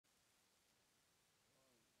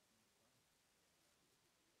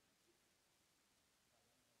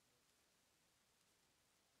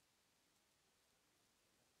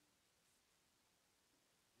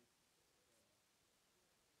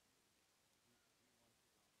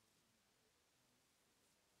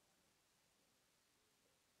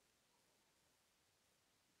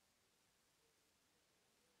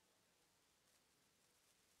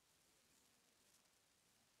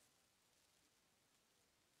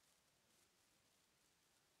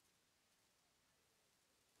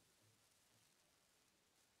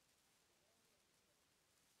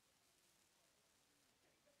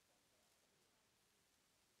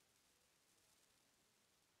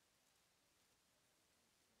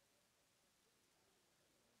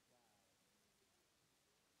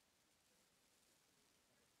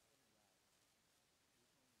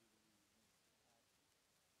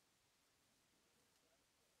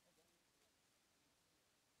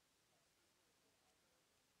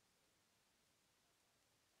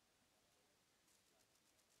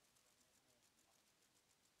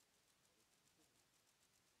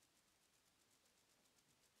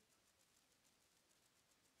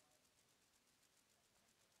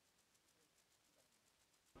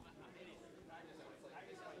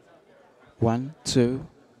1, 2,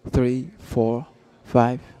 3, 4,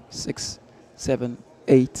 5, 6, 7,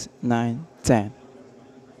 8, 9, 10.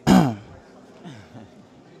 Okay,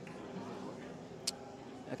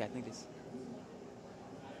 I think this.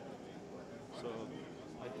 So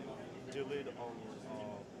I think delete on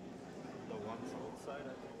the ones outside.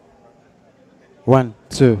 I think. 1,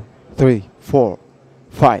 2, 3, 4,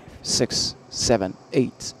 5, 6, 7,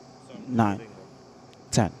 8, So I'm 9, deleting them.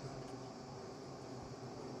 10.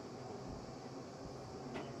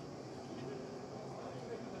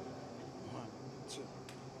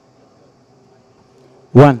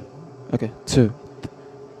 1, okay, 2,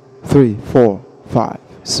 3, 4, 5,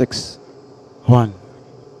 6, 1.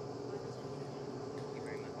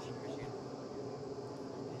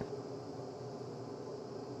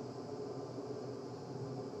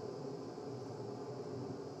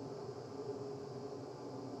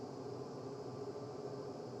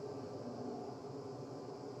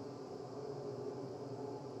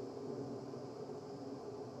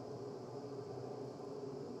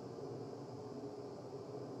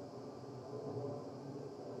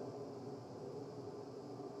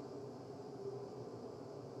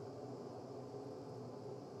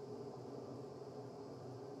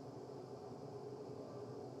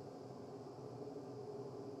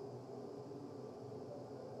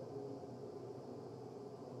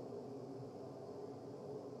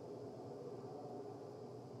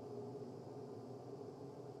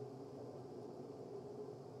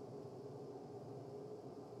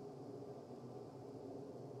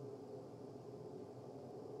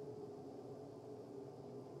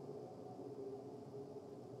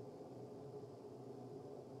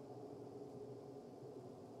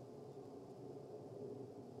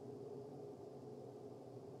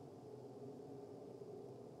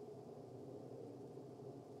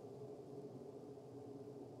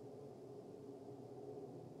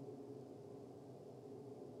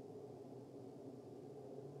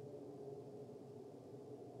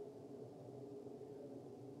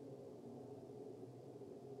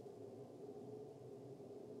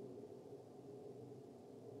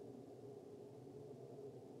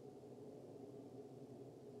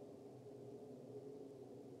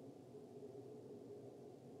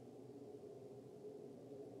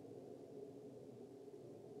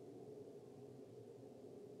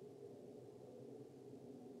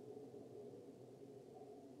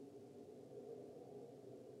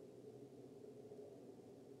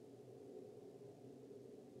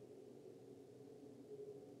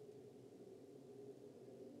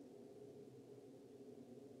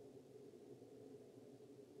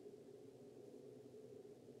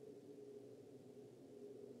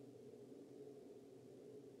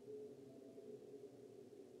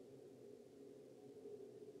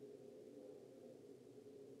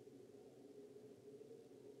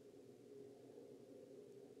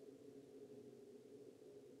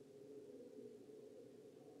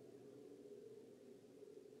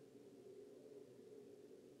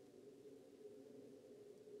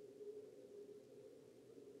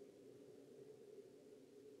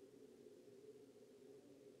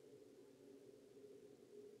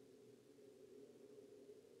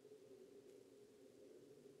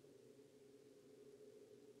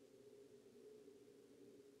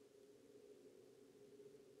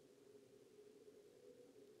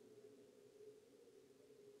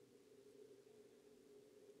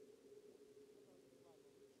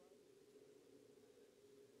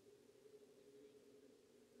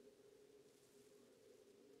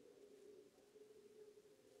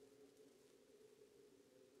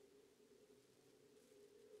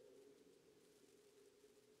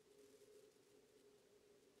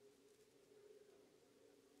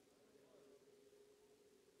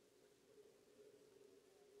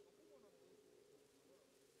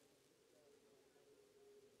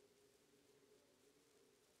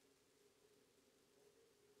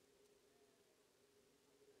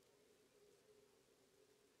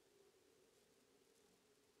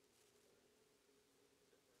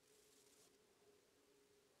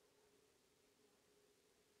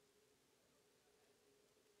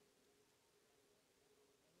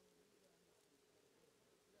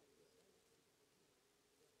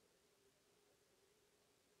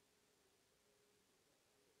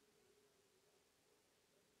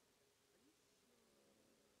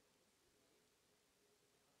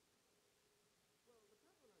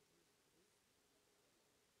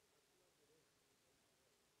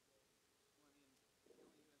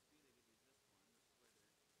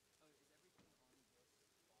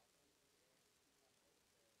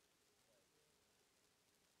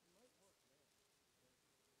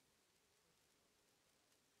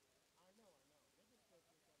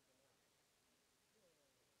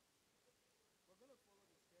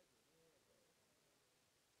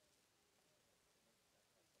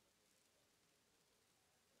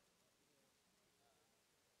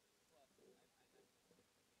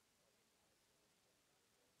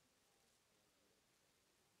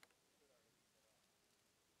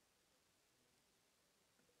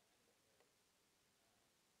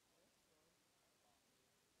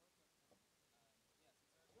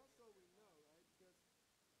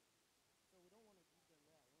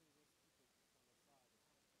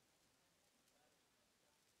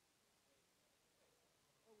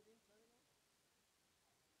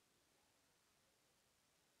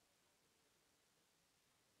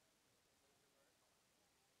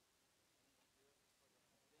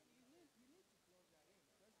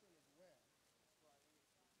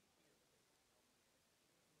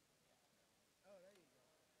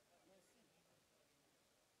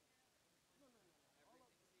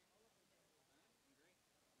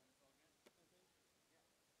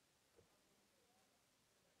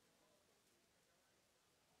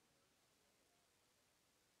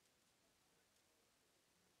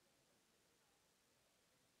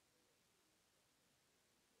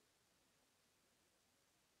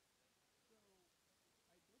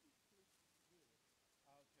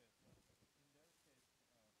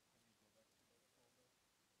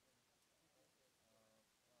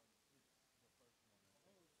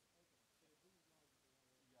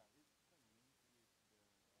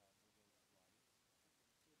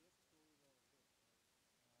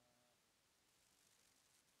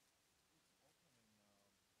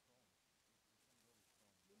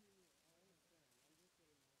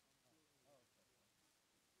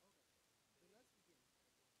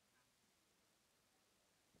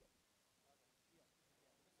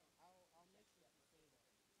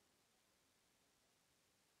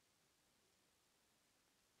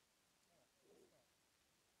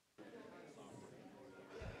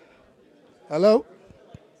 Hello?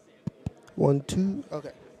 1, 2.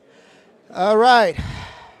 Okay. All right.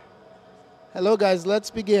 Hello, guys.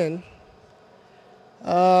 Let's begin.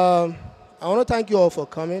 I want to thank you all for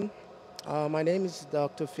coming. My name is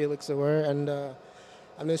Dr. Felix Aware, and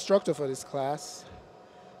I'm the instructor for this class.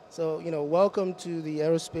 So, welcome to the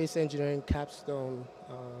Aerospace Engineering Capstone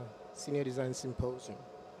Senior Design Symposium.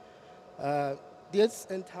 This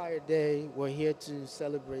entire day, we're here to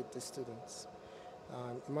celebrate the students.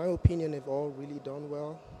 In my opinion, they've all really done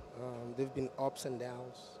well. They've been ups and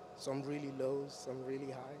downs, some really lows, some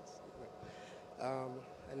really highs.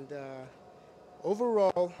 And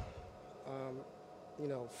overall, um,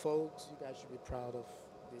 folks, you guys should be proud of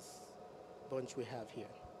this bunch we have here.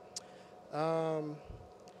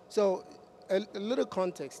 So, a little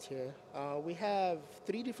context here. We have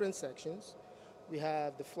three different sections. We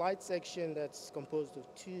have the flight section that's composed of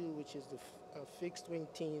two, which is the fixed wing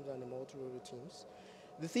teams and the multi-rotor teams.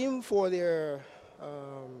 The theme for their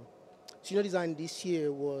senior design this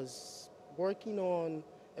year was working on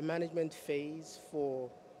a management phase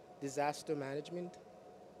for disaster management,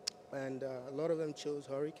 and a lot of them chose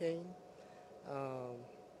hurricane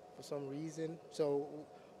for some reason. So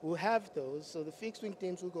we'll have those. So the fixed wing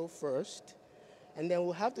teams will go first, and then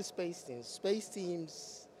we'll have the space teams. Space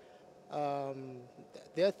teams,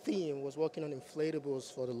 their theme was working on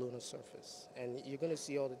inflatables for the lunar surface, and you're going to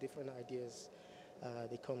see all the different ideas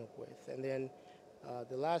they come up with. And then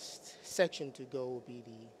the last section to go will be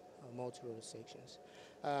the multi-rotor sections.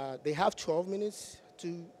 They have 12 minutes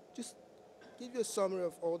to just give you a summary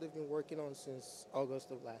of all they've been working on since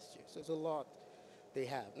August of last year. So it's a lot they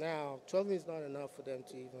have. Now, 12 minutes is not enough for them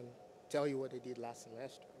to even tell you what they did last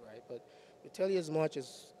semester, right? But they tell you as much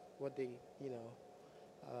as what they,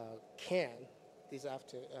 can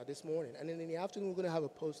this morning. And then in the afternoon, we're going to have a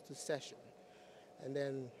poster session. And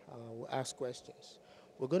then we'll ask questions.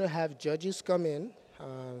 We're going to have judges come in.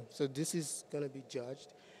 So this is going to be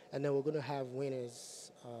judged. And then we're going to have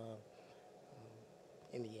winners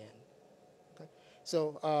in the end. Okay?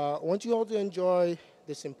 So I want you all to enjoy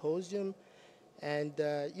the symposium and,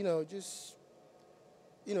 just,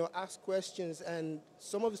 ask questions. And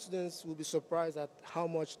some of the students will be surprised at how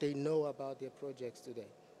much they know about their projects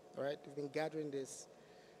today. All right? We've been gathering this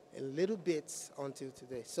in little bits until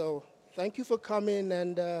today. So thank you for coming,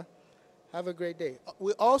 and have a great day.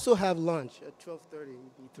 We also have lunch at 12:30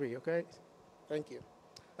 B3, okay? Thank you.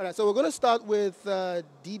 All right, so we're going to start with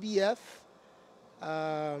DBF.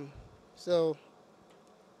 So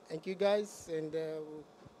thank you, guys, and we'll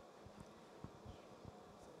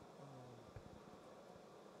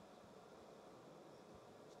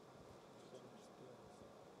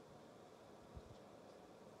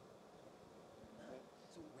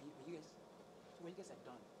When you guys are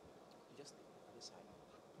done, you just stay on this side.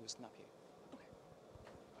 You will snap here.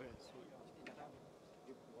 Okay, sweet.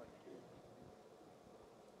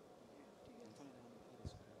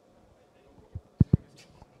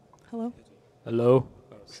 Hello? Hello.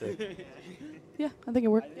 Oh, sick. Yeah, I think it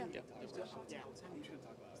worked. Yeah.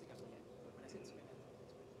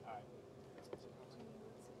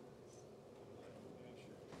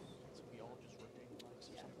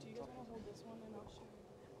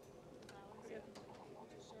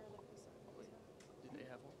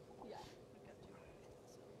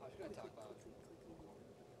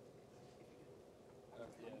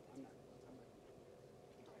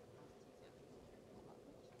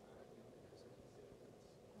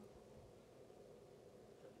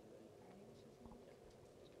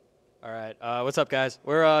 All right, what's up, guys?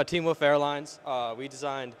 We're Team Wolf Airlines. We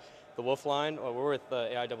designed the Wolf line. We're with the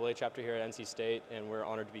AIAA chapter here at NC State, and we're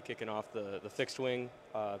honored to be kicking off the fixed wing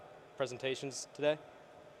presentations today.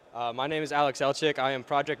 My name is Alex Elchik. I am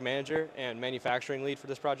project manager and manufacturing lead for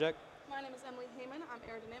this project. My name is Emily Heyman. I'm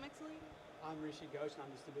aerodynamics lead. I'm Rishi Ghosh, and I'm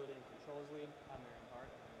the stability and controls lead. I'm Aaron Hart.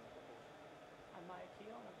 I'm Maya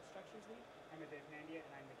Keel, I'm the structures lead. I'm Adev Nandia,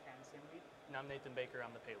 and I'm the CAN sim lead. And I'm Nathan Baker,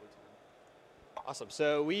 I'm the payload lead. Awesome.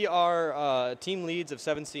 So we are team leads of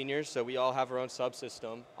 7 seniors, so we all have our own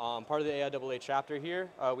subsystem. Part of the AIAA chapter here,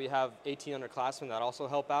 we have 18 underclassmen that also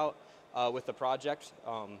help out with the project,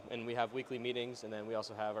 and we have weekly meetings, and then we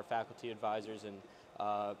also have our faculty advisors and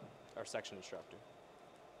our section instructor.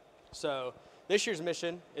 So this year's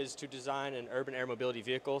mission is to design an urban air mobility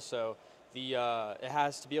vehicle. So it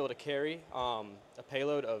has to be able to carry a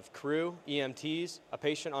payload of crew, EMTs, a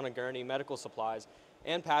patient on a gurney, medical supplies,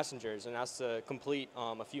 and passengers, and that's to complete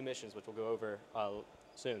a few missions, which we'll go over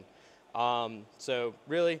soon. So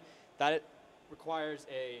really, that requires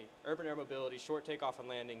a urban air mobility short takeoff and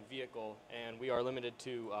landing vehicle, and we are limited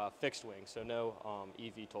to fixed wing, so no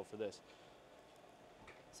eVTOL for this.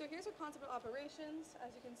 So here's our concept of operations.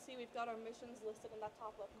 As you can see, we've got our missions listed in that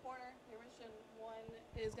top left corner. Your mission 1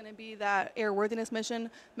 is going to be that airworthiness mission.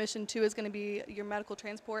 Mission 2 is going to be your medical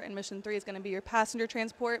transport, and mission 3 is going to be your passenger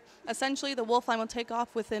transport. Essentially, the Wolfline will take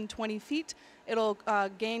off within 20 feet. It'll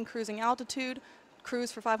gain cruising altitude,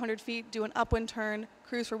 cruise for 500 feet, do an upwind turn,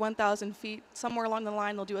 cruise for 1,000 feet. Somewhere along the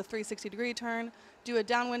line, they'll do a 360-degree turn, do a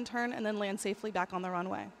downwind turn, and then land safely back on the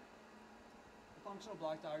runway. The functional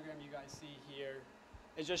block diagram you guys see here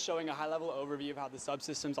is just showing a high-level overview of how the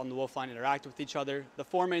subsystems on the Wolfline interact with each other. The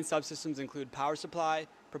 4 main subsystems include power supply,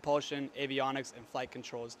 propulsion, avionics, and flight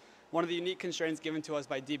controls. One of the unique constraints given to us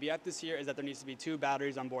by DBF this year is that there needs to be 2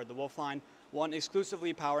 batteries on board the Wolfline, one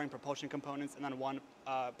exclusively powering propulsion components, and then one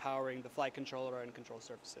powering the flight controller and control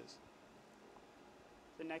surfaces.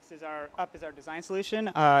 The next is our design solution.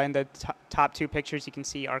 In the top 2 pictures, you can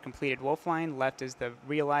see our completed Wolfline. Left is the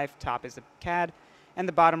real life, top is the CAD, and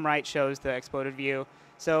the bottom right shows the exploded view.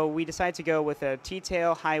 So we decided to go with a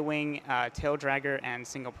T-tail, high wing, tail dragger, and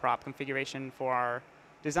single prop configuration for our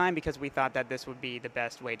design because we thought that this would be the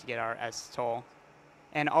best way to get our STOL.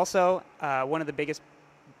 And also, one of the biggest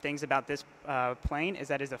things about this plane is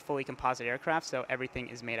that it's a fully composite aircraft, so everything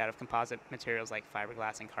is made out of composite materials like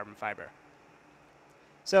fiberglass and carbon fiber.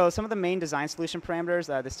 So some of the main design solution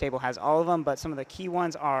parameters, this table has all of them, but some of the key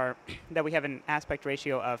ones are that we have an aspect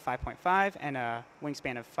ratio of 5.5 and a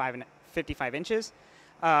wingspan of 55 inches.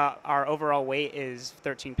 Our overall weight is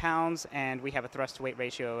 13 pounds, and we have a thrust-to-weight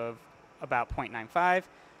ratio of about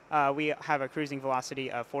 0.95. We have a cruising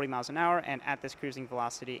velocity of 40 miles an hour, and at this cruising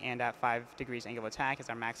velocity and at 5 degrees angle of attack is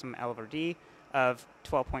our maximum L over D of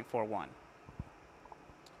 12.41.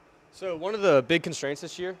 So one of the big constraints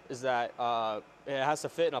this year is that it has to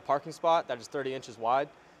fit in a parking spot that is 30 inches wide.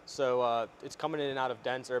 So it's coming in and out of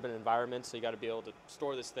dense urban environments, so you got to be able to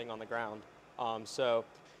store this thing on the ground.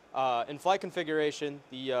 In flight configuration,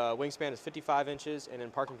 the wingspan is 55 inches, and in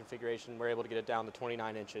parking configuration, we're able to get it down to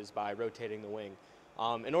 29 inches by rotating the wing.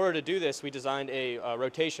 In order to do this, we designed a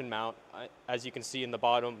rotation mount, as you can see in the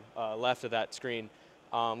bottom left of that screen.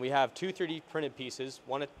 We have 2 3D printed pieces,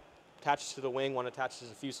 one attaches to the wing, one attaches to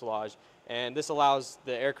the fuselage, and this allows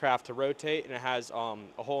the aircraft to rotate, and it has a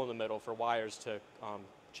hole in the middle for wires to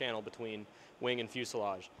channel between wing and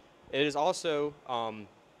fuselage. It is also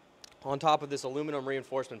on top of this aluminum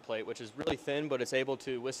reinforcement plate, which is really thin, but it's able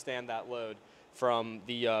to withstand that load from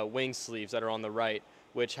the wing sleeves that are on the right,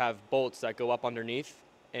 which have bolts that go up underneath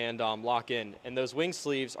and lock in. And those wing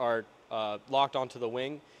sleeves are locked onto the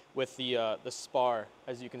wing with the spar,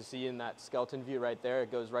 as you can see in that skeleton view right there.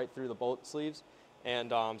 It goes right through the bolt sleeves,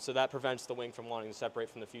 and so that prevents the wing from wanting to separate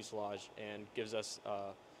from the fuselage and gives us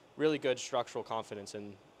really good structural confidence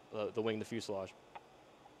in the wing to fuselage.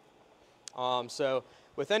 So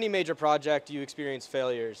with any major project, you experience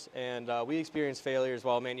failures, and we experienced failures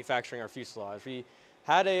while manufacturing our fuselage. We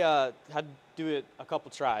had to do it a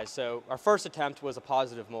couple tries. So our first attempt was a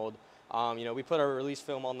positive mold. We put our release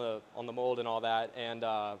film on the mold and all that, and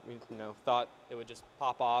we thought it would just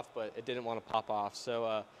pop off, but it didn't want to pop off.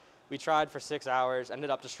 So we tried for 6 hours, ended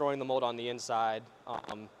up destroying the mold on the inside,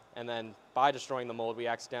 and then by destroying the mold, we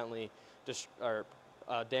accidentally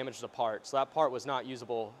damaged the part. So that part was not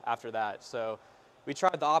usable after that. So we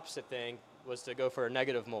tried the opposite thing, was to go for a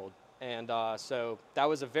negative mold. And so that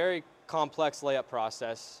was a very complex layup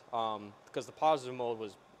process because the positive mold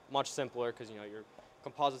was much simpler because your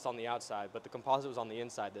composite's on the outside, but the composite was on the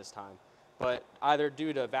inside this time. But either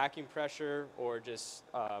due to vacuum pressure or just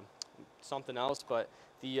something else, but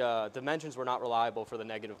the dimensions were not reliable for the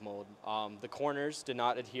negative mold. The corners did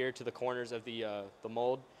not adhere to the corners of the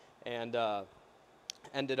mold, and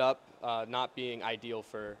ended up not being ideal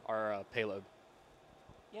for our payload.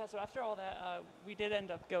 Yeah, so after all that, we did end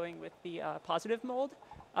up going with the positive mold,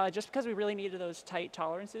 just because we really needed those tight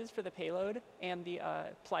tolerances for the payload and the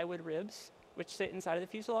plywood ribs, which sit inside of the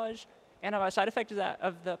fuselage. And a side effect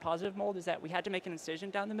of the positive mold is that we had to make an incision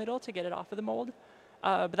down the middle to get it off of the mold.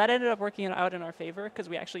 But that ended up working out in our favor because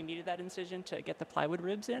we actually needed that incision to get the plywood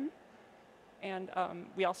ribs in. And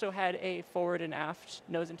we also had a forward and aft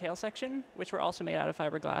nose and tail section, which were also made out of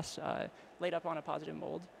fiberglass, laid up on a positive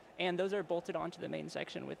mold. And those are bolted onto the main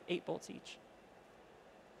section with 8 bolts each.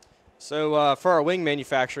 So for our wing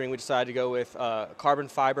manufacturing, we decided to go with carbon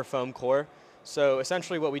fiber foam core. So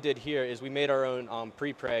essentially what we did here is we made our own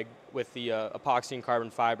pre-preg with the epoxy and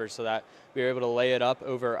carbon fiber so that we were able to lay it up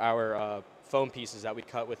over our foam pieces that we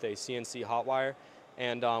cut with a CNC hot wire.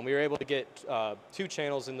 And we were able to get 2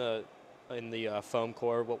 channels in the foam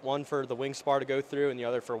core, one for the wing spar to go through and the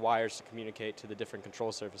other for wires to communicate to the different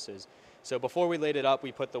control surfaces. So before we laid it up,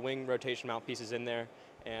 we put the wing rotation mount pieces in there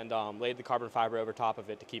and laid the carbon fiber over top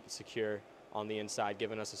of it to keep it secure. on the inside,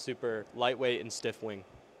 giving us a super lightweight and stiff wing.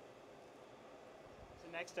 So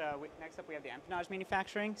next up we have the empennage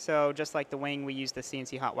manufacturing. So just like the wing, we use the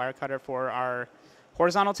CNC hot wire cutter for our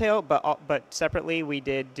horizontal tail, but separately we used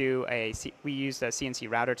a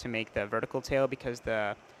CNC router to make the vertical tail because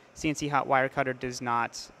the CNC hot wire cutter does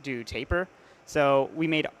not do taper. So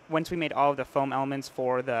once we made all of the foam elements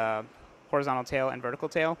for the horizontal tail and vertical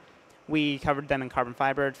tail, we covered them in carbon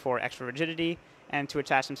fiber for extra rigidity, and to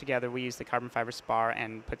attach them together we used the carbon fiber spar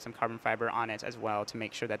and put some carbon fiber on it as well to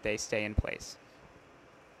make sure that they stay in place.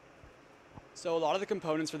 So a lot of the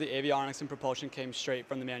components for the avionics and propulsion came straight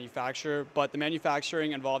from the manufacturer, but the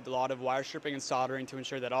manufacturing involved a lot of wire stripping and soldering to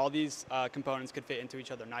ensure that all these components could fit into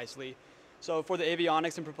each other nicely. So for the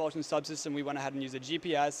avionics and propulsion subsystem, we went ahead and used a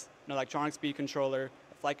GPS, an electronic speed controller,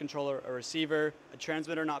 a flight controller, a receiver, a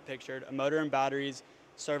transmitter not pictured, a motor and batteries,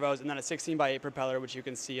 servos, and then a 16x8 propeller, which you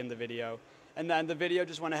can see in the video. And then the video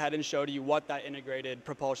just went ahead and showed you what that integrated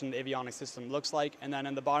propulsion avionics system looks like. And then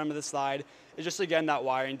in the bottom of the slide is just, again, that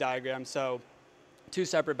wiring diagram. So 2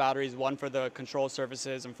 separate batteries, one for the control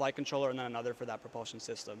surfaces and flight controller, and then another for that propulsion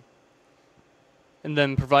system. And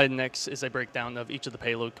then provided next is a breakdown of each of the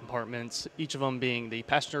payload compartments, each of them being the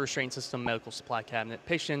passenger restraint system, medical supply cabinet,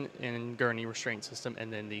 patient and gurney restraint system,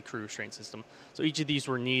 and then the crew restraint system. So each of these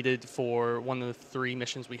were needed for one of the 3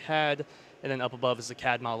 missions we had, and then up above is the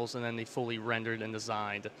CAD models, and then the fully rendered and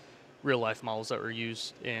designed real-life models that were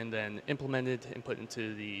used and then implemented and put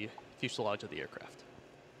into the fuselage of the aircraft.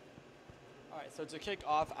 So to kick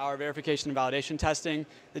off our verification and validation testing,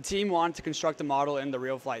 the team wanted to construct a model in the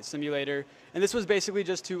real flight simulator. And this was basically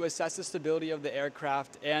just to assess the stability of the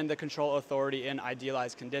aircraft and the control authority in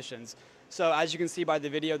idealized conditions. So as you can see by the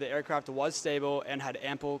video, the aircraft was stable and had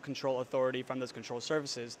ample control authority from those control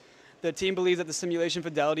surfaces. The team believes that the simulation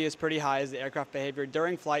fidelity is pretty high as the aircraft behavior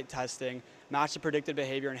during flight testing matched the predicted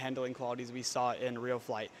behavior and handling qualities we saw in real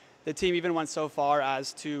flight. The team even went so far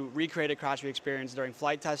as to recreate a crash experience during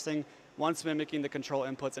flight testing, once mimicking the control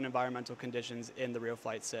inputs and environmental conditions in the real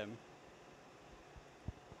flight sim.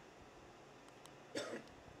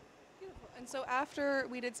 And so after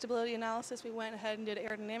we did stability analysis, we went ahead and did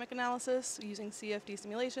aerodynamic analysis using CFD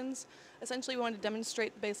simulations. Essentially, we wanted to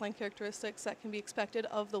demonstrate the baseline characteristics that can be expected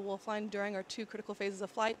of the Wolfline during our 2 critical phases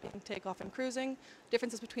of flight, being takeoff and cruising.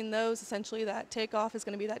 Differences between those, essentially that takeoff is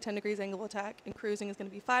going to be that 10 degrees angle of attack, and cruising is going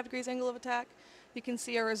to be 5 degrees angle of attack. You can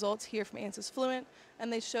see our results here from ANSYS Fluent,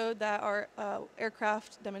 and they showed that our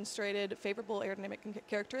aircraft demonstrated favorable aerodynamic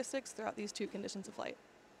characteristics throughout these 2 conditions of flight.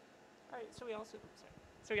 All right, so we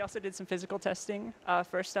also did some physical testing.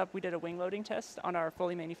 First up, we did a wing loading test on our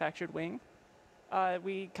fully manufactured wing.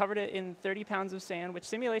 We covered it in 30 pounds of sand, which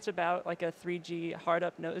simulates about like a 3G hard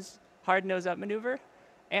nose up maneuver.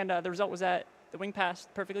 And the result was that the wing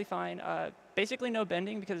passed perfectly fine. Basically no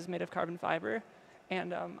bending because it's made of carbon fiber.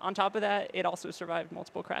 And on top of that, it also survived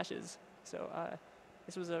multiple crashes. So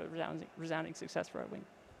this was a resounding success for our wing.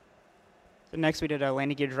 So next we did a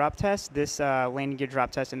landing gear drop test. This landing gear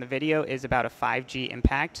drop test in the video is about a 5G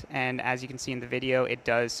impact. And as you can see in the video, it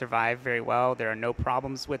does survive very well. There are no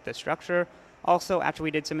problems with the structure. Also, after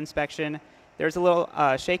we did some inspection, there's a little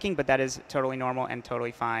shaking, but that is totally normal and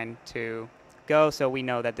totally fine to go. So we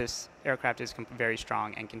know that this aircraft is very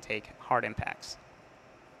strong and can take hard impacts.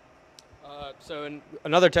 So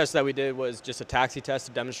another test that we did was just a taxi test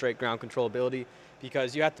to demonstrate ground controllability,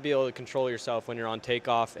 because you have to be able to control yourself when you're on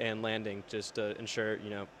takeoff and landing, just to ensure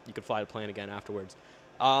you could fly the plane again afterwards.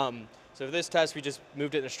 So for this test, we just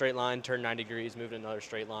moved it in a straight line, turned 90 degrees, moved it in another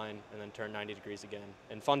straight line, and then turned 90 degrees again.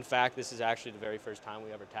 And fun fact, this is actually the very first time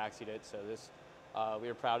we ever taxied it. So this, we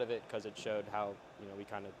were proud of it because it showed how we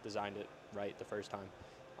kind of designed it right the first time.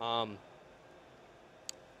 All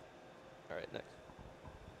right, next.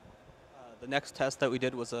 The next test that we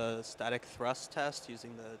did was a static thrust test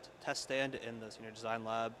using the test stand in the Senior Design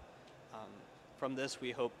Lab. From this, we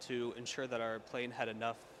hope to ensure that our plane had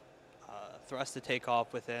enough thrust to take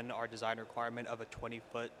off within our design requirement of a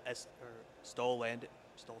 20-foot STOL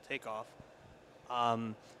takeoff.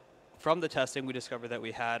 From the testing, we discovered that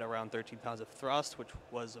we had around 13 pounds of thrust, which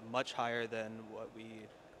was much higher than what we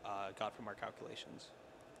got from our calculations.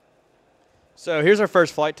 So here's our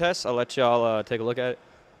first flight test. I'll let y'all take a look at it.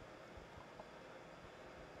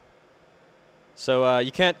 So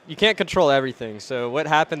you can't control everything. So what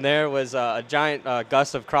happened there was a giant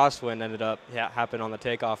gust of crosswind ended up happened on the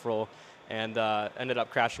takeoff roll, and ended up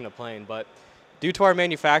crashing the plane. But due to our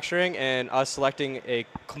manufacturing and us selecting a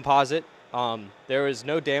composite, there was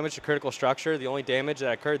no damage to critical structure. The only damage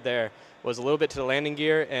that occurred there was a little bit to the landing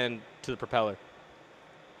gear and to the propeller.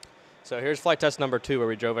 So here's flight test number 2, where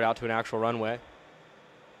we drove it out to an actual runway.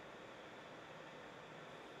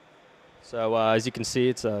 So as you can see,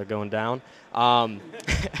 it's going down.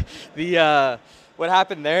 The what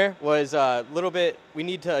happened there was a little bit. We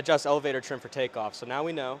need to adjust elevator trim for takeoff. So now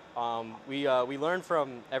we know. We learned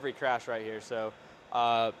from every crash right here. So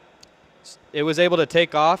it was able to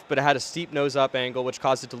take off, but it had a steep nose up angle, which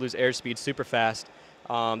caused it to lose airspeed super fast.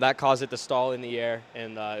 That caused it to stall in the air,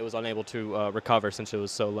 and it was unable to recover since it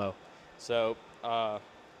was so low. So.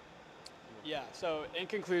 Yeah, so in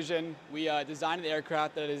conclusion, we designed an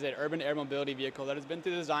aircraft that is an urban air mobility vehicle that has been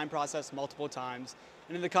through the design process multiple times.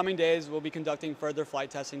 And in the coming days, we'll be conducting further flight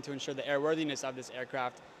testing to ensure the airworthiness of this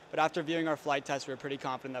aircraft. But after viewing our flight test, we're pretty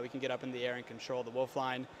confident that we can get up in the air and control the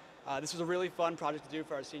Wolfline. This was a really fun project to do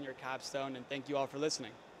for our senior capstone, and thank you all for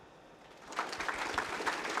listening.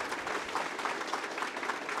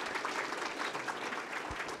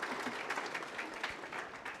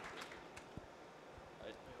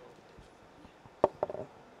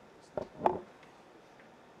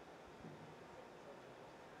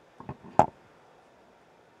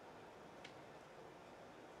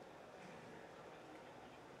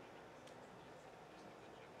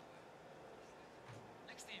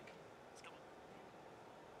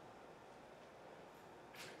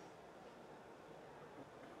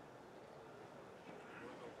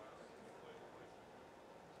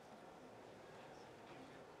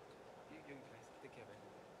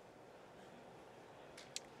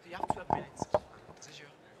 You have 12 minutes. This is your.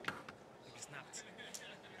 It's not.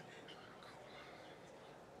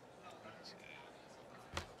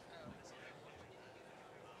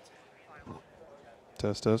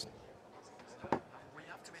 Test, test. When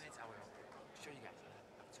you have 2 minutes, I will show you guys. I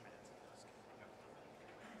have 2 minutes.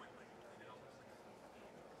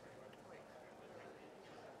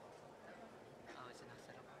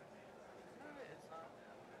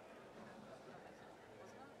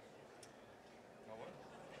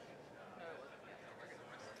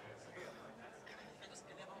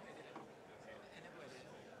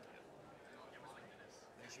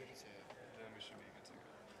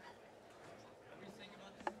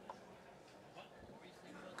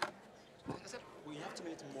 I said we have 2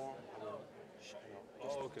 minutes more.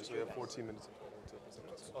 Oh, okay, so we have 14 minutes.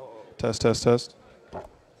 Test, test, test.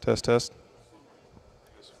 Test, test.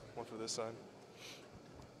 One for this side.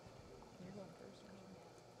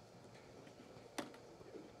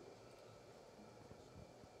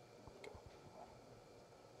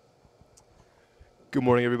 Good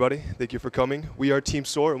morning, everybody. Thank you for coming. We are Team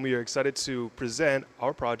SOAR, and we are excited to present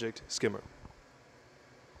our project, Skimmer.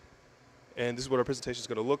 And this is what our presentation is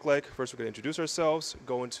going to look like. First, we're going to introduce ourselves,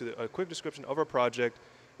 go into a quick description of our project,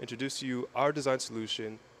 introduce to you our design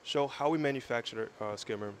solution, show how we manufactured our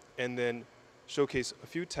Skimmer, and then showcase a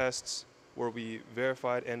few tests where we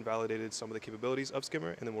verified and validated some of the capabilities of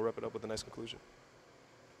Skimmer, and then we'll wrap it up with a nice conclusion.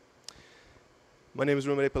 My name is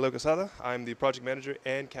Rumere Peleo Casada. I'm the project manager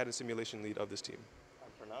and CAD and simulation lead of this team.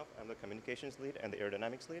 I'm Pranav. I'm the communications lead and the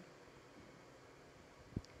aerodynamics lead.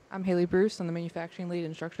 I'm Haley Bruce. I'm the manufacturing lead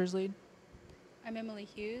and structures lead. I'm Emily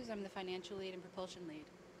Hughes. I'm the financial lead and propulsion lead.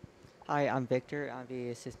 Hi, I'm Victor. I'm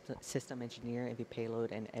the system engineer and the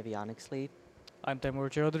payload and avionics lead. I'm Taimur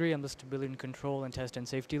Chaudhary. I'm the stability and control and test and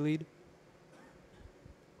safety lead.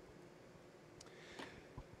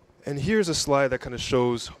 And here's a slide that kind of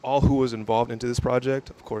shows all who was involved into this project.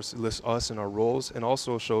 Of course, it lists us and our roles, and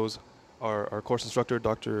also shows our course instructor,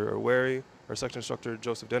 Dr. Wary, our section instructor,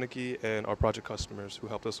 Joseph Denicky, and our project customers who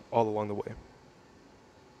helped us all along the way.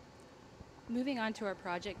 Moving on to our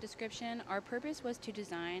project description, our purpose was to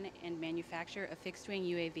design and manufacture a fixed-wing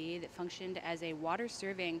UAV that functioned as a water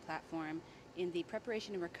surveying platform in the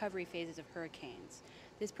preparation and recovery phases of hurricanes.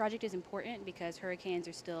 This project is important because hurricanes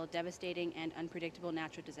are still devastating and unpredictable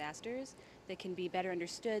natural disasters that can be better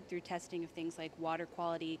understood through testing of things like water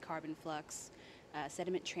quality, carbon flux,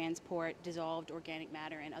 sediment transport, dissolved organic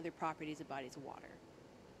matter, and other properties of bodies of water.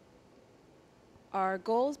 Our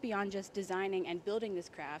goals beyond just designing and building this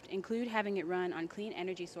craft include having it run on clean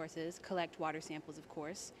energy sources, collect water samples, of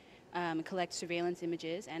course, collect surveillance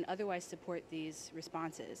images, and otherwise support these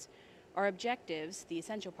responses. Our objectives, the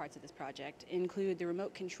essential parts of this project, include the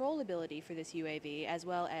remote control ability for this UAV, as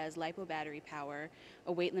well as LiPo battery power,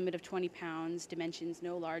 a weight limit of 20 pounds, dimensions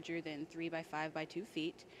no larger than 3 by 5 by 2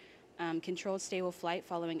 feet, controlled stable flight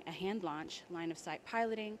following a hand launch, line of sight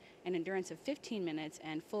piloting, an endurance of 15 minutes,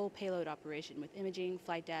 and full payload operation with imaging,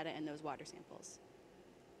 flight data, and those water samples.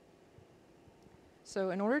 So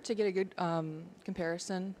in order to get a good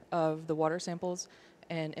comparison of the water samples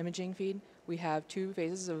and imaging feed, we have 2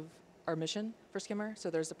 phases of our mission for Skimmer. So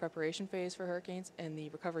there's the preparation phase for hurricanes and the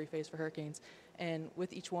recovery phase for hurricanes. And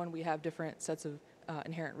with each one, we have different sets of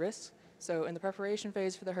inherent risks. So in the preparation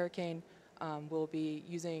phase for the hurricane, we'll be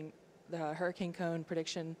using the hurricane cone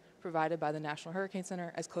prediction provided by the National Hurricane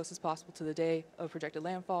Center as close as possible to the day of projected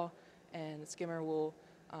landfall, and the skimmer will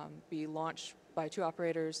be launched by 2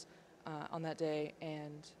 operators on that day,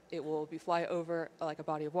 and it will be fly over like a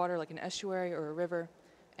body of water, like an estuary or a river,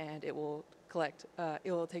 and it will collect,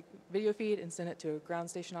 it will take video feed and send it to a ground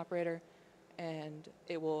station operator, and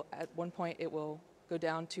it will, at one point, it will go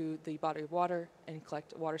down to the body of water and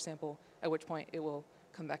collect a water sample, at which point it will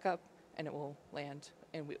come back up and it will land,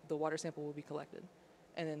 and the water sample will be collected.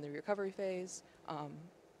 And then the recovery phase,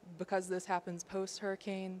 because this happens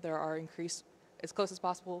post-hurricane, there are increased, as close as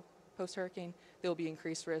possible post-hurricane, there will be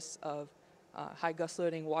increased risks of high gust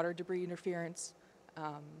loading, water debris interference,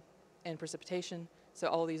 and precipitation. So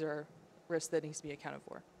all of these are risks that needs to be accounted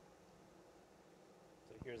for.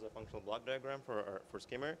 So here's a functional block diagram for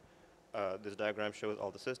skimmer. This diagram shows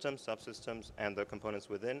all the systems, subsystems, and the components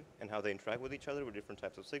within and how they interact with each other with different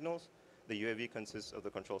types of signals. The UAV consists of the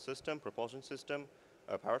control system, propulsion system,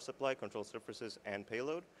 power supply, control surfaces, and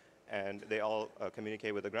payload. And they all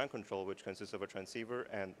communicate with the ground control, which consists of a transceiver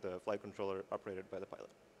and the flight controller operated by the pilot.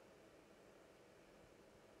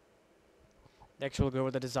 Next, we'll go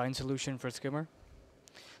over the design solution for skimmer.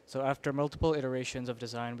 So after multiple iterations of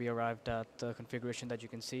design, we arrived at the configuration that you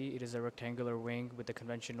can see. It is a rectangular wing with a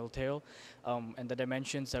conventional tail, and the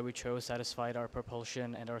dimensions that we chose satisfied our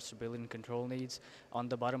propulsion and our stability and control needs. On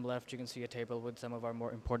the bottom left, you can see a table with some of our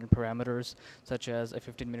more important parameters, such as a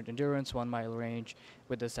 15-minute endurance, 1-mile range,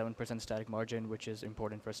 with a 7% static margin, which is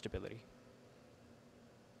important for stability.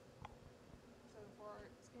 So for our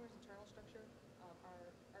skimmer's internal structure, our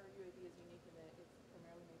UAV is unique in that it's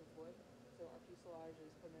primarily made of wood. So our fuselage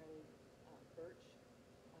is primarily birch.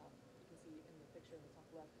 You can see in the picture in the top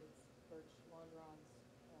left, it's birch longerons,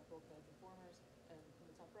 bulkheads, and formers. And in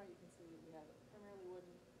the top right, you can see we have a primarily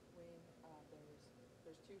wooden wing.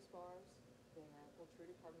 There's 2 spars. They are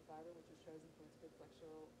pultruded carbon fiber, which was chosen for its good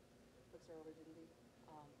flexural rigidity.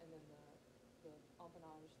 And then the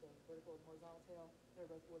empennage, the vertical and horizontal tail, they're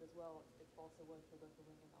both wood as well. It's balsa wood for both the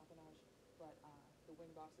wing and the empennage, but the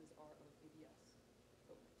wing boxes are of ABS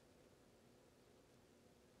coating.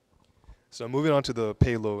 So moving on to the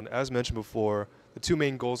payload, as mentioned before, the 2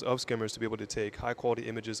 main goals of skimmer is to be able to take high quality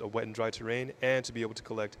images of wet and dry terrain and to be able to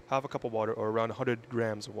collect half a cup of water or around 100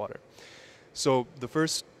 grams of water. So the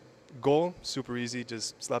first goal, super easy,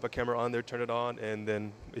 just slap a camera on there, turn it on, and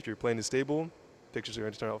then if your plane is stable, pictures are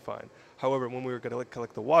going to turn out fine. However, when we were going to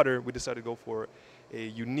collect the water, we decided to go for a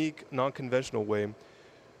unique, non-conventional way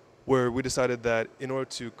where we decided that in order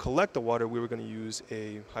to collect the water, we were going to use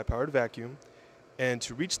a high-powered vacuum. And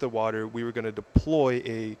to reach the water, we were going to deploy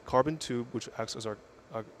a carbon tube, which acts as our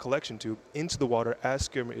collection tube, into the water as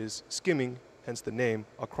skimmer is skimming, hence the name,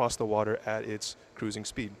 across the water at its cruising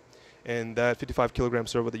speed. And that 55 kilogram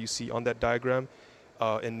servo that you see on that diagram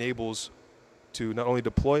enables to not only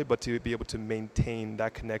deploy, but to be able to maintain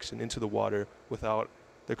that connection into the water without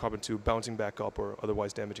the carbon tube bouncing back up or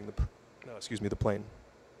otherwise damaging the plane.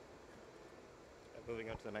 Moving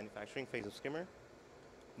on to the manufacturing phase of skimmer.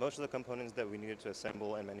 Most of the components that we needed to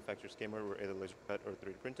assemble and manufacture skimmer were either laser cut or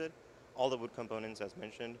 3D printed. All the wood components, as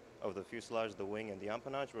mentioned, of the fuselage, the wing, and the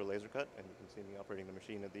empennage were laser cut, and you can see me operating the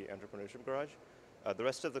machine at the entrepreneurship garage. The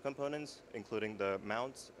rest of the components, including the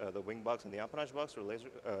mounts, the wing box, and the empennage box, were laser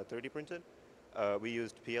 3D printed. We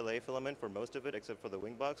used PLA filament for most of it, except for the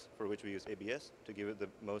wing box, for which we used ABS to give it the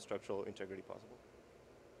most structural integrity possible.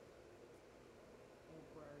 And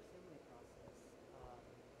for our assembly process,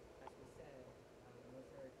 as we said, most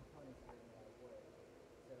of our components were made out of wood.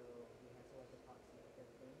 So we had to epoxy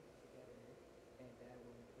everything together, and that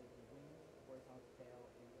will include the wing, horizontal tail,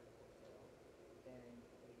 and vertical tail. Then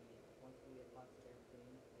once we epoxied everything,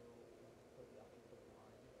 we'll put the option coating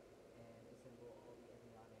on and assemble all the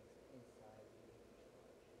avionics inside the fuselage.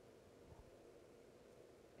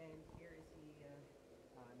 And here is the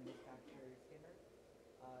manufactured skimmer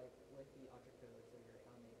with the ultra code, so you're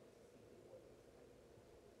unable to see what inside.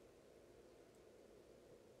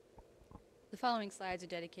 The following slides are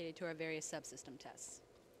dedicated to our various subsystem tests.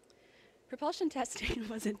 Propulsion testing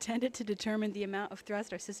was intended to determine the amount of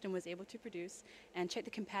thrust our system was able to produce and check the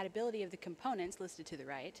compatibility of the components listed to the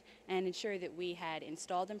right and ensure that we had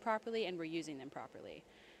installed them properly and were using them properly.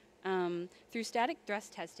 Through static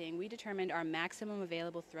thrust testing, we determined our maximum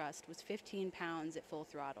available thrust was 15 pounds at full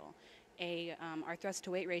throttle. Our thrust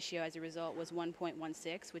to weight ratio as a result was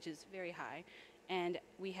 1.16, which is very high, and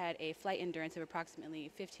we had a flight endurance of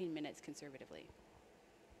approximately 15 minutes conservatively.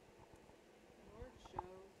 In order to show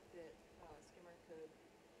that skimmer could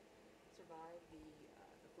survive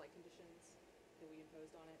the flight conditions that we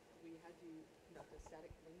imposed on it, we had to conduct a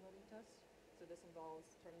static wing loading test. So this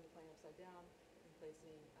involves turning the plane upside down and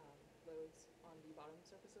placing loads on the bottom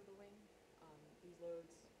surface of the wing. These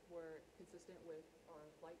loads were consistent with our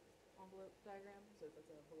flight envelope diagram, so it's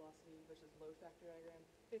a velocity versus load factor diagram,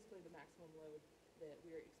 basically the maximum load that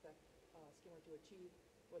we expect skimmer to achieve,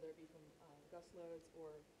 whether it be from gust loads or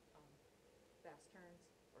fast turns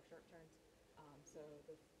or sharp turns. So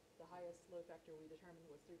the highest load factor we determined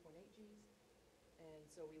was 3.8 Gs, and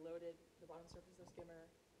so we loaded the bottom surface of skimmer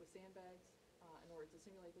with sandbags in order to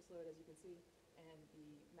simulate this load, as you can see, and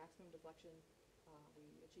the maximum deflection we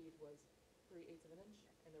achieved was 3/8 of an inch,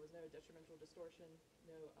 and there was no detrimental distortion,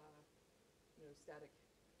 no static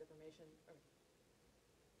deformation, or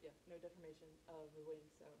no deformation of the wing,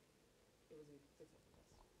 so it was a successful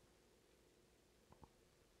test.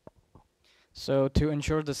 So to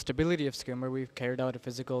ensure the stability of skimmer, we've carried out a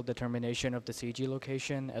physical determination of the CG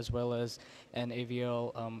location as well as an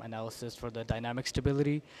AVL analysis for the dynamic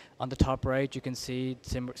stability. On the top right, you can see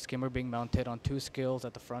skimmer being mounted on 2 skills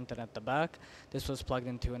at the front and at the back. This was plugged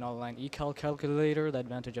into an online eCal calculator. The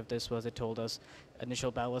advantage of this was it told us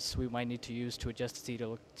initial ballasts we might need to use to adjust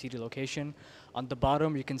CD location. On the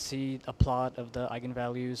bottom, you can see a plot of the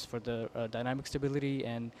eigenvalues for the dynamic stability,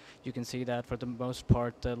 and you can see that for the most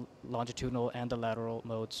part, the longitudinal and the lateral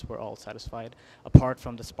modes were all satisfied, apart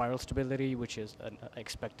from the spiral stability, which is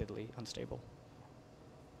expectedly unstable.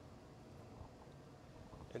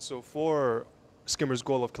 And so for skimmer's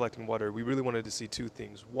goal of collecting water, we really wanted to see 2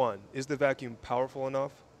 things. One, is the vacuum powerful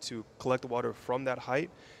enough to collect the water from that height?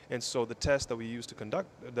 And so the test that we used to conduct,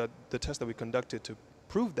 the test that we conducted to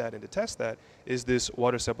prove that and to test that is this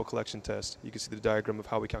water sample collection test. You can see the diagram of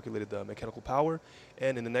how we calculated the mechanical power.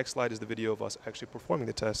 And in the next slide is the video of us actually performing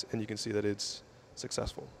the test, and you can see that it's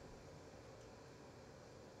successful.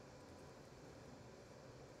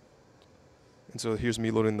 And so here's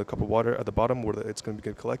me loading the cup of water at the bottom where it's going to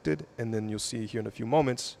get collected. And then you'll see here in a few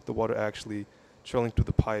moments the water actually trailing through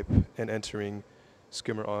the pipe and entering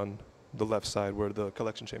skimmer on the left side where the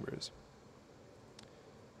collection chamber is.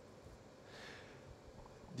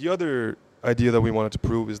 The other idea that we wanted to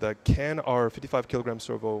prove is that can our 55 kilogram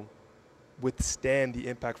servo withstand the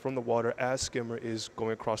impact from the water as skimmer is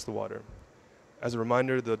going across the water? As a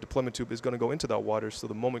reminder, the deployment tube is going to go into that water, so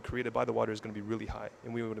the moment created by the water is going to be really high.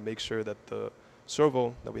 And we want to make sure that the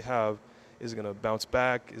servo that we have is going to bounce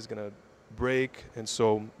back, is going to break. And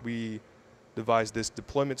so we devised this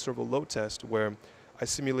deployment servo load test where I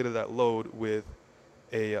simulated that load with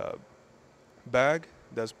a bag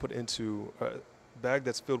that's put into bag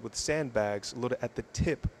that's filled with sandbags loaded at the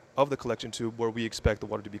tip of the collection tube where we expect the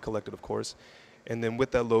water to be collected, of course. And then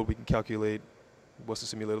with that load, we can calculate what's the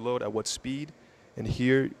simulated load at what speed. And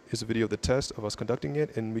here is a video of the test of us conducting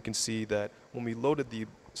it. And we can see that when we loaded the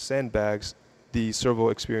sandbags, the servo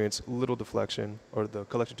experienced little deflection, or the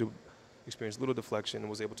collection tube experienced little deflection and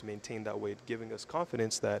was able to maintain that weight, giving us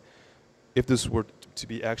confidence that if this were to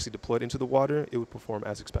be actually deployed into the water, it would perform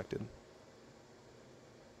as expected.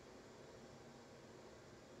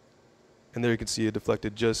 And there you can see it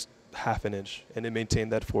deflected just ½ an inch, and it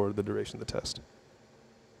maintained that for the duration of the test.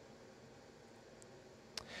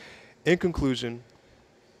 In conclusion,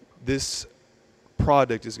 this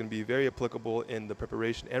product is going to be very applicable in the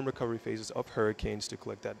preparation and recovery phases of hurricanes to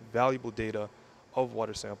collect that valuable data of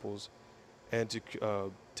water samples and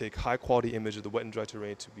to take high quality image of the wet and dry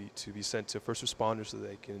terrain to be sent to first responders so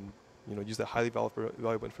they can use that highly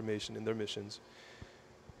valuable information in their missions.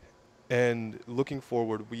 And looking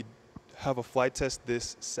forward, we have a flight test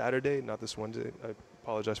this Saturday, not this Wednesday. I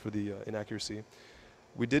apologize for the inaccuracy.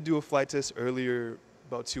 We did do a flight test earlier,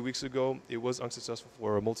 about 2 weeks ago. It was unsuccessful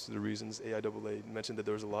for a multitude of reasons. AIAA mentioned that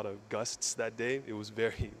there was a lot of gusts that day. It was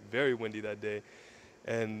very, very windy that day.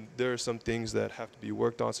 And there are some things that have to be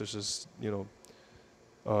worked on, such as,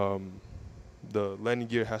 the landing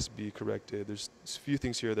gear has to be corrected. There's a few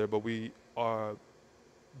things here or there, but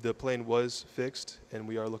the plane was fixed, and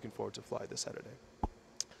we are looking forward to fly this Saturday.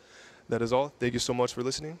 That is all. Thank you so much for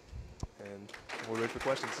listening, and we're ready for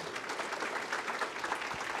questions.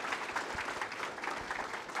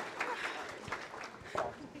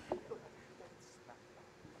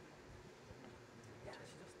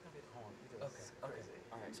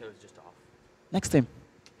 So it's just off. Next team.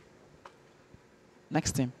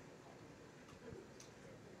 Next team.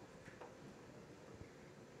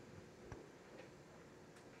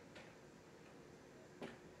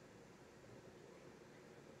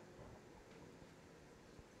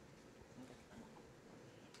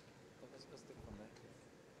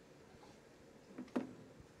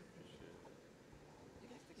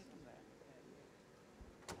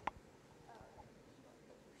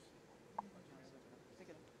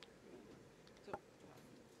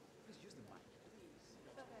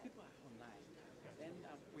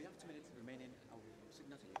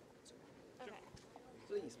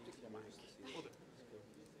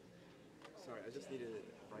 need to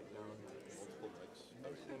write down multiple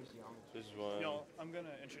geometry. This is one. Y'all, I'm going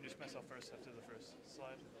to introduce myself first after the first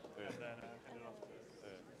slide, and then hand it off to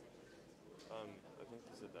I think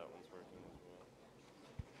they said that one's working as well.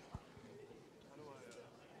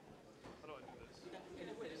 How do I do this?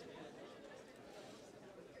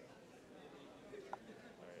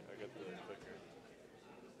 Alright, I got the clicker.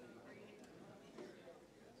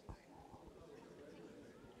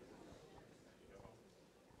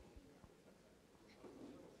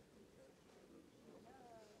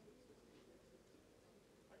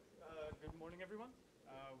 Good morning, everyone.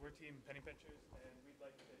 We're Team Penny Pinchers, and we'd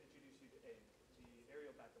like to introduce you to AIM, the aerial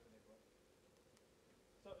backup enabler.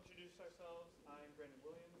 So, introduce ourselves. I'm Brandon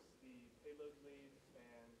Williams, the payload lead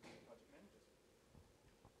and project manager.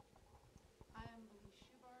 I am Elise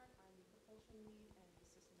Schubar. I'm the propulsion lead and the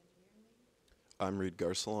system engineering lead. I'm Reed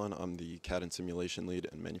Garcelon. I'm the CAD and simulation lead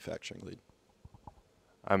and manufacturing lead.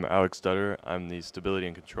 I'm Alex Dutter. I'm the stability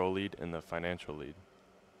and control lead and the financial lead.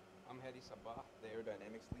 I'm Hedy Sabah, the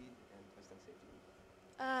aerodynamics lead and test and safety lead.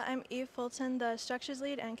 I'm Eve Fulton, the structures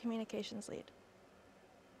lead and communications lead.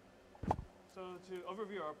 So to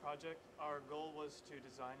overview our project, our goal was to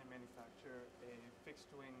design and manufacture a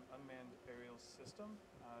fixed-wing unmanned aerial system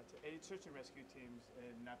to aid search and rescue teams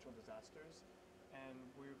in natural disasters. And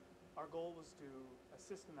our goal was to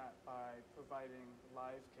assist in that by providing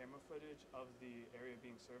live camera footage of the area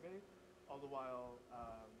being surveyed, all the while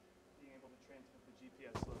being able to transmit the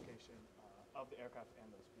GPS location of the aircraft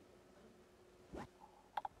and those people.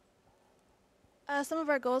 Some of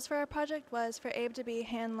our goals for our project was for ABE to be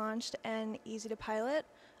hand-launched and easy to pilot,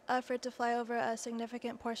 for it to fly over a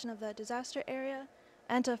significant portion of the disaster area,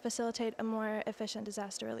 and to facilitate a more efficient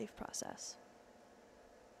disaster relief process.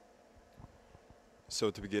 So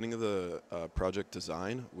at the beginning of the project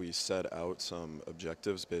design, we set out some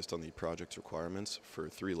objectives based on the project's requirements for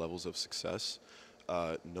 3 levels of success.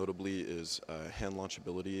 Notably is hand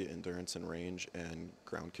launchability, endurance and range, and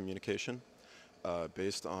ground communication.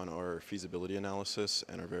 Based on our feasibility analysis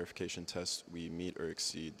and our verification tests, we meet or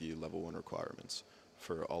exceed the level 1 requirements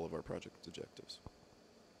for all of our project objectives.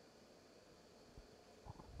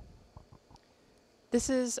 This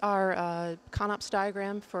is our CONOPS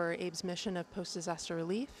diagram for ABE's mission of post-disaster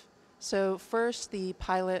relief. So first, the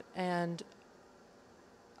pilot and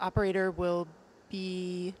operator will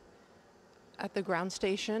be at the ground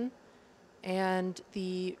station, and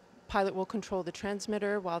the pilot will control the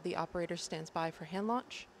transmitter while the operator stands by for hand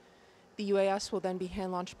launch. The UAS will then be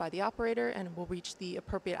hand launched by the operator and will reach the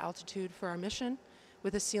appropriate altitude for our mission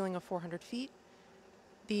with a ceiling of 400 feet.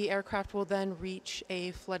 The aircraft will then reach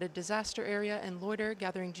a flooded disaster area and loiter,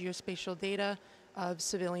 gathering geospatial data of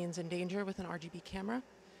civilians in danger with an RGB camera.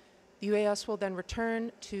 The UAS will then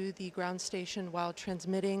return to the ground station while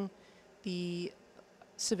transmitting the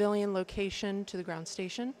civilian location to the ground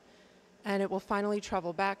station, and it will finally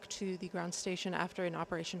travel back to the ground station after an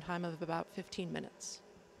operation time of about 15 minutes.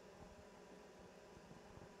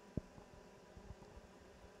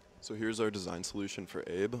 So here's our design solution for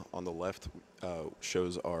ABE. On the left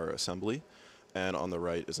shows our assembly, and on the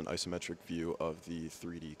right is an isometric view of the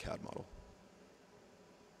 3D CAD model.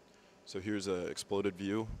 So here's an exploded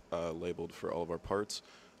view labeled for all of our parts.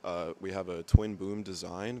 We have a twin boom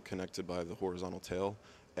design connected by the horizontal tail,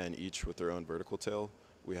 and each with their own vertical tail.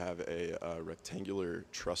 We have a rectangular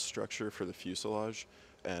truss structure for the fuselage,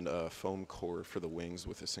 and a foam core for the wings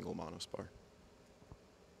with a single monospar.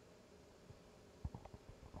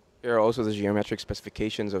 Here are also the geometric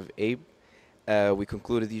specifications of ABE. We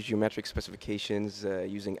concluded these geometric specifications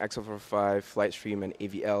using XL45, flight stream, and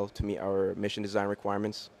AVL to meet our mission design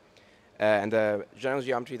requirements. And the general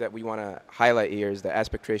geometry that we want to highlight here is the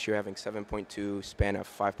aspect ratio having 7.2, span of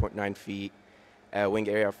 5.9 feet, wing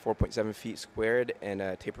area of 4.7 feet squared, and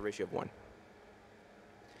a taper ratio of 1.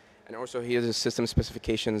 And also here's the system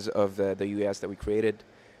specifications of the UAS that we created.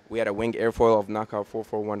 We had a wing airfoil of NACA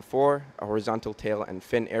 4414, a horizontal tail and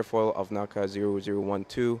fin airfoil of NACA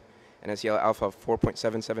 0012, and a CL alpha of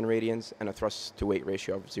 4.77 radians, and a thrust to weight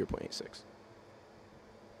ratio of 0.86.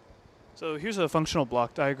 So here's a functional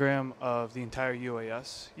block diagram of the entire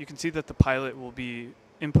UAS. You can see that the pilot will be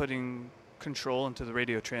inputting control into the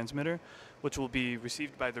radio transmitter, which will be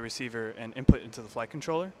received by the receiver and input into the flight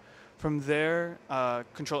controller. From there,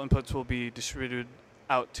 control inputs will be distributed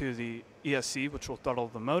out to the ESC, which will throttle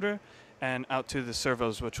the motor, and out to the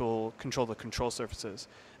servos, which will control the control surfaces.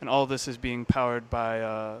 And all of this is being powered by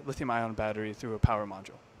a lithium-ion battery through a power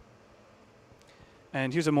module.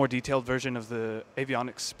 And here's a more detailed version of the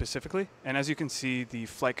avionics specifically. And as you can see, the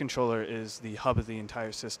flight controller is the hub of the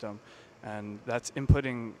entire system. And that's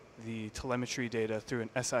inputting the telemetry data through an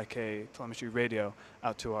SIK telemetry radio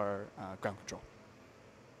out to our ground control.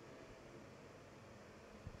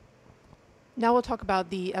 Now we'll talk about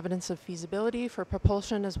the evidence of feasibility for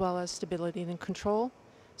propulsion as well as stability and control.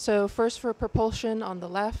 So first for propulsion on the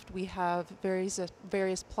left, we have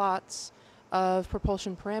various plots of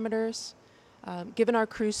propulsion parameters. Given our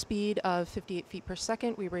cruise speed of 58 feet per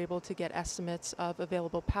second, we were able to get estimates of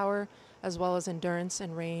available power as well as endurance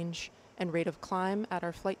and range and rate of climb at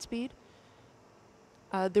our flight speed.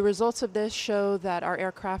 The results of this show that our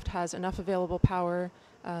aircraft has enough available power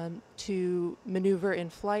to maneuver in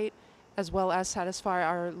flight as well as satisfy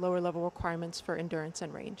our lower level requirements for endurance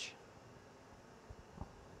and range.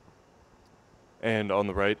 And on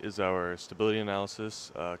the right is our stability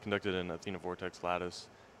analysis conducted in Athena Vortex Lattice,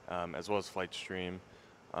 as well as Flight Stream.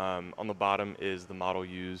 On the bottom is the model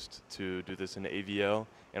used to do this in AVL,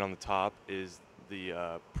 and on the top is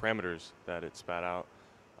the parameters that it spat out.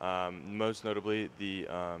 Most notably, the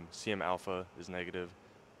CM alpha is negative,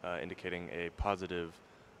 indicating a positive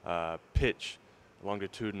pitch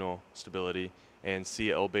longitudinal stability, and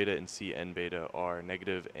CL beta and CN beta are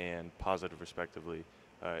negative and positive respectively,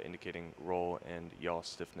 indicating roll and yaw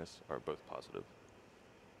stiffness are both positive.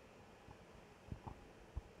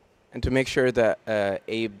 And to make sure that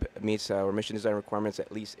ABE meets our mission design requirements,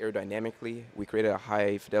 at least aerodynamically, we created a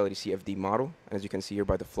high fidelity CFD model. And as you can see here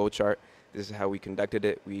by the flow chart, this is how we conducted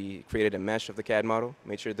it. We created a mesh of the CAD model,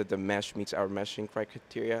 made sure that the mesh meets our meshing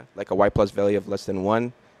criteria, like a Y+ value of less than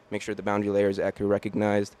 1, make sure the boundary layer is accurately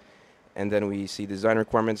recognized, and then we see design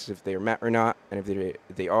requirements if they are met or not, and if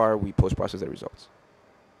they are, we post-process the results.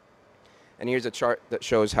 And here's a chart that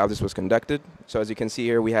shows how this was conducted. So as you can see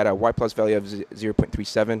here, we had a Y+ value of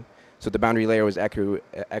 0.37, so the boundary layer was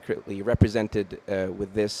accurately represented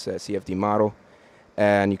with this CFD model,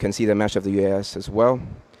 and you can see the mesh of the UAS as well.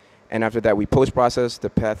 And after that, we post-process the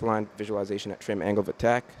path line visualization at trim angle of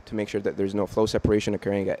attack to make sure that there's no flow separation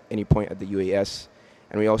occurring at any point at the UAS.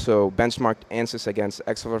 And we also benchmarked ANSYS against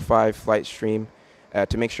XLR5 flight stream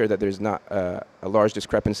to make sure that there's not a large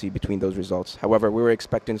discrepancy between those results. However, we were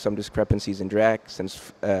expecting some discrepancies in drag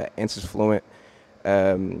since ANSYS Fluent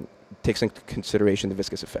takes into consideration the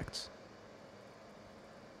viscous effects.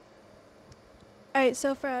 All right,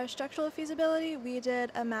 so for our structural feasibility, we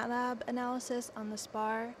did a MATLAB analysis on the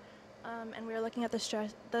spar, and we were looking at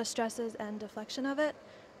the stresses and deflection of it.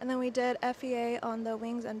 And then we did FEA on the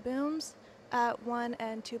wings and booms at 1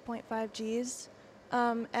 and 2.5 Gs,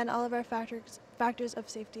 and all of our factors of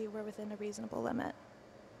safety were within a reasonable limit.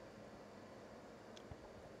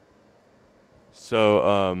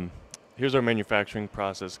 So here's our manufacturing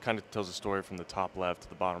process. Kind of tells a story from the top left to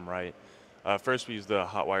the bottom right. First, we used the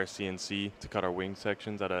hot wire CNC to cut our wing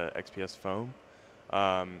sections out of XPS foam.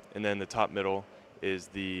 And then the top middle is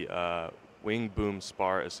the wing boom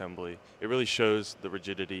spar assembly. It really shows the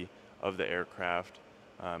rigidity of the aircraft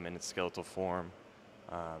and its skeletal form,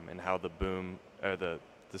 and how the boom, the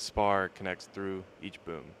spar connects through each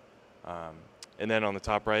boom. And then on the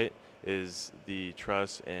top right is the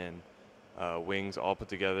truss and wings all put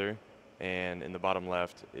together, and in the bottom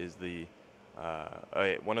left is the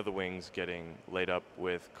one of the wings getting laid up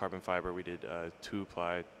with carbon fiber. We did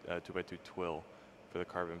 2-ply 2x2 twill for the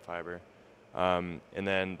carbon fiber. And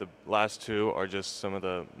then the last two are just some of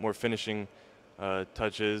the more finishing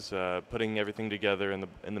touches, putting everything together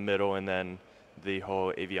in the middle, and then the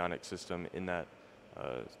whole avionics system in that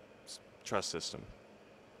truss system.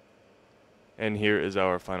 And here is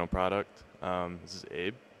our final product. This is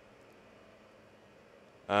Abe.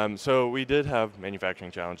 So we did have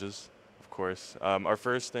manufacturing challenges, of course. Our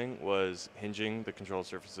first thing was hinging the control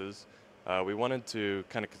surfaces. We wanted to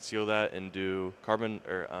kind of conceal that and do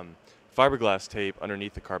fiberglass tape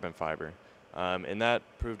underneath the carbon fiber. And that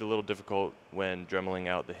proved a little difficult when dremeling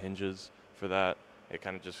out the hinges for that. It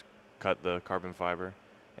kind of just cut the carbon fiber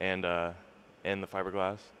and the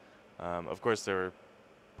fiberglass. Of course, there were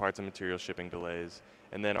parts and material shipping delays.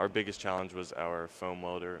 And then our biggest challenge was our foam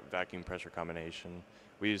welder vacuum pressure combination.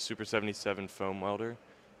 We used Super 77 foam welder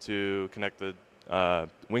to connect the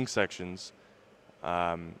wing sections.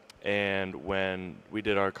 And when we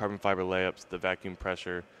did our carbon fiber layups, the vacuum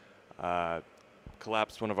pressure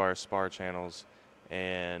collapsed one of our spar channels,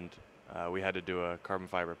 and we had to do a carbon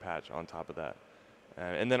fiber patch on top of that.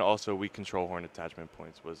 And then also, weak control horn attachment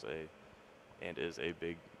points was and is a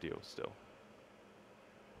big deal still.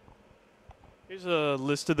 Here's a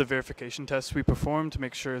list of the verification tests we performed to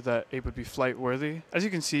make sure that Abe would be flight worthy. As you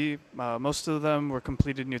can see, most of them were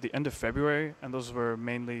completed near the end of February, and those were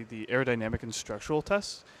mainly the aerodynamic and structural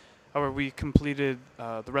tests. However, we completed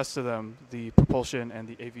the rest of them, the propulsion and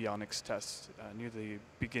the avionics tests, near the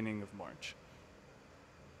beginning of March.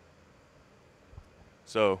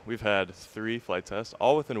 So we've had 3 flight tests,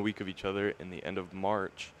 all within a week of each other in the end of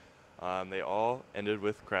March. They all ended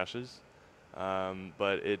with crashes.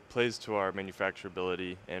 but it plays to our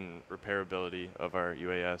manufacturability and repairability of our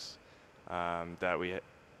UAS that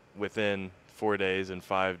within 4 days and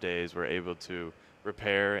 5 days, we're able to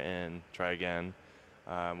repair and try again.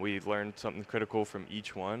 We learned something critical from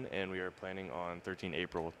each one, and we are planning on 13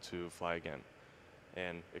 April to fly again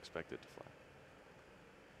and expect it to fly.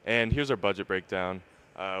 And here's our budget breakdown.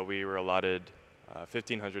 We were allotted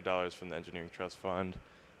 $1,500 from the Engineering Trust Fund,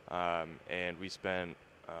 and we spent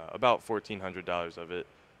about $1,400 of it.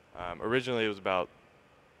 Originally, it was about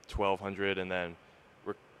 $1,200, and then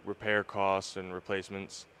repair costs and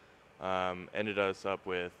replacements ended us up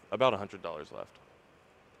with about $100 left.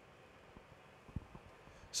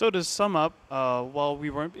 So to sum up, while we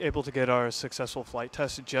weren't able to get our successful flight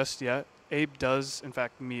test just yet, ABE does in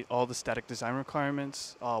fact meet all the static design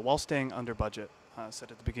requirements while staying under budget set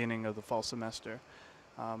at the beginning of the fall semester.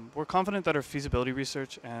 We're confident that our feasibility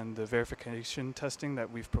research and the verification testing that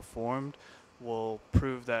we've performed will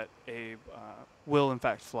prove that ABE will in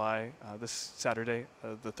fact fly this Saturday,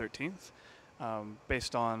 the 13th,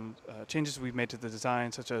 based on changes we've made to the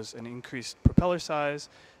design, such as an increased propeller size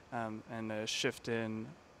and a shift in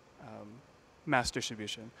mass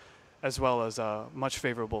distribution, as well as much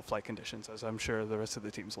favorable flight conditions, as I'm sure the rest of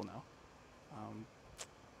the teams will know.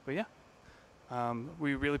 But yeah,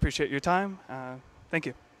 we really appreciate your time. Thank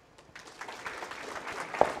you.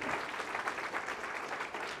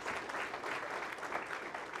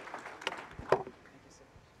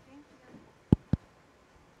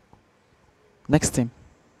 Next team.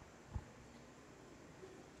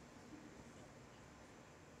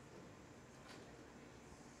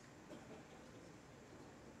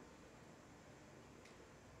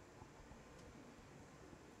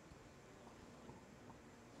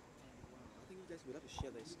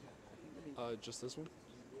 Just this one?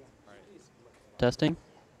 All right. Testing.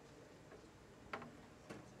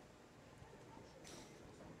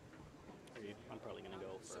 I'm probably going to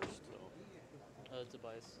go first. So.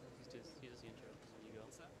 Tobias, he does the intro. You go.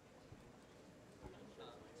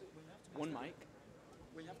 One mic?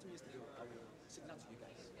 When you have 2 minutes to go, I will signal to you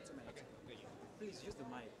guys. 2 minutes. Please use the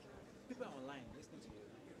mic. People are online listening to you.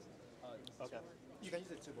 Okay. You can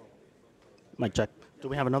use it too, bro. Mic check. Do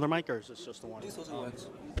we have another mic, or is this just the one? This also works.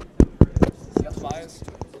 Tobias,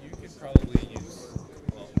 you could probably use.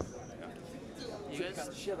 Well, yeah. You guys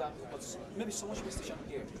can share that, but maybe someone should be stationed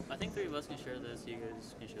here. I think 3 of us can share this. You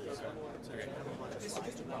guys can share this one. Okay.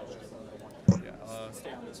 Yeah.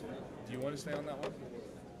 Stay on this one. Do you want to stay on that one?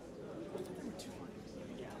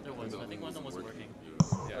 There was. I think one of them wasn't working.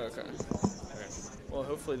 Yeah. Okay. Well,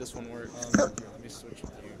 hopefully this one works. Let me switch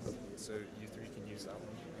with you, so you three can use that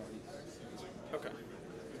one. Okay.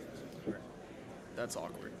 That's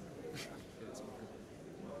awkward.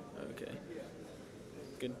 Okay.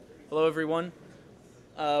 Good. Hello, everyone.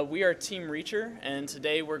 We are Team Reacher, and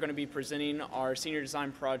today we're going to be presenting our senior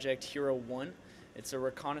design project, Hero 1. It's a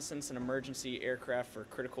reconnaissance and emergency aircraft for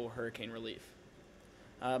critical hurricane relief.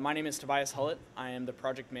 My name is Tobias Hullett. I am the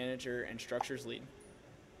project manager and structures lead.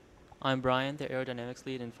 I'm Brian, the aerodynamics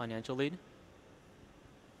lead and financial lead.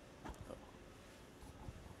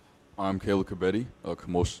 I'm Caleb Cabetti,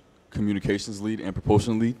 communications lead and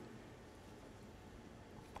propulsion lead.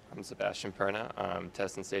 I'm Sebastian Perna. I'm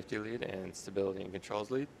test and safety lead and stability and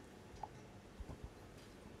controls lead.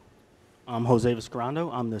 I'm Jose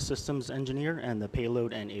Viscarando. I'm the systems engineer and the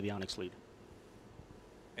payload and avionics lead.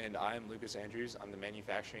 And I'm Lucas Andrews. I'm the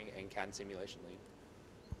manufacturing and CAD and simulation lead.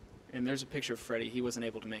 And there's a picture of Freddie. He wasn't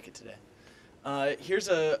able to make it today. Here's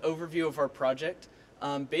an overview of our project.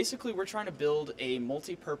 Basically, we're trying to build a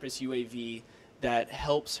multi-purpose UAV that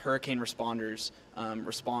helps hurricane responders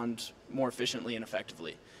respond more efficiently and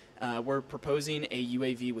effectively. We're proposing a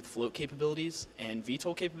UAV with float capabilities and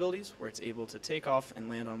VTOL capabilities, where it's able to take off and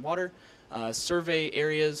land on water, survey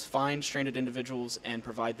areas, find stranded individuals, and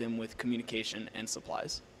provide them with communication and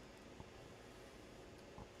supplies.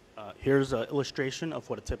 Here's an illustration of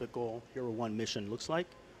what a typical Hero 1 mission looks like.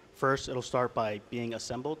 First, it'll start by being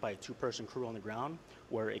assembled by a 2-person crew on the ground,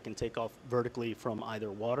 where it can take off vertically from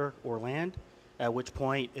either water or land, at which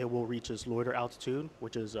point it will reach its loiter altitude,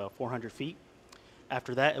 which is 400 feet.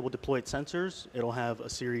 After that, it will deploy its sensors. It'll have a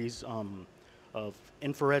series of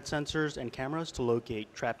infrared sensors and cameras to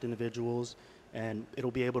locate trapped individuals, and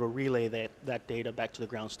it'll be able to relay that data back to the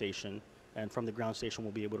ground station, and from the ground station,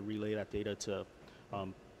 we'll be able to relay that data to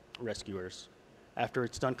rescuers. After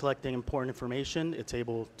it's done collecting important information, it's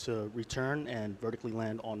able to return and vertically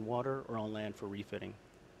land on water or on land for refitting.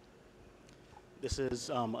 This is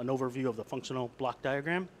an overview of the functional block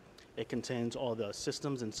diagram. It contains all the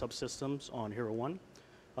systems and subsystems on Hero 1,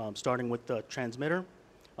 starting with the transmitter,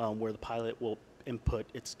 where the pilot will input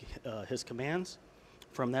his commands.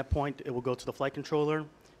 From that point, it will go to the flight controller,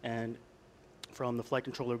 and from the flight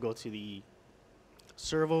controller, go to the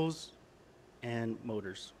servos and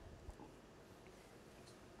motors.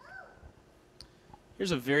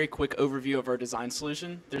 Here's a very quick overview of our design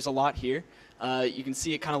solution. There's a lot here. You can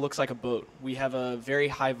see it kind of looks like a boat. We have a very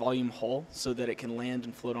high volume hull so that it can land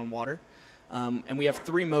and float on water. And we have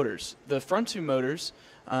 3 motors. The front 2 motors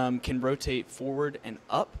can rotate forward and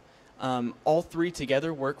up. All 3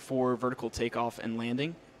 together work for vertical takeoff and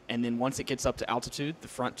landing. And then once it gets up to altitude, the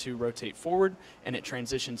front 2 rotate forward and it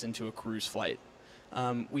transitions into a cruise flight.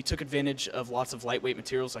 We took advantage of lots of lightweight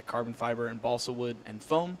materials like carbon fiber and balsa wood and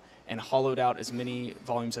foam, and hollowed out as many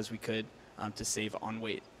volumes as we could to save on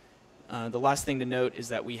weight. The last thing to note is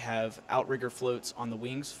that we have outrigger floats on the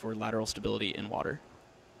wings for lateral stability in water.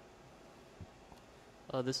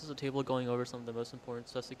 This is a table going over some of the most important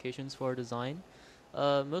specifications for our design.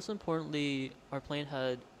 Most importantly, our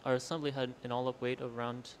assembly had an all-up weight of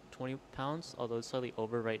around 20 pounds, although it's slightly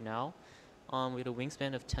over right now. We had a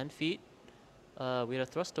wingspan of 10 feet. We had a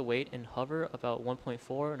thrust to weight and hover about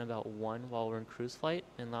 1.4 and about 1 while we're in cruise flight.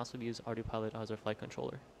 And last, we use RDPilot as our flight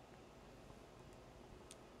controller.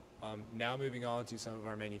 Now moving on to some of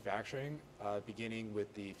our manufacturing, beginning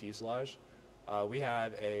with the fuselage. We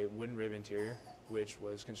have a wooden rib interior, which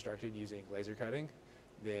was constructed using laser cutting.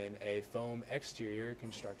 Then a foam exterior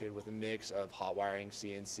constructed with a mix of hot wiring,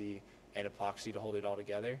 CNC, and epoxy to hold it all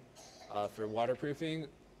together. For waterproofing,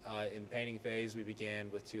 in the painting phase, we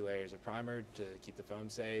began with 2 layers of primer to keep the foam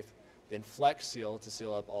safe, then Flex Seal to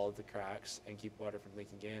seal up all of the cracks and keep water from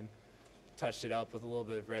leaking in. Touched it up with a little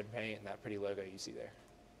bit of red paint and that pretty logo you see there.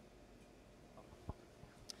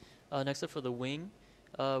 Next up for the wing,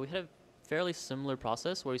 we had a fairly similar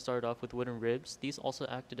process where we started off with wooden ribs. These also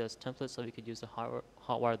acted as templates so we could use to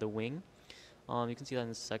hot wire the wing. You can see that in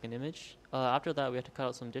the second image. After that, we had to cut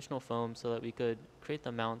out some additional foam so that we could create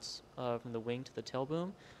the mounts from the wing to the tail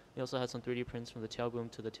boom. We also had some 3D prints from the tail boom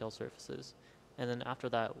to the tail surfaces. And then after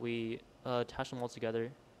that, we attached them all together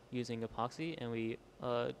using epoxy, and we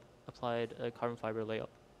applied a carbon fiber layup.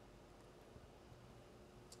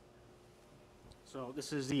 So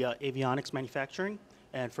this is the avionics manufacturing,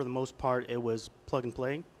 and for the most part, it was plug and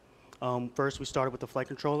play. First, we started with the flight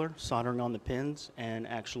controller, soldering on the pins, and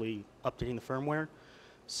actually updating the firmware.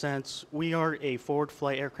 Since we are a forward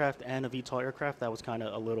flight aircraft and a VTOL aircraft, that was kind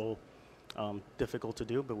of a little difficult to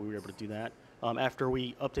do, but we were able to do that. After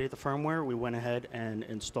we updated the firmware, we went ahead and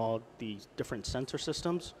installed the different sensor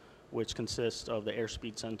systems, which consist of the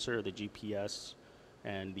airspeed sensor, the GPS,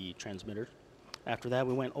 and the transmitter. After that,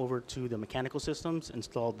 we went over to the mechanical systems,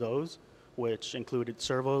 installed those, which included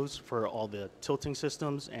servos for all the tilting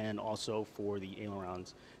systems and also for the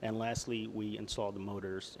ailerons. And lastly, we installed the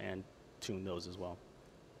motors and tuned those as well.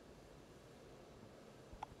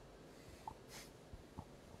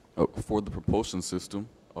 For the propulsion system,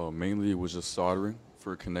 mainly it was just soldering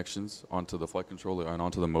for connections onto the flight controller and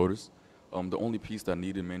onto the motors. The only piece that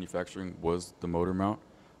needed manufacturing was the motor mount.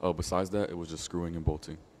 Besides that, it was just screwing and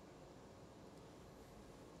bolting.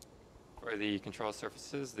 For the control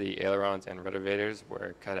surfaces, the ailerons and rotovators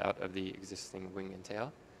were cut out of the existing wing and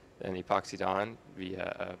tail, then epoxied on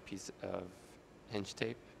via a piece of hinge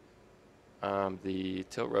tape. The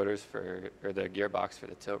tilt rotors or the gearbox for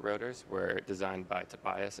the tilt rotors were designed by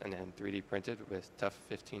Tobias and then 3D printed with tough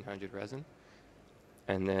 1500 resin.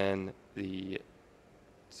 And then the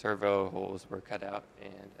servo holes were cut out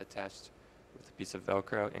and attached with a piece of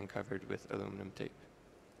Velcro and covered with aluminum tape.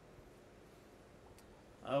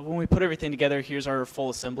 When we put everything together, here's our full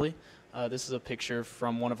assembly. This is a picture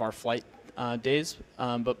from one of our flight days.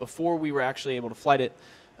 But before we were actually able to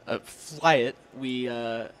fly it, we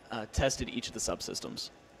tested each of the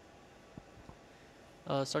subsystems.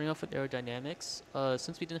 Starting off with aerodynamics,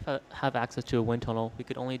 since we didn't have access to a wind tunnel, we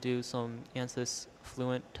could only do some ANSYS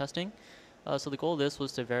fluent testing. So the goal of this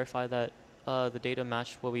was to verify that the data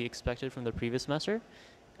matched what we expected from the previous semester.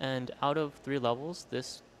 And out of 3 levels,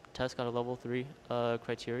 this test got a level 3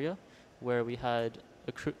 criteria, where we had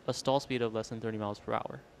a stall speed of less than 30 miles per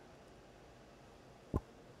hour.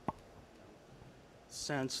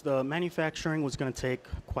 Since the manufacturing was going to take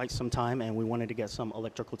quite some time and we wanted to get some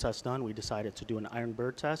electrical tests done, we decided to do an Iron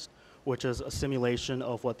Bird test, which is a simulation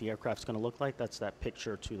of what the aircraft's going to look like. That's that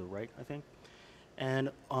picture to the right, I think.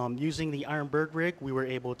 And using the Iron Bird rig, we were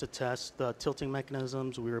able to test the tilting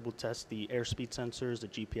mechanisms, we were able to test the airspeed sensors, the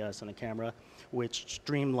GPS, and the camera, which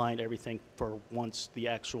streamlined everything for once the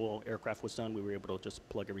actual aircraft was done, we were able to just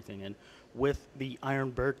plug everything in. With the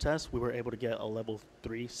Iron Bird test, we were able to get a level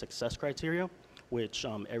 3 success criteria, which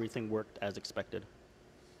everything worked as expected.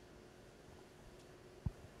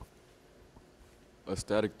 A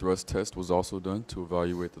static thrust test was also done to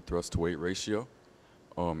evaluate the thrust to weight ratio.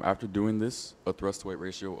 After doing this, a thrust to weight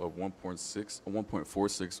ratio of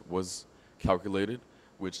 1.46 was calculated,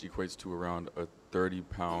 which equates to around a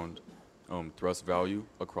 30-pound thrust value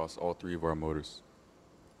across all three of our motors.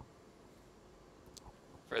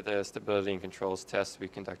 For the stability and controls test, we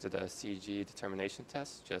conducted a CG determination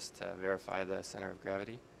test just to verify the center of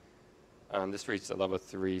gravity. This reached a level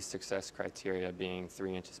 3 success criteria, being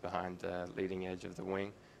 3 inches behind the leading edge of the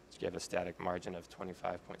wing, which gave a static margin of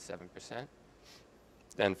 25.7%.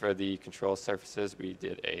 Then for the control surfaces, we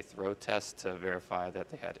did a throw test to verify that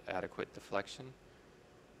they had adequate deflection.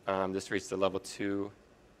 This reached the level 2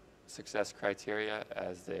 success criteria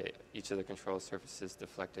as each of the control surfaces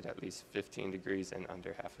deflected at least 15 degrees in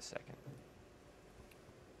under half a second.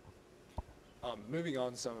 Moving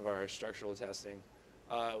on to some of our structural testing.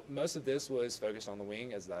 Most of this was focused on the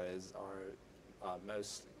wing, as that is our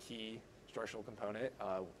most key structural component.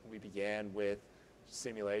 We began with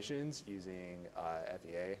simulations using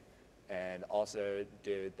FEA, and also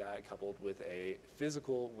did that coupled with a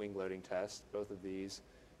physical wing loading test, both of these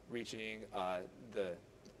reaching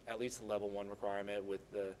at least the level 1 requirement, with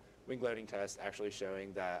the wing loading test actually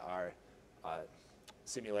showing that our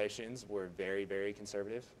simulations were very, very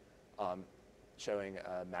conservative, showing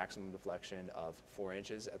a maximum deflection of 4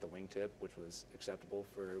 inches at the wingtip, which was acceptable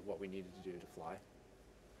for what we needed to do to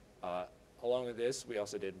fly. Along with this, we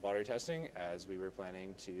also did water testing, as we were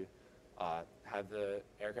planning to have the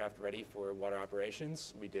aircraft ready for water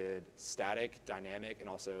operations. We did static, dynamic, and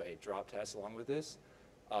also a drop test along with this,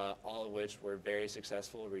 all of which were very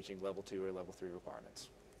successful, reaching level 2 or level 3 requirements.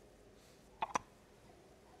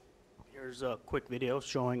 Here's a quick video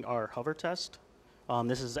showing our hover test.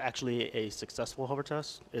 This is actually a successful hover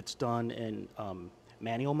test. It's done in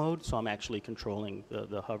manual mode, so I'm actually controlling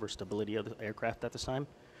the hover stability of the aircraft at this time.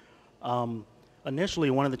 Initially,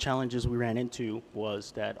 one of the challenges we ran into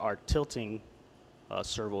was that our tilting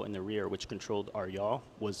servo in the rear, which controlled our yaw,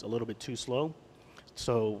 was a little bit too slow.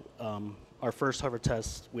 So our first hover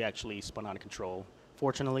test, we actually spun out of control.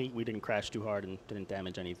 Fortunately, we didn't crash too hard and didn't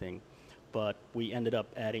damage anything. But we ended up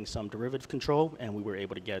adding some derivative control, and we were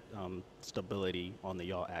able to get stability on the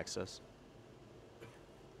yaw axis.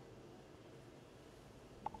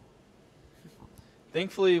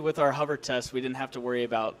 Thankfully, with our hover test, we didn't have to worry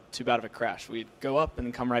about too bad of a crash. We'd go up and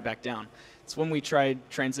then come right back down. It's when we tried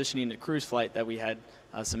transitioning to cruise flight that we had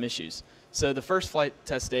some issues. So the first flight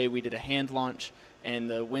test day, we did a hand launch, and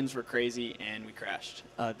the winds were crazy, and we crashed.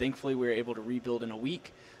 Thankfully, we were able to rebuild in a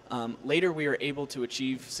week. Later, we were able to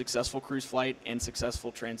achieve successful cruise flight and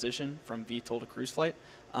successful transition from VTOL to cruise flight.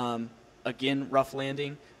 Again, rough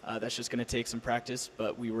landing. That's just going to take some practice,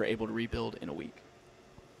 but we were able to rebuild in a week.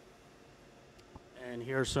 And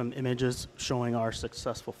here are some images showing our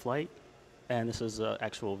successful flight. And this is an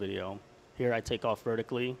actual video. Here I take off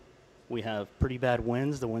vertically. We have pretty bad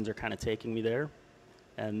winds. The winds are kind of taking me there.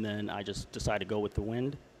 And then I just decide to go with the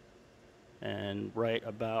wind. And right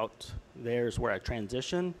about there is where I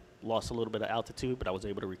transition. Lost a little bit of altitude, but I was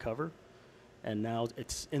able to recover. And now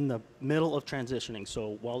it's in the middle of transitioning.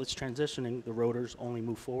 So while it's transitioning, the rotors only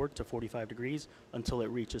move forward to 45 degrees until it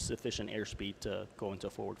reaches sufficient airspeed to go into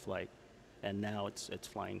forward flight. And now it's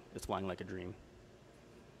flying like a dream.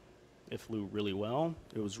 It flew really well.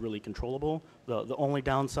 It was really controllable. The only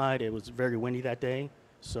downside, it was very windy that day,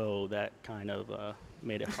 so that kind of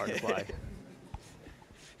made it hard to fly.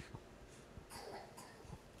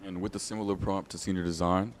 And with a similar prompt to Senior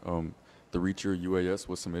Design, the Reacher UAS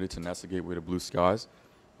was submitted to NASA Gateway to Blue Skies.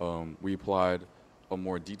 We applied a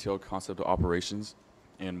more detailed concept of operations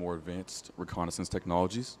and more advanced reconnaissance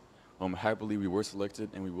technologies. Happily, we were selected,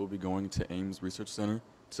 and we will be going to Ames Research Center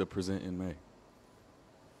to present in May.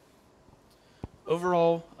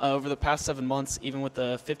 Overall, over the past 7 months, even with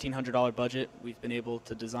the $1,500 budget, we've been able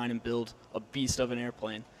to design and build a beast of an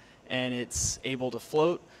airplane. And it's able to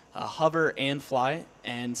float, hover, and fly.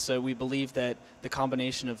 And so we believe that the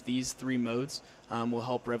combination of these 3 modes will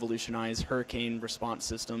help revolutionize hurricane response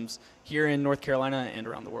systems here in North Carolina and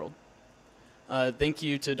around the world. Thank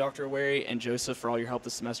you to Dr. Aweri and Joseph for all your help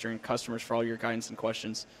this semester, and customers for all your guidance and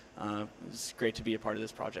questions. It's great to be a part of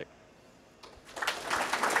this project.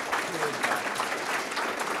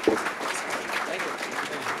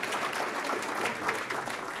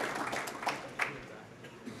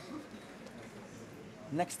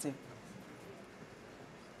 Next thing.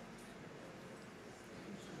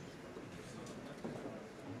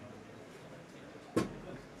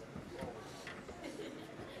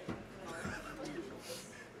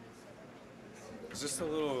 Is this a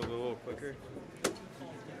little quicker?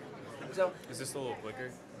 So, Is this a little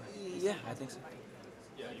quicker? yeah, I think so.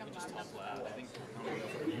 Yeah,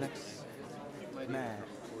 Next. Man.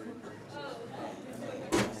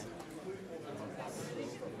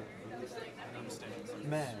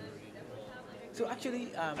 Man. So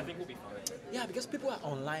actually, I think we'll be fine. Yeah, because people are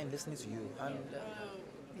online listening to you, and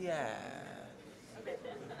yeah.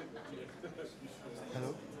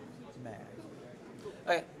 Hello, man.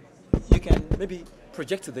 Okay, you can maybe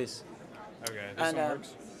project to this. Okay, this And one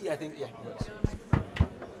works? yeah, I think yeah, it works.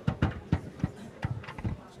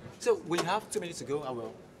 So we have 2 minutes to go. I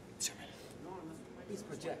will. 2 minutes. Please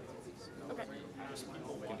project. Okay.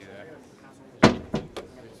 We can do that.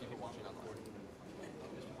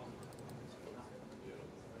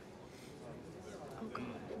 Oh God,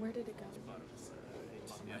 where did it go?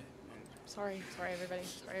 Sorry, everybody.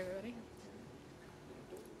 Sorry, everybody.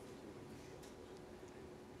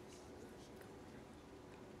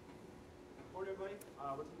 Morning, everybody.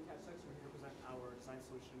 We're Team Catch 6. We're here to present our design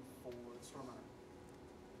solution for the Storm Runner.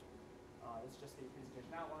 This is just the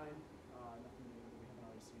presentation outline. Nothing new that we haven't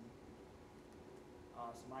already seen.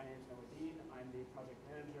 So my name is Noah Dean. I'm the project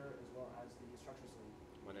manager as well as the structures lead.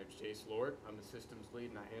 My name's Chase Lord. I'm the systems lead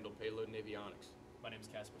and I handle payload and avionics. My name is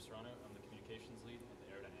Casper Serrano. I'm the communications lead and the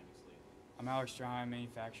aerodynamics lead. I'm Alex Strahan,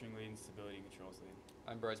 manufacturing lead and stability and controls lead.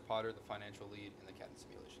 I'm Bryce Potter, the financial lead and the CAD and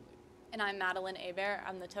simulation lead. And I'm Madeline Aver.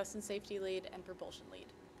 I'm the test and safety lead and propulsion lead.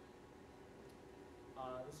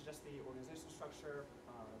 This is just the organizational structure.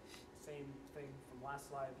 Same thing from last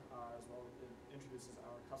slide, as well as it introduces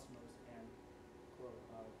our customers and course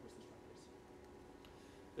instructors.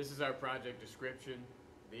 This is our project description.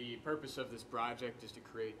 The purpose of this project is to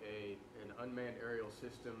create an unmanned aerial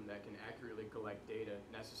system that can accurately collect data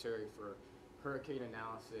necessary for hurricane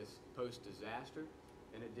analysis post-disaster,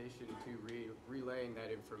 in addition to relaying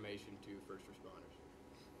that information to first responders.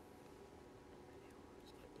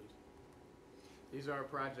 These are our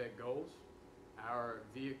project goals. Our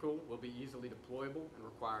vehicle will be easily deployable and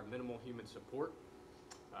require minimal human support.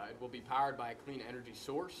 It will be powered by a clean energy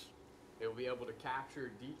source. It will be able to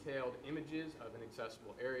capture detailed images of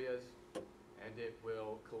inaccessible areas, and it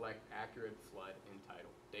will collect accurate flood and tidal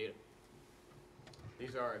data.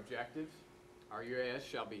 These are our objectives. Our UAS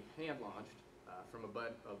shall be hand-launched from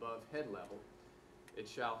above head level. It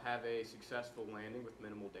shall have a successful landing with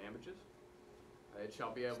minimal damages. It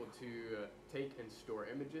shall be able to take and store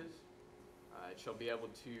images. It shall be able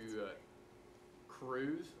to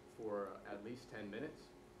cruise for at least 10 minutes,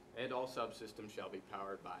 and all subsystems shall be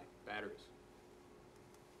powered by batteries.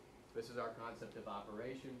 This is our concept of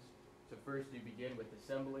operations. So first you begin with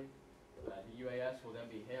assembly. The UAS will then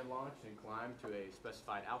be hand-launched and climb to a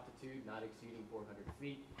specified altitude not exceeding 400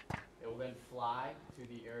 feet. It will then fly to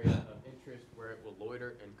the area of interest where it will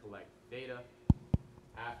loiter and collect data.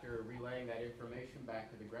 After relaying that information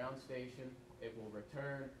back to the ground station, it will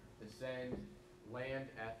return, descend, land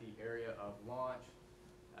at the area of launch,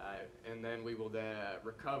 and then we will then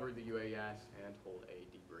recover the UAS and hold a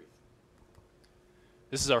debrief.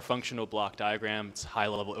 This is our functional block diagram. It's a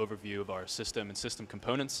high-level overview of our system and system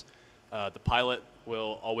components. The pilot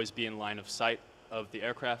will always be in line of sight of the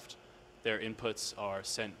aircraft. Their inputs are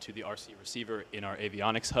sent to the RC receiver in our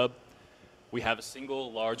avionics hub. We have a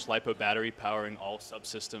single large LiPo battery powering all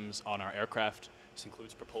subsystems on our aircraft. This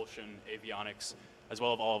includes propulsion, avionics, as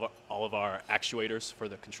well as all of our actuators for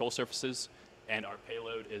the control surfaces, and our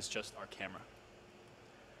payload is just our camera.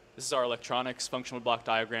 This is our electronics functional block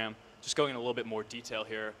diagram, just going in a little bit more detail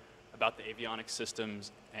here about the avionics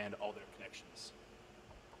systems and all their connections.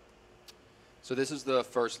 So this is the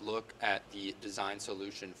first look at the design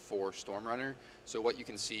solution for Storm Runner. So what you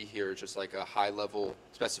can see here, just like a high-level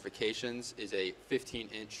specifications, is a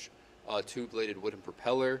 15-inch two-bladed wooden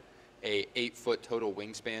propeller, a 8-foot total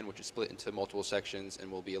wingspan, which is split into multiple sections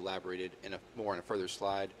and will be elaborated in more in a further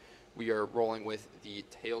slide. We are rolling with the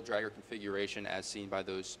tail dragger configuration as seen by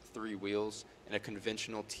those 3 wheels in a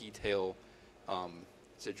conventional T-tail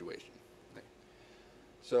situation.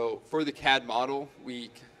 So for the CAD model, a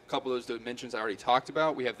couple of those dimensions I already talked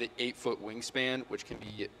about. We have the 8-foot wingspan, which can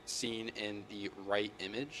be seen in the right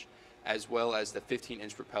image, as well as the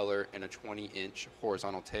 15-inch propeller and a 20-inch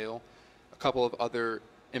horizontal tail. A couple of other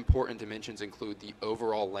important dimensions include the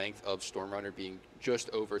overall length of Storm Runner being just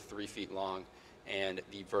over 3 feet long and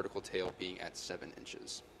the vertical tail being at 7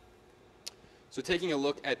 inches. So taking a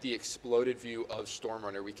look at the exploded view of Storm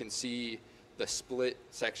Runner, we can see the split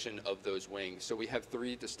section of those wings. So we have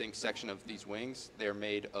 3 distinct sections of these wings. They're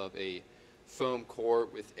made of a foam core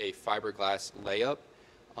with a fiberglass layup.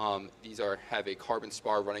 These have a carbon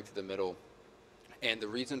spar running through the middle. And the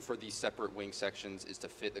reason for these separate wing sections is to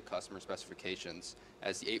fit the customer specifications,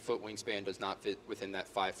 as the 8-foot wingspan does not fit within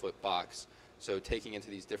that 5-foot box. So taking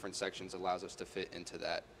into these different sections allows us to fit into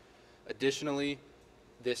that. Additionally,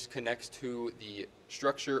 this connects to the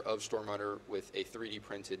structure of Storm Runner with a 3D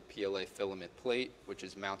printed PLA filament plate, which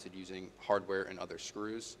is mounted using hardware and other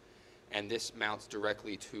screws. And this mounts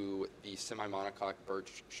directly to the semi-monocoque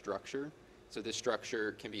birch structure. So this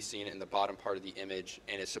structure can be seen in the bottom part of the image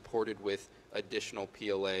and is supported with additional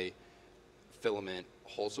PLA filament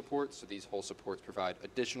hull supports. So these hull supports provide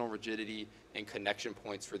additional rigidity and connection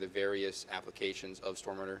points for the various applications of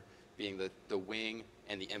Storm Runner, being the wing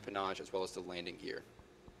and the empennage, as well as the landing gear.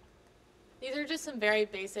 These are just some very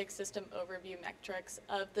basic system overview metrics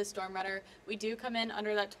of the Storm Runner. We do come in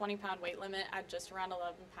under that 20-pound weight limit at just around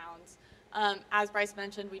 11 pounds. As Bryce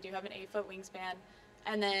mentioned, we do have an 8-foot wingspan,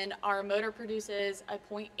 and then our motor produces a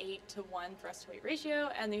 0.8 to 1 thrust to weight ratio,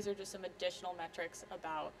 and these are just some additional metrics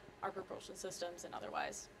about our propulsion systems and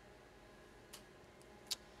otherwise.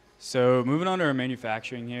 So moving on to our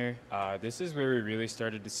manufacturing here, this is where we really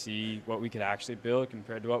started to see what we could actually build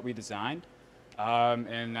compared to what we designed.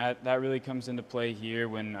 And that really comes into play here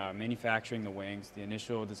when manufacturing the wings. The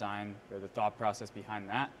initial design, or the thought process behind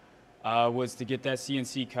that, was to get that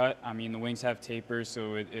CNC cut. I mean, the wings have tapers,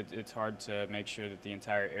 so it's hard to make sure that the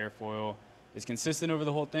entire airfoil is consistent over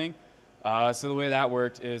the whole thing. So the way that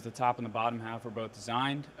worked is the top and the bottom half were both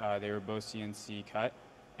designed. They were both CNC cut.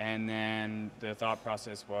 And then the thought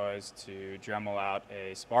process was to Dremel out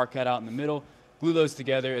a spar cutout in the middle, glue those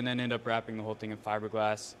together, and then end up wrapping the whole thing in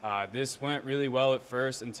fiberglass. This went really well at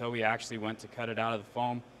first until we actually went to cut it out of the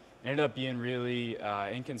foam. It ended up being really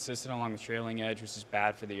inconsistent along the trailing edge, which is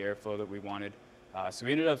bad for the airflow that we wanted. So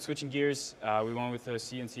we ended up switching gears. We went with a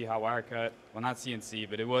CNC hot wire cut. Well, not CNC,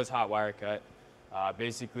 but it was hot wire cut.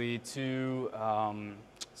 Basically 2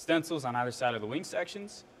 stencils on either side of the wing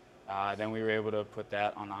sections. Then we were able to put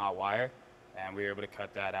that on the hot wire, and we were able to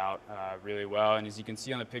cut that out really well. And as you can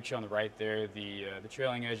see on the picture on the right there, the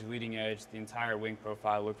trailing edge, leading edge, the entire wing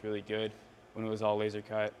profile looked really good when it was all laser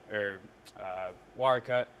cut or wire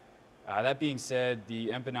cut. That being said, the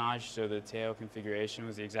empennage, so the tail configuration,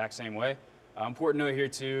 was the exact same way. Important note here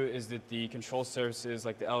too is that the control surfaces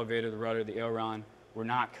like the elevator, the rudder, the aileron were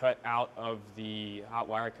not cut out of the hot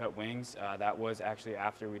wire cut wings. That was actually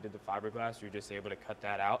after we did the fiberglass. We were just able to cut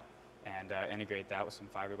that out and integrate that with some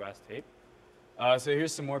fiberglass tape. So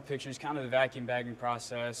here's some more pictures, kind of the vacuum bagging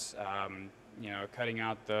process, cutting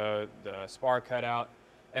out the spar cutout.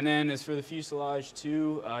 And then as for the fuselage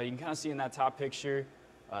too, you can kind of see in that top picture,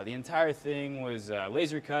 the entire thing was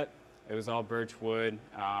laser cut. It was all birch wood.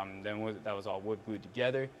 That was all wood glued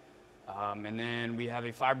together. And then we have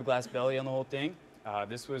a fiberglass belly on the whole thing.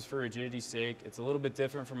 This was for rigidity's sake. It's a little bit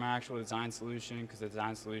different from our actual design solution because the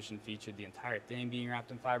design solution featured the entire thing being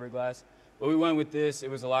wrapped in fiberglass. But we went with this. It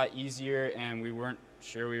was a lot easier, and we weren't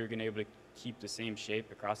sure we were going to be able to keep the same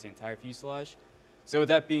shape across the entire fuselage. So with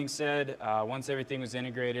that being said, once everything was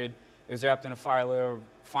integrated, it was wrapped in a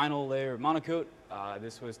final layer of monocoat.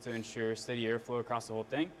 This was to ensure steady airflow across the whole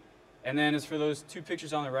thing. And then as for those 2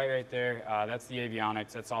 pictures on the right there, that's the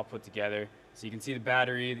avionics. That's all put together. So you can see the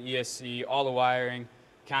battery, the ESC, all the wiring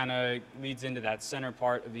kind of leads into that center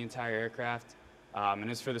part of the entire aircraft. And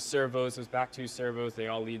as for the servos, those back 2 servos, they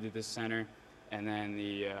all lead to this center. And then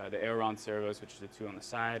the aileron servos, which are the 2 on the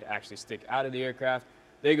side, actually stick out of the aircraft.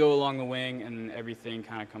 They go along the wing, and everything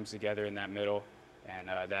kind of comes together in that middle. And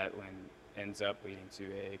that ends up leading to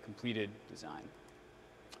a completed design.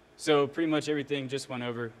 So pretty much everything just went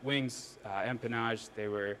over. Wings, empennage, they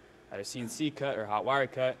were either CNC cut or hot wire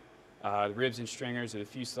cut. The ribs and stringers of the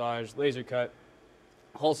fuselage, laser cut.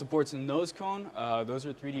 Hull supports and nose cone, those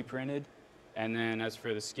are 3D printed. And then as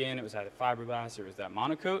for the skin, it was either fiberglass or it was that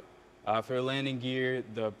monocoat. For the landing gear,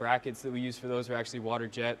 the brackets that we use for those are actually water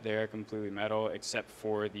jet. They're completely metal, except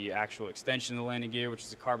for the actual extension of the landing gear, which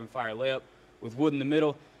is a carbon fiber layup with wood in the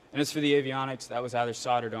middle. And as for the avionics, that was either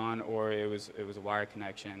soldered on or it was a wire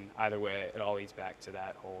connection. Either way, it all leads back to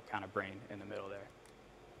that whole kind of brain in the middle there.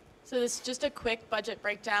 So this is just a quick budget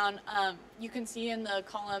breakdown. You can see in the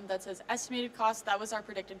column that says estimated cost, that was our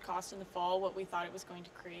predicted cost in the fall, what we thought it was going to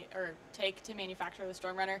take to manufacture the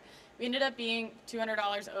Storm Runner. We ended up being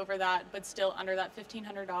 $200 over that, but still under that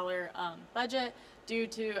 $1,500 budget due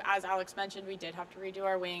to, as Alex mentioned, we did have to redo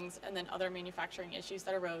our wings, and then other manufacturing issues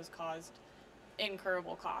that arose caused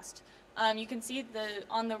incurable cost. You can see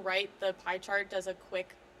on the right, the pie chart does a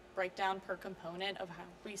quick breakdown per component of how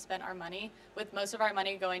we spent our money, with most of our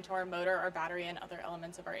money going to our motor, our battery, and other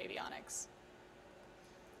elements of our avionics.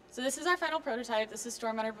 So this is our final prototype. This is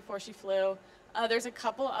Storm Runner before she flew. There's a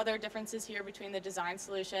couple other differences here between the design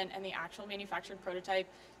solution and the actual manufactured prototype.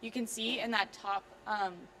 You can see in that top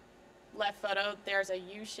left photo, there's a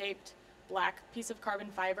U-shaped black piece of carbon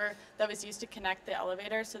fiber that was used to connect the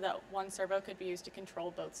elevator so that one servo could be used to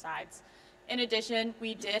control both sides. In addition,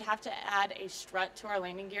 we did have to add a strut to our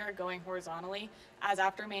landing gear going horizontally, as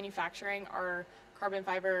after manufacturing our carbon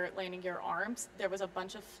fiber landing gear arms, there was a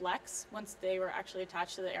bunch of flex once they were actually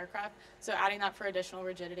attached to the aircraft, so adding that for additional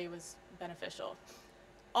rigidity was beneficial.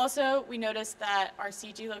 Also, we noticed that our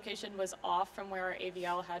CG location was off from where our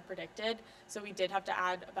AVL had predicted, so we did have to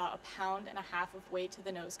add about 1.5 pounds of weight to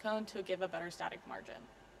the nose cone to give a better static margin.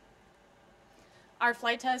 Our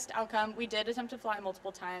flight test outcome, we did attempt to fly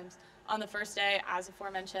multiple times. On the first day, as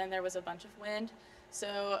aforementioned, there was a bunch of wind,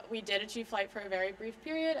 so we did achieve flight for a very brief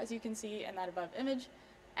period, as you can see in that above image.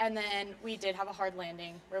 And then we did have a hard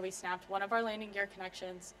landing where we snapped one of our landing gear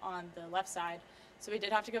connections on the left side. So we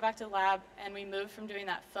did have to go back to the lab, and we moved from doing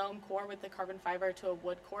that foam core with the carbon fiber to a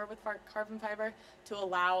wood core with carbon fiber to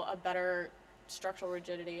allow a better structural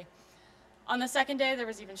rigidity. On the second day, there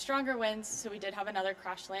was even stronger winds, so we did have another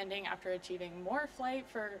crash landing after achieving more flight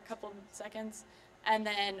for a couple seconds. And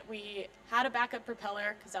then we had a backup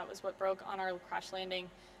propeller because that was what broke on our crash landing,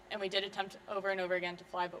 and we did attempt over and over again to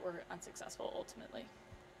fly, but were unsuccessful ultimately.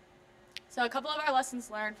 So a couple of our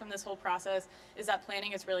lessons learned from this whole process is that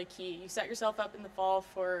planning is really key. You set yourself up in the fall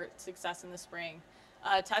for success in the spring.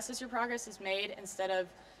 Test as your progress is made instead of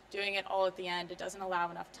doing it all at the end. It doesn't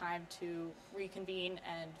allow enough time to reconvene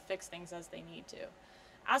and fix things as they need to.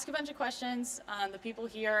 Ask a bunch of questions. The people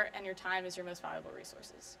here and your time is your most valuable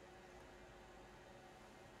resources.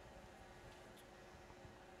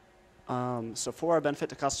 So for our benefit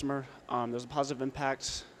to customer, there's a positive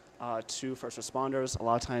impact to first responders. A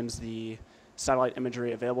lot of times the satellite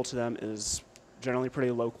imagery available to them is generally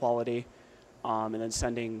pretty low quality, and then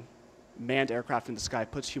sending manned aircraft in the sky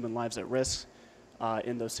puts human lives at risk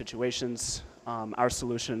in those situations. Our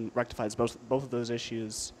solution rectifies both of those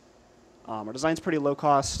issues. Our design's pretty low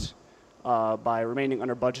cost. By remaining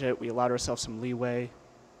under budget, we allowed ourselves some leeway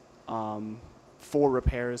for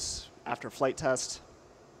repairs after flight test.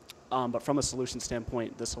 But from a solution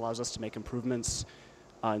standpoint, this allows us to make improvements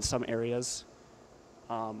in some areas.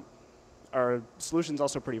 Our solution is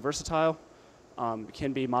also pretty versatile. It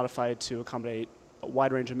can be modified to accommodate a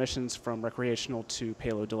wide range of missions from recreational to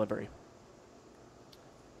payload delivery.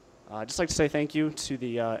 I'd just like to say thank you to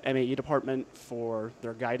the MAE department for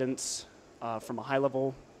their guidance from a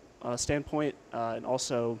high-level standpoint, and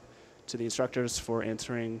also to the instructors for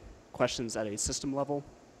answering questions at a system level.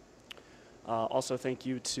 Also, thank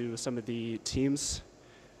you to some of the teams.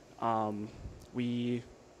 We,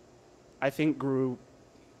 I think, grew.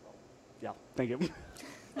 Yeah, thank you.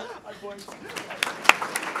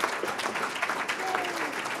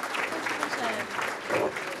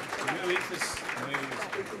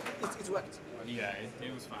 It's worked. Yeah,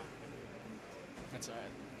 it was fine. That's all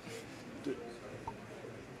right.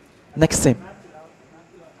 Next team.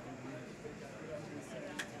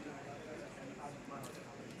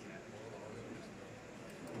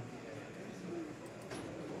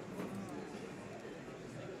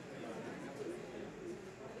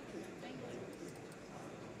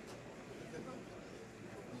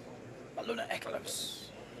 Lunar eclipse.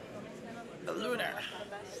 The lunar.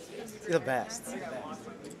 You're the best. Hi.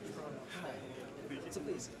 So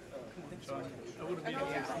please. We can't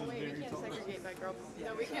segregate that girl.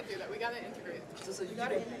 No, we can't do that. We gotta integrate. So you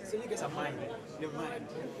guys are mine. You're mine.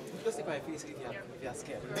 Just if I face if you are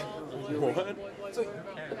scared. What? So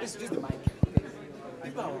let's use the mic.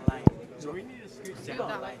 People are online. So we need to scoot down. People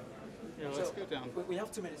are online. Yeah, let's go down. We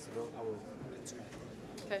have 2 minutes to go. I will.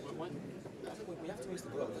 Okay. We have 2 minutes to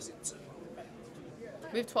go. That's it.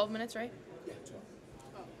 We have 12 minutes, right? Yeah,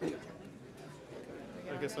 12.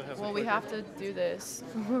 I guess I have. Well, we have to do this.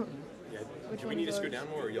 Yeah. Which Do we one need to goes? scoot down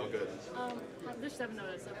more, or are y'all good? There's 7 of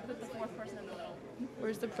us, so put the 4th person in the middle.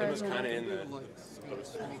 Where's the It was president? kind of in the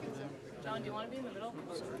post. John, do you want to be in the middle?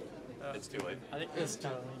 It's too late. I think it's too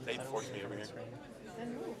late. They forced me over here.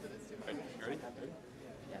 Right, you ready?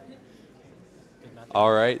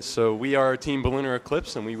 All right, so we are Team Ballooner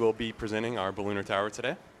Eclipse, and we will be presenting our Ballooner Tower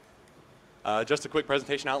today. Just a quick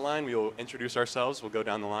presentation outline. We will introduce ourselves. We'll go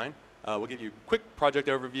down the line. We'll give you a quick project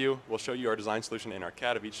overview. We'll show you our design solution and our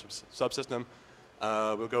CAD of each subsystem.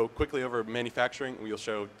 We'll go quickly over manufacturing. We'll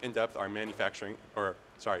show in depth our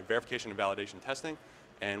verification and validation testing,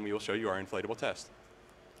 and we will show you our inflatable test.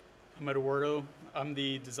 I'm Eduardo. I'm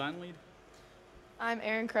the design lead. I'm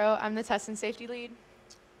Erin Crow. I'm the test and safety lead.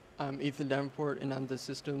 I'm Ethan Davenport, and I'm the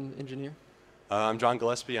system engineer. I'm John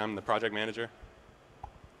Gillespie. I'm the project manager.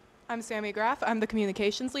 I'm Sammy Graff. I'm the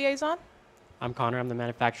communications liaison. I'm Connor. I'm the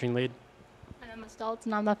manufacturing lead. And I'm Stoltz,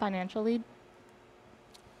 and I'm the financial lead.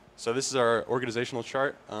 So this is our organizational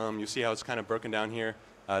chart. You see how it's kind of broken down here.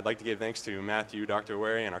 I'd like to give thanks to Matthew, Dr.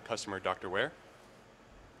 Ware, and our customer, Dr. Ware.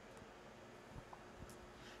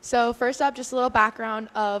 So first up, just a little background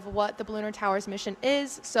of what the Ballooner Towers mission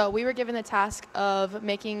is. So we were given the task of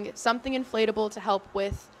making something inflatable to help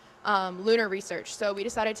with lunar research. So we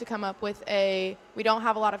decided to come up with we don't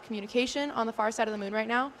have a lot of communication on the far side of the moon right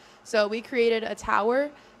now. So we created a tower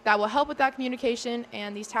that will help with that communication,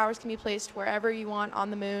 and these towers can be placed wherever you want on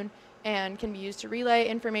the moon and can be used to relay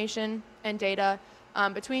information and data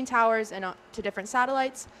between towers and to different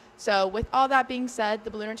satellites. So with all that being said,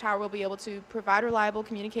 the Ballooner Tower will be able to provide reliable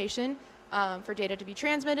communication for data to be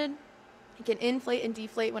transmitted. It can inflate and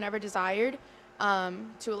deflate whenever desired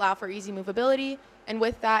to allow for easy movability. And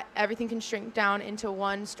with that, everything can shrink down into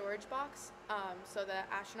one storage box so that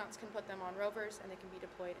astronauts can put them on rovers and they can be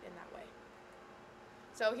deployed in that way.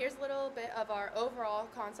 So here's a little bit of our overall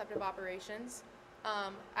concept of operations.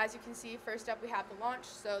 As you can see, first up we have the launch.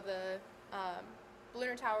 So the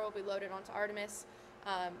Ballooner Tower will be loaded onto Artemis.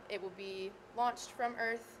 It will be launched from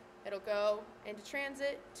Earth. It'll go into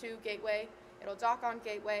transit to Gateway. It'll dock on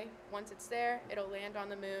Gateway. Once it's there, it'll land on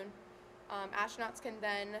the moon. Astronauts can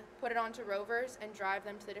then put it onto rovers and drive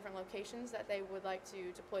them to the different locations that they would like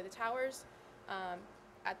to deploy the towers.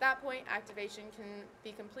 At that point, activation can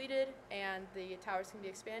be completed and the towers can be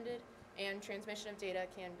expanded and transmission of data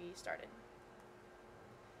can be started.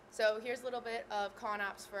 So here's a little bit of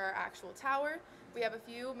con-ops for our actual tower. We have a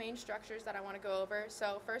few main structures that I want to go over.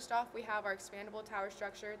 So first off, we have our expandable tower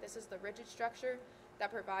structure. This is the rigid structure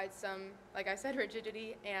that provides some, like I said,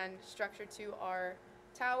 rigidity and structure to our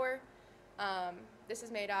tower. This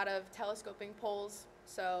is made out of telescoping poles,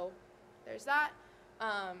 so there's that.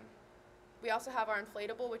 We also have our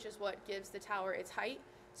inflatable, which is what gives the tower its height.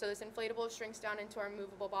 So this inflatable shrinks down into our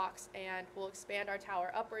movable box and will expand our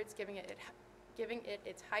tower upwards, giving it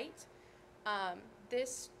its height.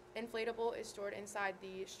 This inflatable is stored inside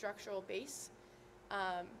the structural base,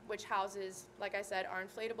 which houses, like I said, our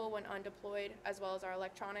inflatable when undeployed, as well as our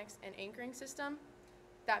electronics and anchoring system.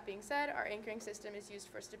 That being said, our anchoring system is used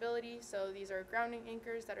for stability, so these are grounding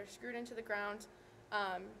anchors that are screwed into the ground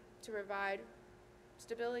to provide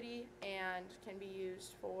stability and can be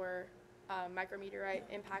used for micrometeorite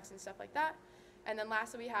impacts and stuff like that. And then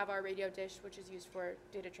lastly, we have our radio dish, which is used for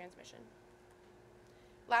data transmission.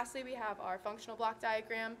 Lastly, we have our functional block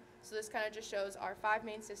diagram. So this kind of just shows our 5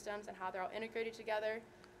 main systems and how they're all integrated together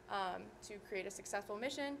to create a successful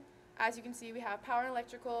mission. As you can see, we have power and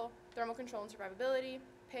electrical, thermal control and survivability,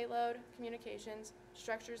 payload, communications,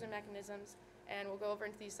 structures and mechanisms, and we'll go over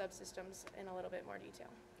into these subsystems in a little bit more detail.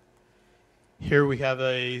 Here we have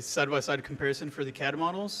a side-by-side comparison for the CAD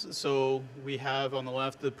models. So we have on the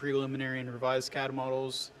left the preliminary and revised CAD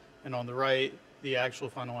models, and on the right the actual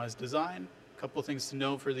finalized design. A couple things to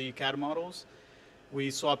know for the CAD models.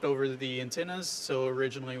 We swapped over the antennas. So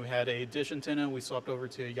originally we had a dish antenna. We swapped over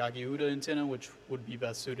to a Yagi-Uda antenna, which would be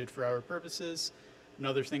best suited for our purposes.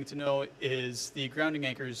 Another thing to know is the grounding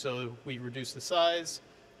anchors. So we reduced the size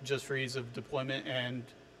just for ease of deployment and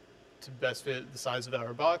to best fit the size of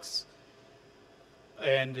our box.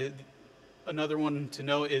 And another one to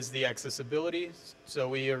note is the accessibility. So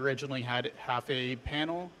we originally had half a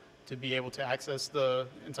panel to be able to access the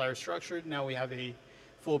entire structure. Now we have a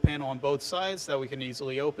full panel on both sides that we can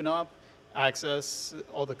easily open up, access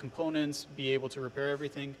all the components, be able to repair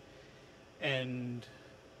everything. And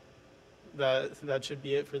that should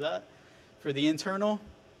be it for that. For the internal,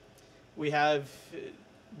 we have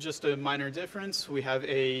just a minor difference. We have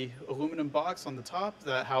a aluminum box on the top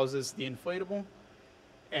that houses the inflatable.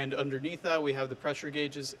 And underneath that, we have the pressure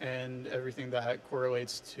gauges and everything that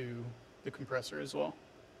correlates to the compressor as well.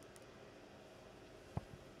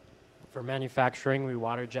 For manufacturing, we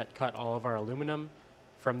water jet cut all of our aluminum.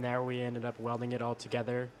 From there, we ended up welding it all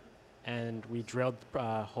together, and we drilled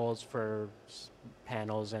holes for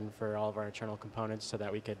panels and for all of our internal components so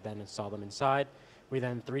that we could then install them inside. We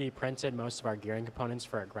then 3D printed most of our gearing components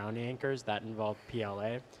for our grounding anchors. That involved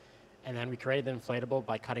PLA. And then we created the inflatable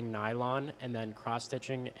by cutting nylon and then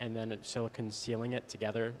cross-stitching and then silicone sealing it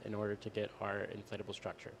together in order to get our inflatable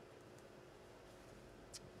structure.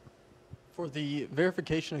 For the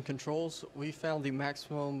verification and controls, we found the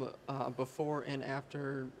maximum before and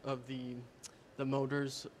after of the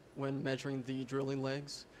motors when measuring the drilling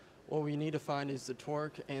legs. What we need to find is the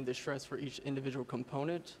torque and the stress for each individual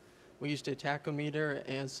component. We used a tachometer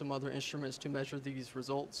and some other instruments to measure these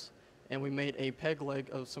results. And we made a peg leg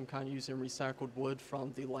of some kind using recycled wood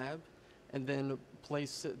from the lab, and then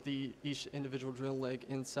placed each individual drill leg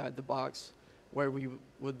inside the box, where we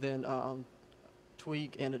would then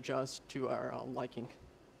tweak and adjust to our liking.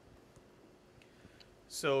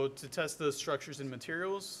 So to test the structures and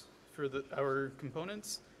materials, for our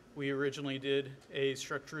components. We originally did a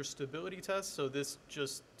structure stability test, so this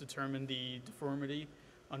just determined the deformity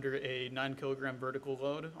under a 9 kilogram vertical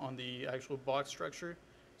load on the actual box structure.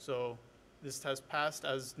 So this test passed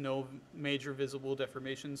as no major visible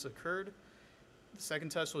deformations occurred. The second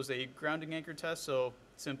test was a grounding anchor test, so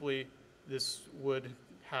simply this would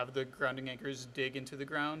have the grounding anchors dig into the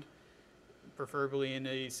ground, preferably in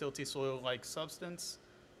a silty soil-like substance,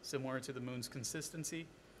 similar to the moon's consistency.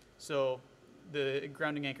 So the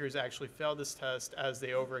grounding anchors actually failed this test as they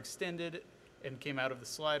overextended and came out of the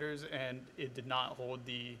sliders, and it did not hold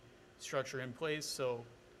the structure in place, so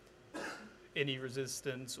any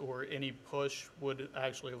resistance or any push would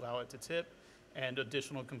actually allow it to tip, and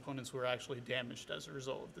additional components were actually damaged as a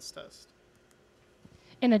result of this test.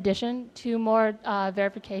 In addition, 2 more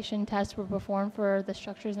verification tests were performed for the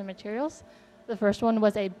structures and materials. The first one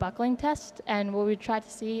was a buckling test, and what we tried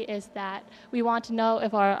to see is that we want to know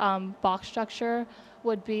if our box structure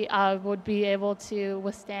would be able to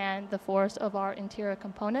withstand the force of our interior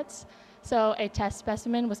components. So a test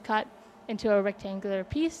specimen was cut into a rectangular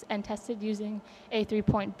piece and tested using a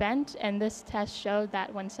 3-point bend, and this test showed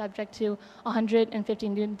that when subject to 150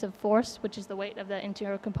 newtons of force, which is the weight of the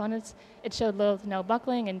interior components, it showed little to no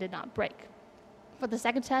buckling and did not break. For the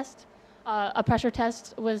second test, a pressure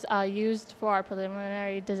test was used for our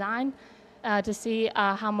preliminary design to see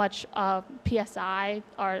how much PSI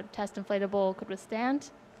our test inflatable could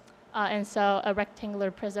withstand. And so a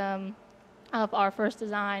rectangular prism of our first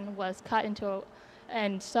design was cut into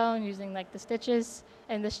and sewn using like the stitches,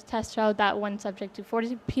 and this test showed that when subject to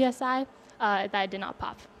 40 PSI, that it did not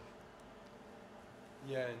pop.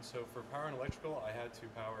 Yeah, and so for power and electrical, I had to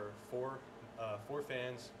power four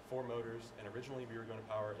fans, 4 motors, and originally we were going to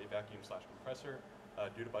power a vacuum/compressor.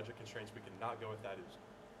 Due to budget constraints, we could not go with that. It was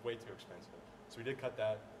way too expensive. So we did cut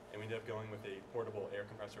that, and we ended up going with a portable air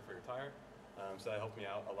compressor for your tire. So that helped me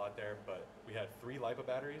out a lot there, but we had 3 LiPo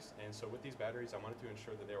batteries, and so with these batteries, I wanted to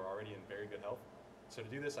ensure that they were already in very good health. So to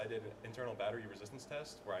do this, I did an internal battery resistance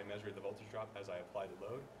test where I measured the voltage drop as I applied the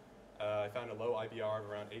load. I found a low IBR of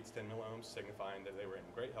around 8 to 10 milliohms, signifying that they were in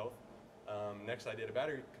great health. Next, I did a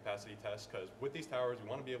battery capacity test, because with these towers, we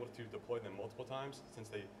want to be able to deploy them multiple times, since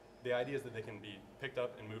the idea is that they can be picked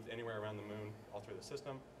up and moved anywhere around the moon all through the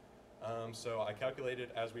system. So I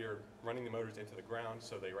calculated as we were running the motors into the ground,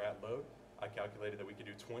 so they were at load, I calculated that we could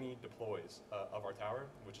do 20 deploys of our tower,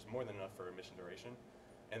 which is more than enough for mission duration.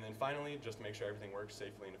 And then finally, just to make sure everything works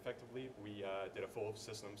safely and effectively, we did a full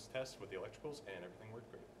systems test with the electricals, and everything worked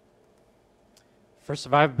great. For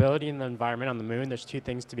survivability in the environment on the moon, there's 2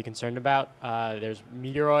 things to be concerned about. There's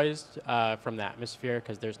meteoroids from the atmosphere,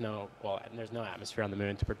 because there's no atmosphere on the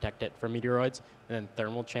moon to protect it from meteoroids, and then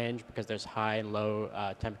thermal change, because there's high and low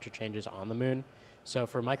temperature changes on the moon. So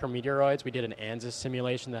for micrometeoroids, we did an ANSYS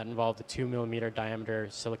simulation that involved a 2 millimeter diameter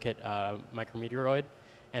silicate micrometeoroid,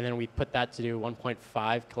 and then we put that to do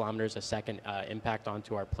 1.5 kilometers a second impact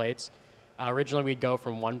onto our plates. Originally, we'd go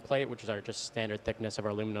from 1 plate, which is our just standard thickness of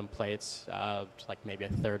our aluminum plates, like maybe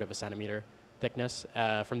 1/3 of a centimeter thickness.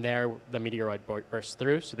 From there, the meteoroid burst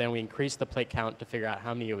through, so then we increased the plate count to figure out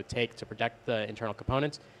how many it would take to protect the internal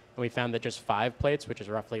components, and we found that just 5 plates, which is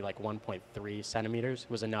roughly like 1.3 centimeters,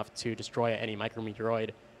 was enough to destroy any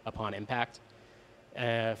micrometeoroid upon impact.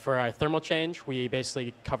 For our thermal change, we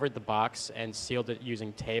basically covered the box and sealed it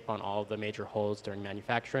using tape on all of the major holes during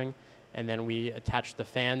manufacturing. And then we attached the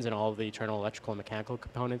fans and all of the internal electrical and mechanical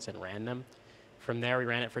components and ran them. From there, we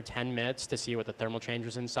ran it for 10 minutes to see what the thermal change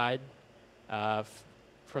was inside.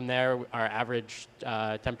 From there, our average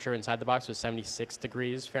temperature inside the box was 76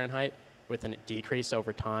 degrees Fahrenheit with a decrease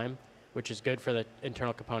over time, which is good for the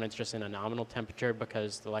internal components just in a nominal temperature,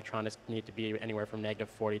 because the electronics need to be anywhere from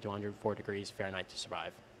 -40 to 104 degrees Fahrenheit to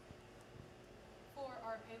survive. For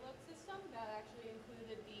our payload system, that actually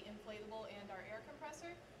included the inflatable and our air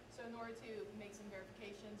compressor. So in order to make some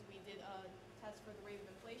verifications, we did a test for the rate of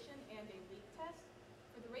inflation and a leak test.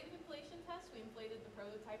 For the rate of inflation test, we inflated the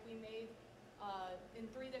prototype we made in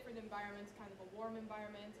 3 different environments, kind of a warm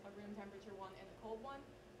environment, a room temperature one, and a cold one.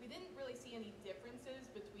 We didn't really see any differences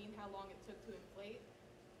between how long it took to inflate,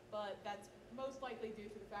 but that's most likely due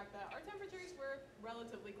to the fact that our temperatures were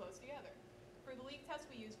relatively close together. For the leak test,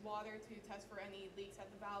 we used water to test for any leaks at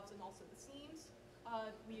the valves and also the seams.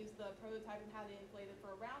 We used the prototype and had it inflated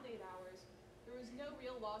for around 8 hours. There was no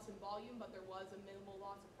real loss in volume, but there was a minimal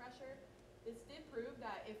loss of pressure. This did prove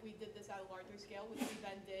that if we did this at a larger scale, which we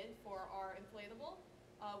then did for our inflatable,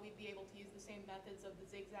 we'd be able to use the same methods of the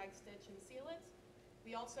zigzag stitch and sealant.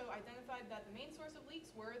 We also identified that the main source of leaks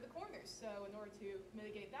were the corners, so in order to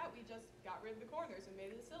mitigate that, we just got rid of the corners and made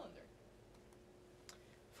it a cylinder.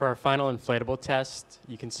 For our final inflatable test,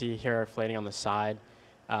 you can see here our inflating on the side.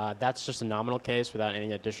 That's just a nominal case without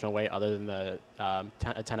any additional weight other than the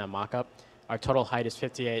antenna mock-up. Our total height is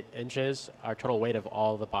 58 inches. Our total weight of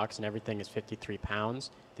all the box and everything is 53 pounds.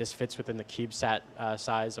 This fits within the CubeSat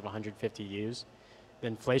size of 150 U's. The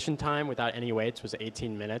inflation time without any weights was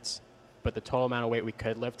 18 minutes, but the total amount of weight we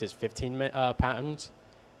could lift is 15 pounds.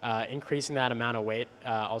 Increasing that amount of weight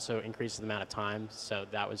also increases the amount of time, so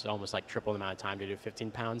that was almost like triple the amount of time to do 15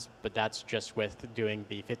 pounds, but that's just with doing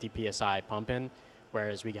the 50 PSI pump in,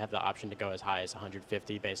 whereas we have the option to go as high as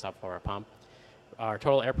 150 based off of our pump. Our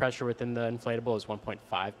total air pressure within the inflatable is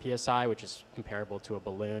 1.5 PSI, which is comparable to a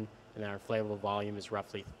balloon, and our inflatable volume is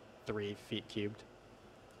roughly 3 feet cubed.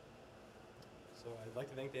 So I'd like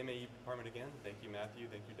to thank the MAE department again. Thank you, Matthew.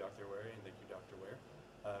 Thank you, Dr. Ware, and thank you, Dr. Ware,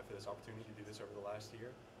 for this opportunity to do this over the last year.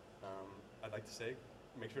 I'd like to say,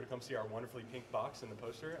 make sure to come see our wonderfully pink box in the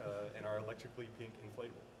poster and our electrically pink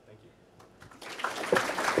inflatable. Thank you.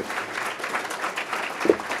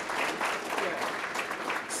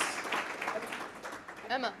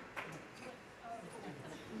 Emma.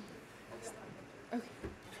 Okay.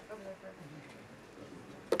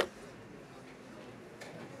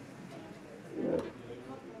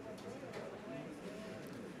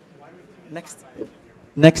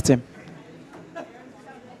 Next Tim.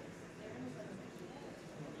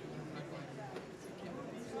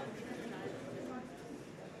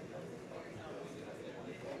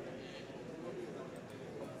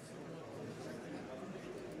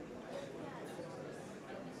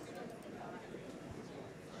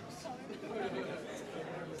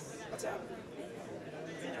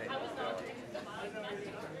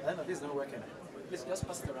 I know this is not working. Please just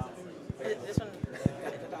pass it around. This one.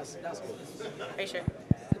 That's good. Are you sure?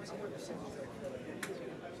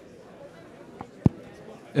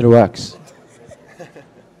 It works.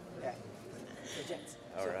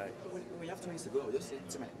 All right. We have 2 minutes to go. Just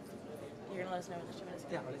 2 minutes. You're gonna let us know when the 2 minutes go?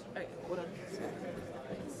 Yeah, I'll let you. Okay. Hold on.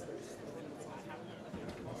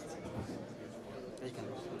 There you can.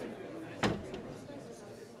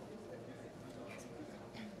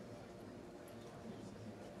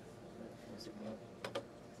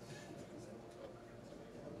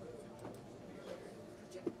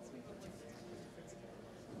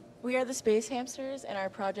 We are the Space Hamsters, and our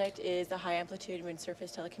project is the High Amplitude Moon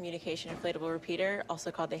Surface Telecommunication Inflatable Repeater,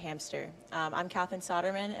 also called the Hamster. I'm Kathleen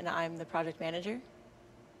Soderman, and I'm the project manager.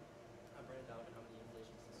 I'm Brandon Dowd, and I'm the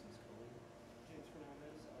Inflation Systems co-lead. James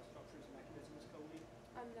Fernandez, Structures and Mechanisms co-lead.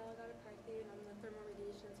 I'm Nalagata Karthi, and I'm the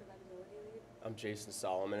Thermoradiation and Survivability lead. I'm Jason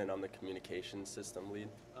Solomon, and I'm the Communications System lead.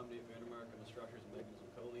 I'm Dave Vandermark, I'm the Structures and Mechanism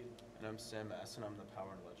co-lead. And I'm Sam S., and I'm the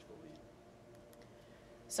Power and Electrical lead.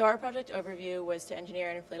 So our project overview was to engineer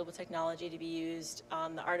an inflatable technology to be used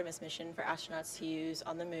on the Artemis mission for astronauts to use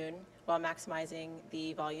on the moon while maximizing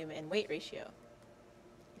the volume and weight ratio.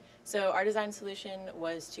 So our design solution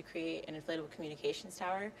was to create an inflatable communications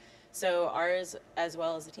tower. So ours, as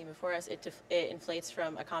well as the team before us, it inflates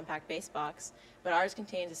from a compact base box, but ours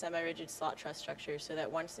contains a semi-rigid slot truss structure so that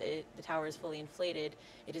once the tower is fully inflated,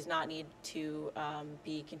 it does not need to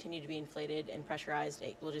continue to be inflated and pressurized.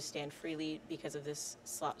 It will just stand freely because of this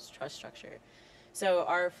slot truss structure. So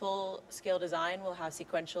our full-scale design will have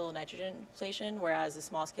sequential nitrogen inflation, whereas the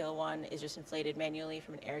small-scale one is just inflated manually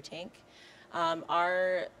from an air tank.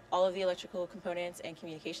 All of the electrical components and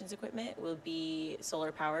communications equipment will be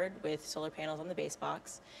solar powered with solar panels on the base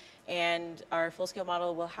box. And our full-scale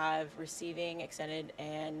model will have receiving, extended,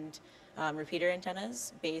 and repeater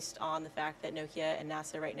antennas based on the fact that Nokia and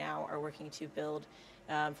NASA right now are working to build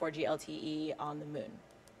 4G LTE on the moon.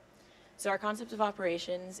 So our concept of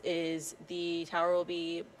operations is the tower will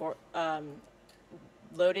be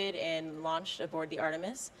loaded and launched aboard the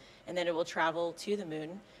Artemis, and then it will travel to the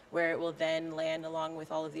moon, where it will then land along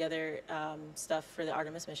with all of the other stuff for the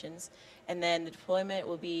Artemis missions. And then the deployment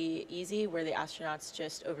will be easy, where the astronauts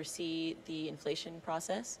just oversee the inflation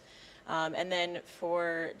process. And then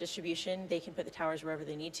for distribution, they can put the towers wherever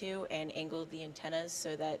they need to and angle the antennas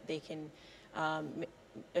so that they can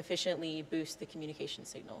efficiently boost the communication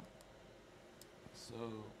signal. So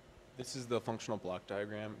this is the functional block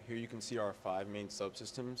diagram. Here you can see our 5 main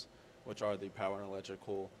subsystems, which are the power and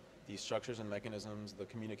electrical, the structures and mechanisms, the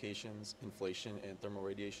communications, inflation, and thermal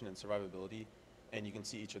radiation and survivability, and you can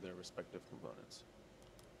see each of their respective components.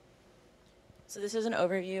 So this is an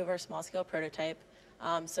overview of our small-scale prototype.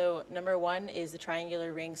 So number one is the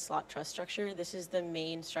triangular ring slot truss structure. This is the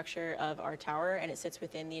main structure of our tower, and it sits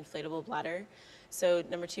within the inflatable bladder. So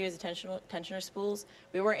number two is the tensioner spools.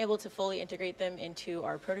 We weren't able to fully integrate them into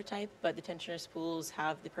our prototype, but the tensioner spools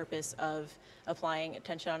have the purpose of applying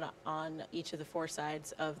tension on each of the four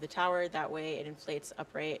sides of the tower. That way it inflates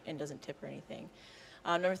upright and doesn't tip or anything.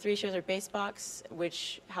 Number three shows our base box,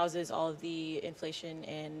 which houses all of the inflation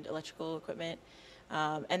and electrical equipment.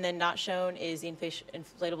 And then not shown is the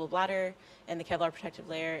inflatable bladder and the Kevlar protective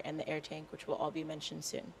layer and the air tank, which will all be mentioned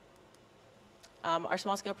soon. Our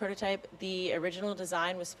small scale prototype, the original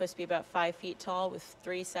design was supposed to be about 5 feet tall with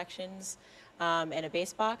 3 sections and a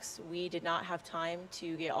base box. We did not have time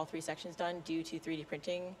to get all 3 sections done due to 3D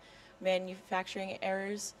printing manufacturing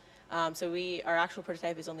errors. So our actual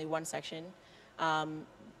prototype is only 1 section,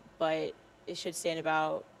 but it should stand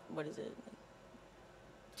about,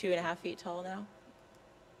 2.5 feet tall now.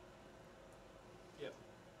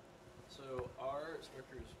 So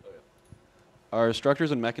our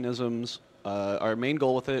structures and mechanisms, our main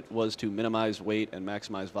goal with it was to minimize weight and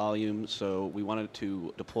maximize volume. So we wanted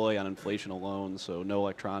to deploy on inflation alone, so no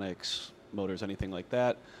electronics, motors, anything like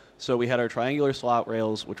that. So we had our triangular slot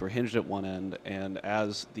rails, which were hinged at one end, and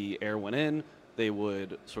as the air went in, they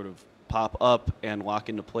would sort of pop up and lock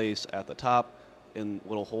into place at the top in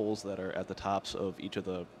little holes that are at the tops of each of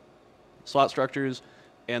the slot structures.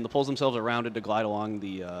 And the poles themselves are rounded to glide along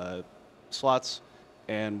the slots,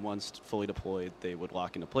 and once fully deployed, they would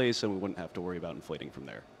lock into place, and we wouldn't have to worry about inflating from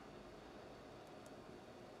there.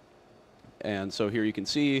 And so here you can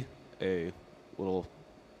see a little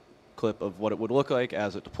clip of what it would look like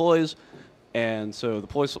as it deploys. And so the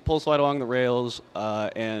poles slide along the rails,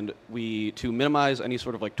 and to minimize any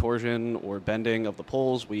sort of like torsion or bending of the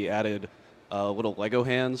poles, we added little Lego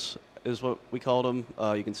hands, is what we called them.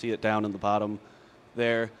 You can see it down in the bottom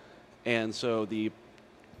there. And so the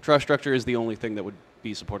truss structure is the only thing that would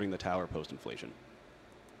be supporting the tower post-inflation.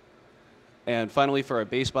 And finally, for our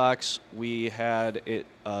base box, we had it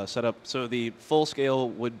set up so the full scale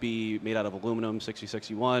would be made out of aluminum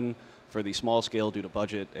 6061. For the small scale, due to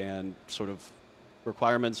budget and sort of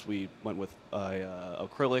requirements, we went with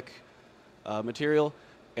acrylic material,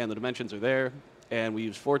 and the dimensions are there. And we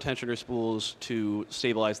used 4 tensioner spools to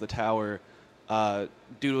stabilize the tower.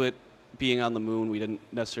 Due to it being on the moon, we didn't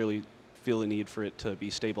necessarily feel the need for it to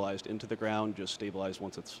be stabilized into the ground, just stabilized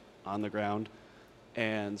once it's on the ground.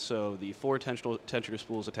 And so the 4 tensioner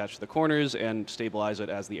spools attach to the corners and stabilize it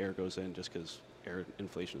as the air goes in, just because air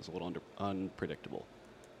inflation is a little unpredictable.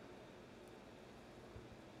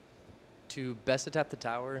 To best adapt the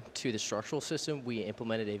tower to the structural system, we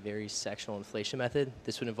implemented a very sectional inflation method.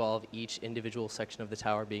 This would involve each individual section of the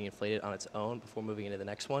tower being inflated on its own before moving into the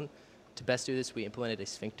next one. To best do this, we implemented a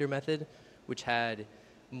sphincter method, which had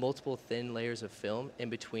multiple thin layers of film in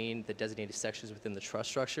between the designated sections within the truss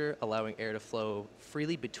structure, allowing air to flow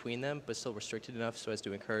freely between them, but still restricted enough so as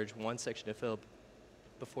to encourage one section to fill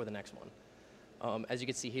before the next one. As you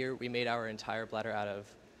can see here, we made our entire bladder out of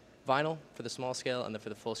vinyl for the small scale, and then for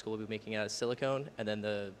the full scale, we'll be making it out of silicone, and then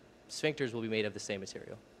the sphincters will be made of the same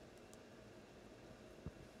material.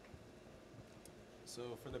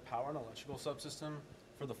 So for the power and electrical subsystem,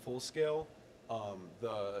 for the full scale,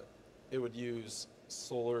 it would use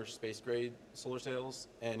space grade solar sails,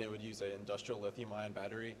 and it would use an industrial lithium ion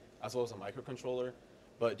battery as well as a microcontroller.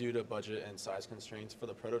 But due to budget and size constraints for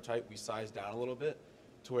the prototype, we sized down a little bit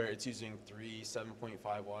to where it's using 3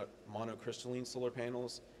 7.5 watt monocrystalline solar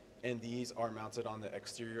panels, and these are mounted on the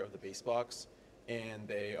exterior of the base box, and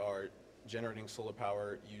they are generating solar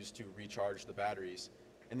power used to recharge the batteries.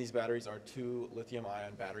 And these batteries are 2 lithium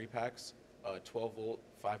ion battery packs, 12 volt,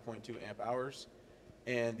 5.2 amp hours.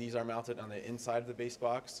 And these are mounted on the inside of the base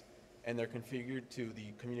box, and they're configured to the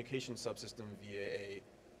communication subsystem via a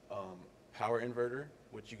power inverter,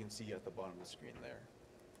 which you can see at the bottom of the screen there.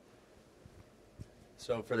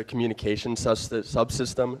 So for the communication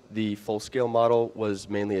subsystem, the full-scale model was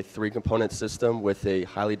mainly a 3-component system with a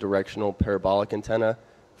highly directional parabolic antenna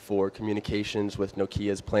for communications with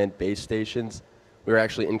Nokia's planned base stations. We were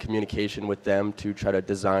actually in communication with them to try to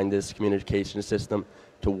design this communication system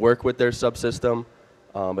to work with their subsystem.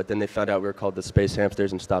 But then they found out we were called the space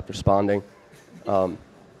hamsters and stopped responding.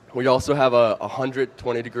 We also have a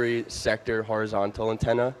 120-degree sector horizontal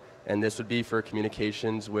antenna, and this would be for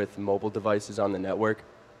communications with mobile devices on the network,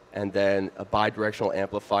 and then a bidirectional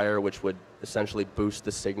amplifier, which would essentially boost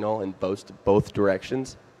the signal in both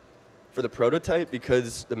directions. For the prototype,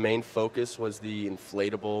 because the main focus was the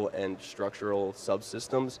inflatable and structural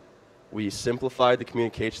subsystems, we simplified the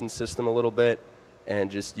communication system a little bit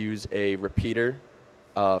and just used a repeater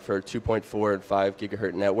for 2.4 and 5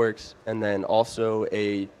 gigahertz networks, and then also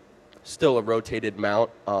still a rotated mount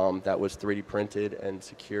that was 3D printed and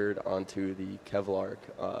secured onto the Kevlar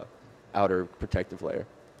outer protective layer.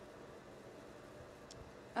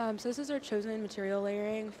 So this is our chosen material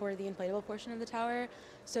layering for the inflatable portion of the tower.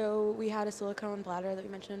 So we had a silicone bladder that we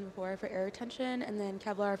mentioned before for air retention, and then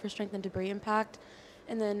Kevlar for strength and debris impact,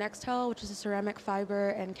 and then Nextel, which is a ceramic fiber,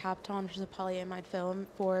 and Kapton, which is a polyamide film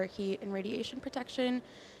for heat and radiation protection,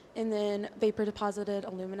 and then vapor deposited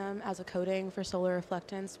aluminum as a coating for solar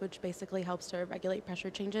reflectance, which basically helps to regulate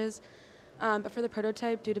pressure changes. But for the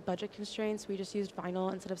prototype, due to budget constraints, we just used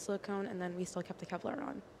vinyl instead of silicone, and then we still kept the Kevlar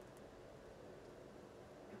on.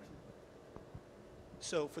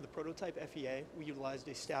 So for the prototype FEA, we utilized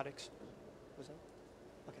a static. Was that?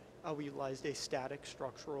 Okay. We utilized a static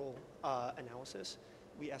structural analysis.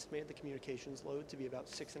 We estimated the communications load to be about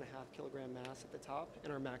 6.5 kilogram mass at the top,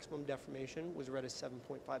 and our maximum deformation was read as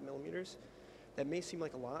 7.5 millimeters. That may seem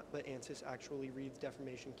like a lot, but ANSYS actually reads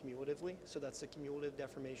deformation cumulatively, so that's the cumulative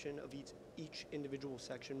deformation of each individual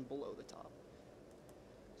section below the top.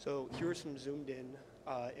 So here are some zoomed in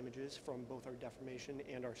images from both our deformation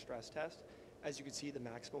and our stress test. As you can see, the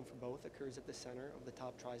maximum for both occurs at the center of the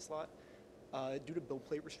top tri-slot. Due to build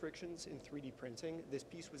plate restrictions in 3D printing, this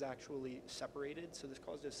piece was actually separated, so this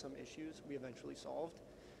caused us some issues we eventually solved.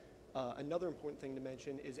 Another important thing to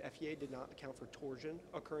mention is FEA did not account for torsion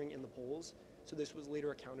occurring in the poles, so this was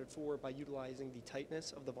later accounted for by utilizing the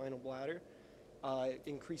tightness of the vinyl bladder,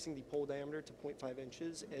 increasing the pole diameter to 0.5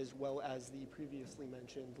 inches, as well as the previously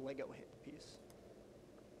mentioned Lego handpiece.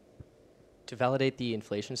 To validate the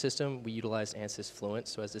inflation system, we utilized ANSYS Fluent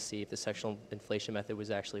so as to see if the sectional inflation method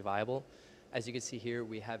was actually viable. As you can see here,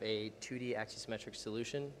 we have a 2D axisymmetric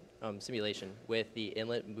simulation with the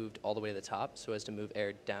inlet moved all the way to the top so as to move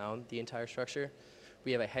air down the entire structure.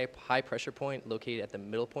 We have a high pressure point located at the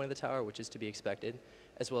middle point of the tower, which is to be expected,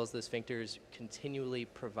 as well as the sphincters continually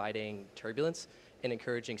providing turbulence and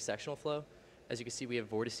encouraging sectional flow. As you can see, we have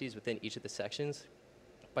vortices within each of the sections.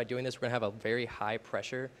 By doing this, we're going to have a very high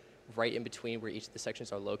pressure right in between where each of the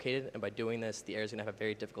sections are located, and by doing this, the air is going to have a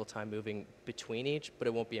very difficult time moving between each, but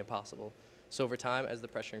it won't be impossible. So over time, as the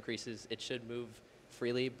pressure increases, it should move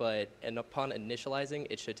freely, and upon initializing,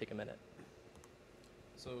 it should take a minute.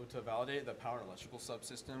 So to validate the power and electrical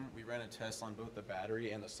subsystem, we ran a test on both the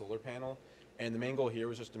battery and the solar panel, and the main goal here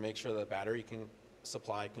was just to make sure the battery can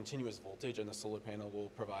supply continuous voltage and the solar panel will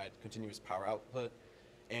provide continuous power output,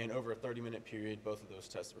 and over a 30-minute period, both of those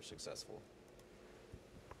tests were successful.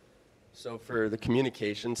 So for the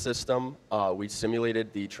communication system, we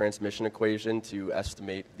simulated the transmission equation to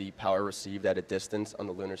estimate the power received at a distance on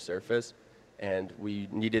the lunar surface, and we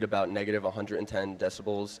needed about negative 110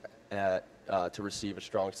 decibels to receive a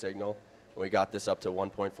strong signal. We got this up to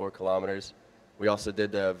 1.4 kilometers. We also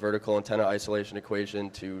did the vertical antenna isolation equation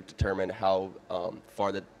to determine how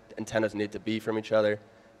far the antennas need to be from each other,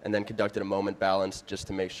 and then conducted a moment balance just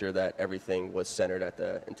to make sure that everything was centered at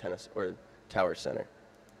the antenna or tower center.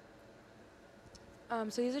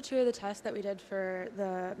 So these are two of the tests that we did for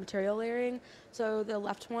the material layering. So the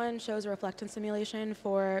left one shows a reflectance simulation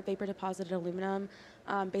for vapor deposited aluminum.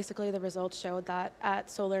 Basically, the results showed that at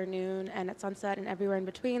solar, noon, and at sunset and everywhere in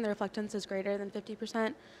between, the reflectance is greater than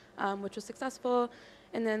 50%, which was successful.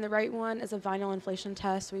 And then the right one is a vinyl inflation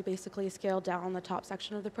test. We basically scaled down the top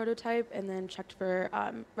section of the prototype and then checked for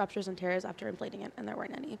ruptures and tears after inflating it, and there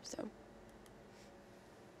weren't any.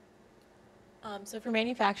 So for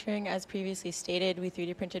manufacturing, as previously stated, we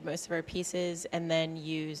 3D printed most of our pieces and then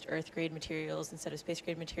used earth-grade materials instead of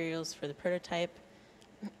space-grade materials for the prototype.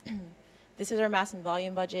 This is our mass and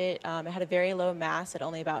volume budget. It had a very low mass at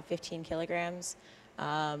only about 15 kilograms.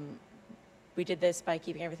 We did this by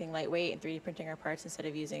keeping everything lightweight and 3D printing our parts instead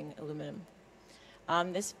of using aluminum.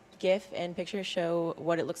 This GIF and picture show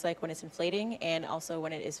what it looks like when it's inflating and also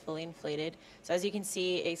when it is fully inflated. So as you can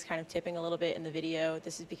see, it's kind of tipping a little bit in the video.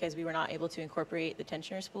 This is because we were not able to incorporate the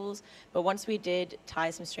tensioner spools, but once we did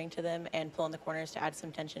tie some string to them and pull in the corners to add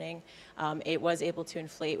some tensioning, it was able to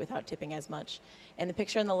inflate without tipping as much. And the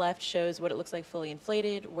picture on the left shows what it looks like fully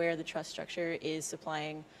inflated, where the truss structure is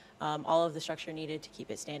supplying all of the structure needed to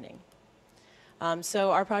keep it standing.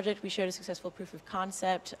 So our project, we showed a successful proof of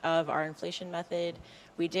concept of our inflation method.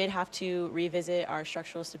 We did have to revisit our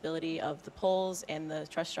structural stability of the poles and the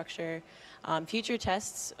truss structure. Future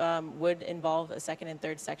tests would involve a second and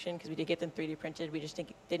third section because we did get them 3D printed. We just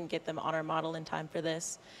didn't get them on our model in time for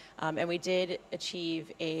this. And we did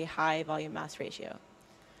achieve a high volume mass ratio.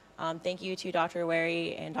 Thank you to Dr.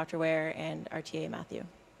 Wary and Dr. Ware and our TA Matthew.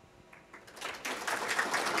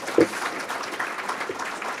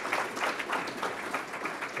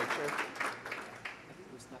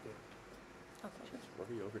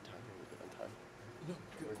 we over time or are we good on time? No,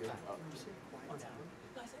 good. We're good? Oh.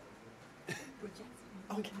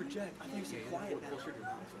 Oh, project. I think you said quiet now.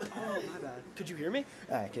 Oh, my bad. Could you hear me?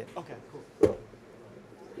 Okay. Okay, cool.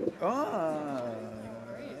 Oh,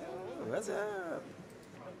 what's up?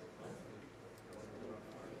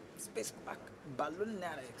 Space Park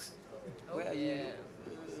Balloonatics. Where are you?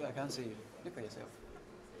 I can't see you. Look at yourself.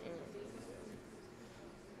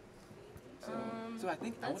 So I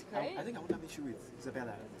think I want to have an issue with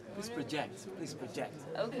Isabella. Please project. Please project.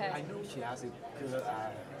 Okay. I know she has a good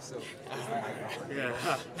eye, so. Yeah.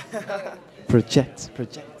 Project.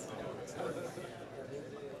 Okay,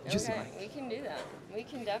 we can do that. We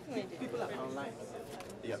can definitely do People that. are online.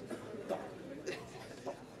 Yep.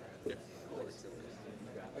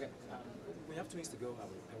 Okay. We have 2 minutes to go. How are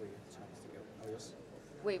we? 2 minutes to go. I'll just.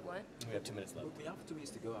 Wait, what? We have 2 minutes left. We have 2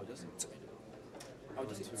 minutes to go. I'll just. 2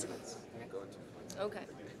 minutes. Okay. Go into. Okay.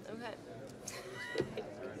 Okay.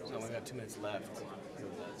 No, we got 2 minutes left.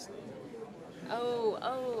 Oh,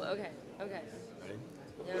 okay. Okay. Ready?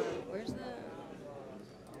 Yeah. Where's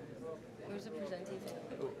the presenting thing?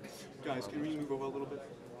 Guys, can we move over a little bit?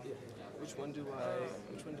 Yeah. Which one do I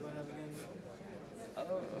have again?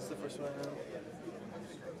 Oh. What's the first one I have?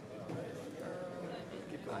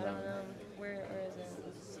 Keep I going don't down. know. Where is it?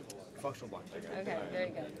 Functional block diagram. Okay, very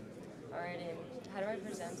good. Alrighty. How do I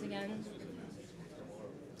present again?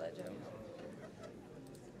 Ledger.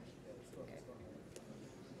 Okay.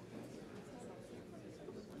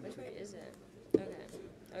 Which way is it? Okay.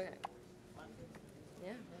 Okay.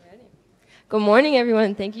 Yeah, we're ready. Good morning,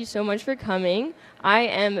 everyone. Thank you so much for coming. I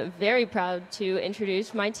am very proud to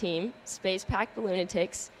introduce my team, Space Pack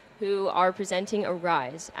Balloonatics, who are presenting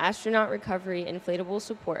ARISE, Astronaut Recovery Inflatable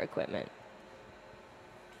Support Equipment.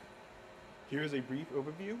 Here's a brief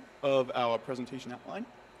overview of our presentation outline.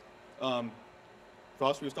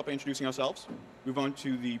 First, we'll start by introducing ourselves, move on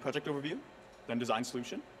to the project overview, then design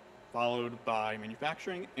solution, followed by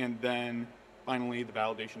manufacturing, and then finally the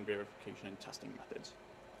validation, verification, and testing methods.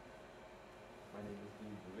 My name is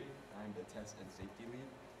Dean Bowie. I'm the test and safety lead.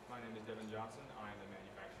 My name is Devin Johnson. I am the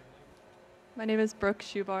manufacturing lead. My name is Brooke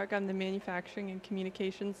Schubarg. I'm the manufacturing and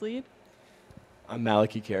communications lead. I'm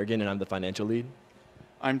Maliki Kerrigan, and I'm the financial lead.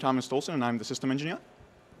 I'm Thomas Stolson, and I'm the system engineer.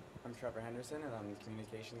 I'm Trevor Henderson, and I'm the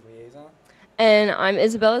communications liaison. And I'm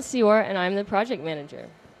Isabella Sior, and I'm the project manager.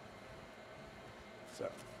 So,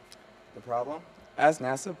 the problem? As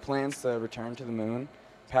NASA plans to return to the moon,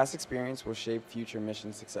 past experience will shape future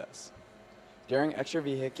mission success. During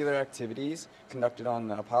extravehicular activities conducted on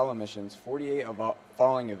the Apollo missions, 48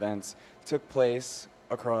 following events took place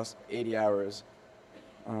across 80 hours,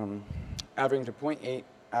 averaging to 0.8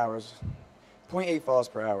 falls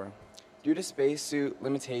per hour. Due to spacesuit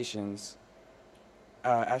limitations,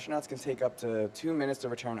 astronauts can take up to 2 minutes to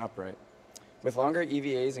return upright. With longer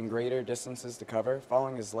EVAs and greater distances to cover,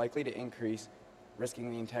 falling is likely to increase, risking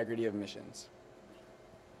the integrity of missions.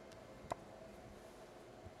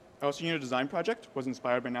 Our senior design project was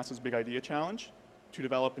inspired by NASA's Big Idea Challenge to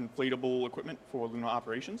develop inflatable equipment for lunar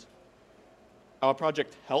operations. Our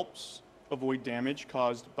project helps avoid damage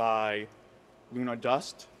caused by lunar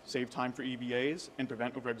dust, save time for EVAs, and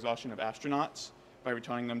prevent overexhaustion of astronauts by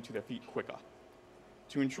returning them to their feet quicker.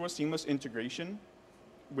 To ensure seamless integration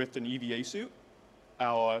with an EVA suit,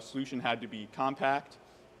 our solution had to be compact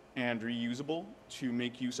and reusable to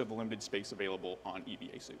make use of the limited space available on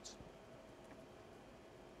EVA suits.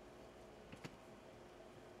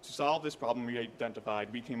 To solve this problem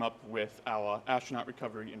we came up with our Astronaut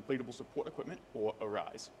Recovery Inflatable Support Equipment, or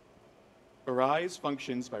ARISE. ARISE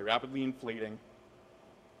functions by rapidly inflating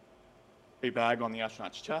a bag on the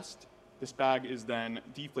astronaut's chest. This bag is then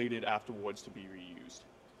deflated afterwards to be reused.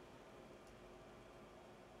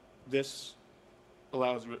 This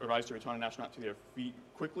allows ARISE to return an astronaut to their feet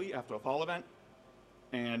quickly after a fall event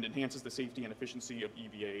and enhances the safety and efficiency of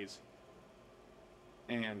EVAs.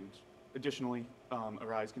 And additionally,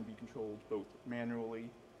 ARISE can be controlled both manually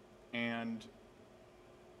and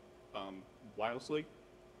wirelessly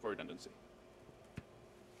for redundancy.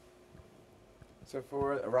 So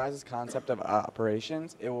for ARISE's concept of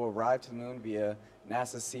operations, it will arrive to the moon via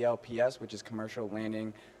NASA's CLPS, which is Commercial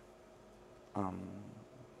Landing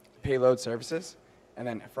Payload Services. And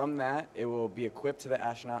then from that, it will be equipped to the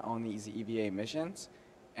astronaut on these EVA missions.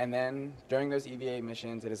 And then during those EVA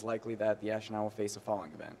missions, it is likely that the astronaut will face a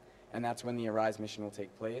falling event. And that's when the ARISE mission will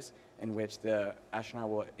take place, in which the astronaut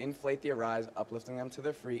will inflate the ARISE, uplifting them to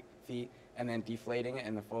their feet, and then deflating it,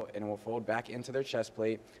 and it will fold back into their chest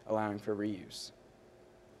plate, allowing for reuse.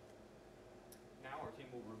 Now our team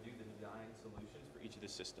will review the design solutions for each of the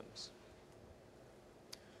systems.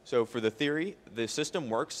 So for the theory, the system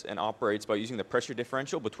works and operates by using the pressure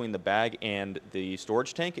differential between the bag and the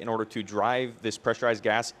storage tank in order to drive this pressurized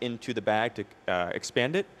gas into the bag to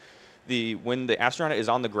expand it. When the astronaut is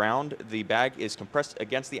on the ground, the bag is compressed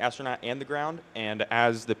against the astronaut and the ground, and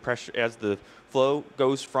as the flow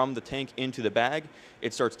goes from the tank into the bag,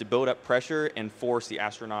 it starts to build up pressure and force the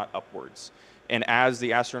astronaut upwards. And as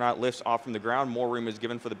the astronaut lifts off from the ground, more room is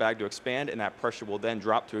given for the bag to expand, and that pressure will then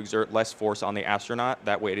drop to exert less force on the astronaut.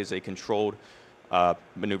 That way it is a controlled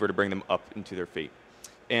maneuver to bring them up into their feet.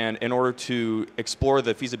 And in order to explore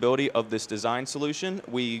the feasibility of this design solution,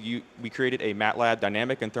 we created a MATLAB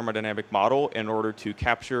dynamic and thermodynamic model in order to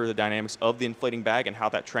capture the dynamics of the inflating bag and how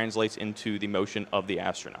that translates into the motion of the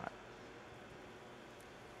astronaut.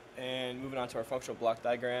 And moving on to our functional block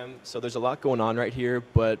diagram. So there's a lot going on right here,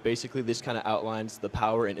 but basically this kind of outlines the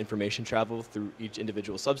power and information travel through each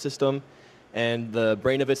individual subsystem. And the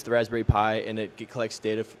brain of it's the Raspberry Pi, and it collects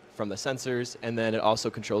data from the sensors, and then it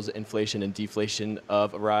also controls the inflation and deflation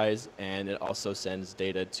of Arise, and it also sends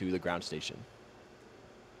data to the ground station.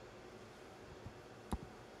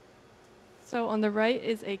 So on the right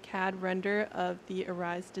is a CAD render of the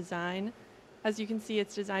Arise design. As you can see,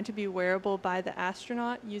 it's designed to be wearable by the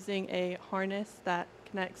astronaut using a harness that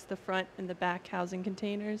connects the front and the back housing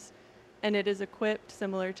containers. And it is equipped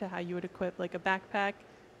similar to how you would equip like a backpack,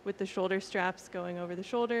 with the shoulder straps going over the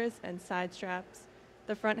shoulders and side straps.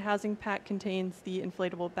 The front housing pack contains the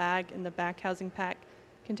inflatable bag, and the back housing pack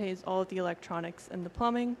contains all of the electronics and the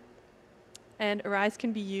plumbing. And Arise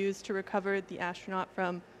can be used to recover the astronaut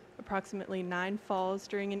from approximately 9 falls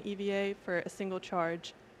during an EVA for a single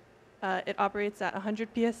charge. It operates at 100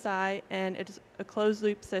 psi, and it is a closed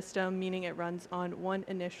loop system, meaning it runs on one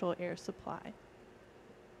initial air supply.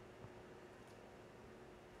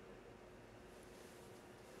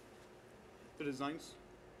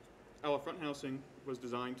 Our front housing was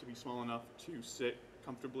designed to be small enough to sit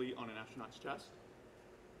comfortably on an astronaut's chest.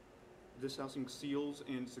 This housing seals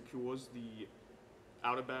and secures the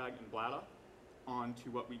outer bag and bladder onto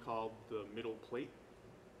what we call the middle plate.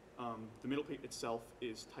 The middle plate itself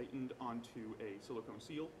is tightened onto a silicone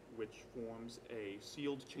seal, which forms a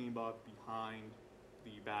sealed chamber behind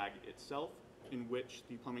the bag itself, in which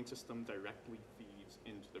the plumbing system directly feeds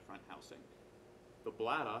into the front housing. The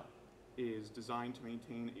bladder is designed to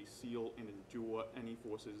maintain a seal and endure any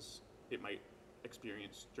forces it might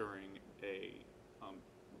experience during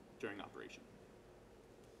operation.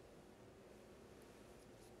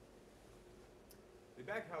 The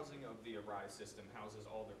bag housing of the Arise system houses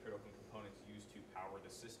all the critical components used to power the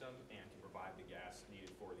system and to provide the gas needed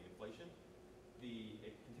for the inflation.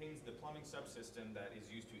 It contains the plumbing subsystem that is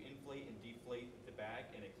used to inflate and deflate the bag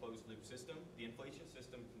in a closed loop system. The inflation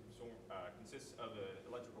system consists of an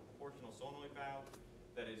electrical proportional solenoid valve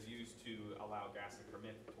that is used to allow gas to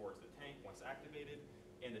permit towards the tank once activated.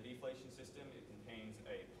 And the deflation system, it contains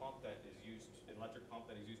an electric pump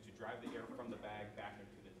that is used to drive the air from the bag back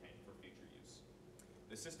into the tank for future use.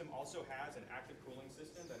 The system also has an active cooling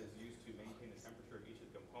system that is used to maintain the temperature of each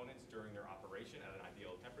of the components during their operation at an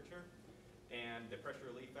ideal temperature. And the pressure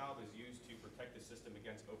relief valve is used to protect the system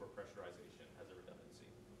against overpressurization as a redundancy.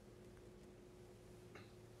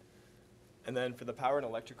 And then for the power and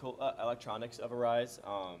electronics of Arise,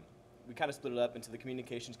 we kind of split it up into the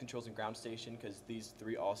communications, controls, and ground station, because these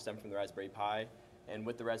three all stem from the Raspberry Pi. And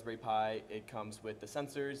with the Raspberry Pi, it comes with the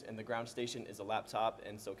sensors, and the ground station is a laptop.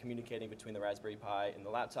 And so communicating between the Raspberry Pi and the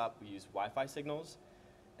laptop, we use Wi-Fi signals.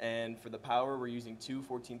 And for the power, we're using two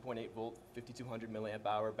 14.8 volt, 5200 milliamp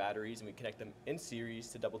hour batteries, and we connect them in series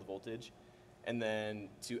to double the voltage. And then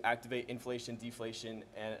to activate inflation, deflation,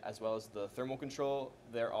 and as well as the thermal control,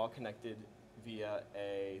 they're all connected via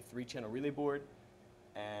a 3-channel relay board.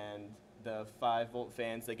 And the 5-volt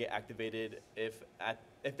fans, they get activated if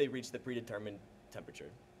they reach the predetermined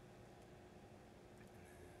temperature.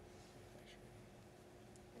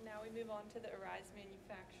 And now we move on to the Arise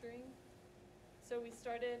manufacturing. So we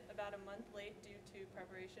started about a month late due to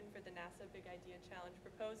preparation for the NASA Big Idea Challenge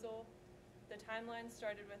proposal. The timeline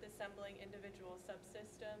started with assembling individual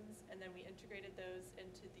subsystems, and then we integrated those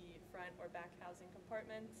into the front or back housing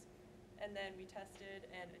compartments, and then we tested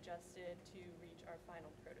and adjusted to reach our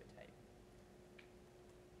final prototype.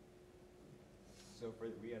 So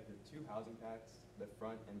we have the two housing packs, the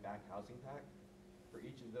front and back housing pack. For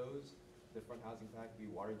each of those, the front housing pack,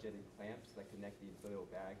 we water jetted clamps that connect the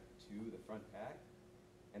inflatable bag to the front pack,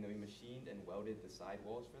 and then we machined and welded the side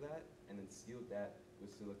walls for that, and then sealed that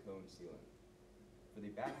with silicone sealant. For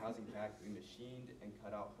the back housing pack, we machined and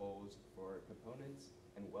cut out holes for components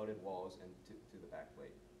and welded walls to the back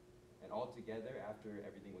plate. And all together, after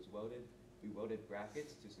everything was welded, we welded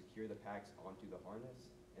brackets to secure the packs onto the harness,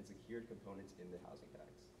 and secured components in the housing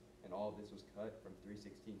packs. And all of this was cut from 3/16"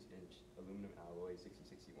 aluminum alloy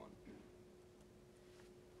 6061.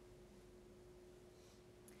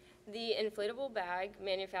 The inflatable bag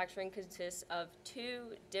manufacturing consists of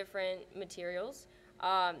two different materials.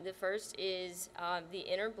 The first is the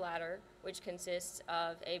inner bladder, which consists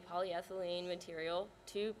of a polyethylene material,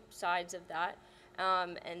 two sides of that,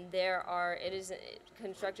 and it is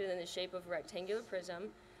constructed in the shape of a rectangular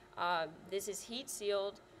prism. This is heat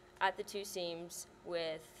sealed at the two seams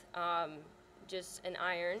with just an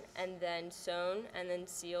iron, and then sewn and then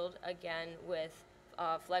sealed again with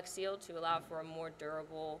Flex Seal to allow for a more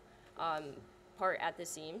durable part at the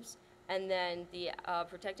seams. And then the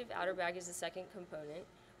protective outer bag is the second component,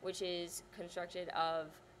 which is constructed of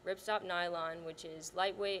ripstop nylon, which is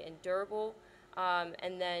lightweight and durable.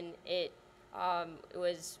 And then it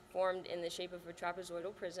was formed in the shape of a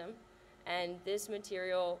trapezoidal prism. And this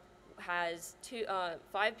material has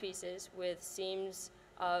 5 pieces with seams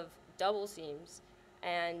of double seams.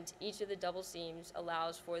 And each of the double seams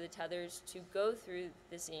allows for the tethers to go through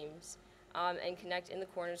the seams and connect in the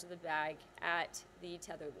corners of the bag at the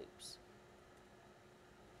tether loops.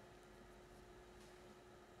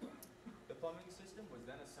 The plumbing system was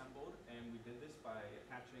then assembled, and we did this by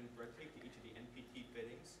attaching thread tape to each of the NPT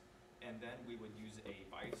fittings, and then we would use a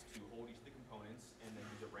vise to hold each of the components, and then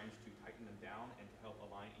use a wrench to tighten them down and to help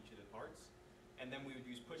align each of the parts. And then we would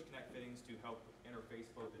use push connect fittings to help interface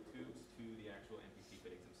both the tubes to the actual NPT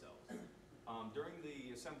fittings themselves. During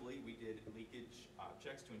the assembly, we did leakage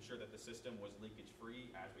checks to ensure that the system was leakage free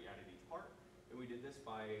as we added each part. And we did this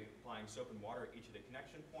by applying soap and water at each of the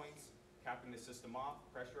connection points, capping the system off,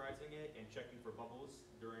 pressurizing it, and checking for bubbles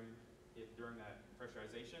during that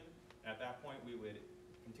pressurization. At that point, we would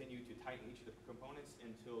continue to tighten each of the components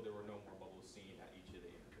until there were no more bubbles seen at each of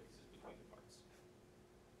the interfaces between the parts.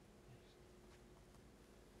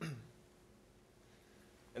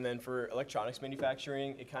 And then for electronics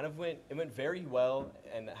manufacturing, it went very well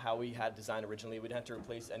and how we had designed originally. We didn't have to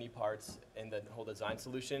replace any parts in the whole design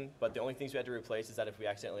solution, but the only things we had to replace is that if we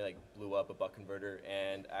accidentally blew up a buck converter,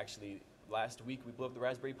 and actually last week we blew up the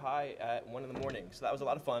Raspberry Pi at 1 in the morning. So that was a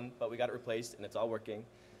lot of fun, but we got it replaced and it's all working.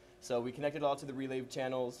 So we connected it all to the relay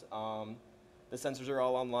channels. The sensors are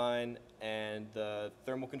all online, and the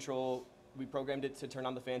thermal control, we programmed it to turn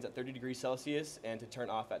on the fans at 30 degrees Celsius and to turn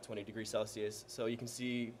off at 20 degrees Celsius. So you can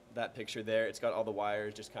see that picture there. It's got all the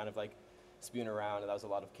wires just kind of like spewing around, and that was a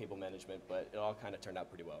lot of cable management, but it all kind of turned out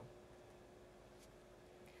pretty well.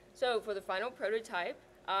 So for the final prototype,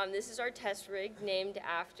 this is our test rig named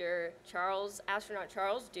after astronaut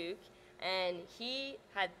Charles Duke, and he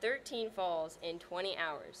had 13 falls in 20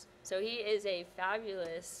 hours. So he is a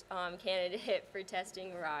fabulous candidate for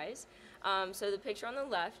testing Arise. So the picture on the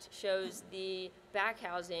left shows the back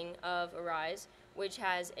housing of Arise, which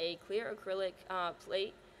has a clear acrylic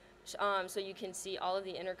plate, so you can see all of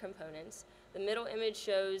the inner components. The middle image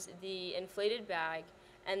shows the inflated bag,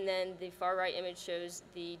 and then the far right image shows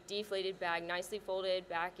the deflated bag nicely folded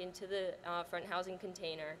back into the front housing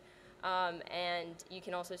container. And you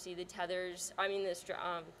can also see the tethers,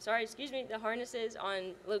 the harnesses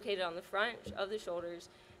located on the front of the shoulders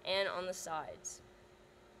and on the sides.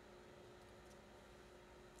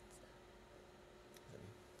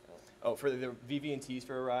 Oh, for the VV&Ts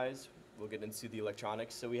for Arise, we'll get into the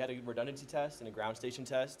electronics. So we had a redundancy test and a ground station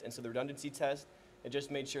test. And so the redundancy test, it just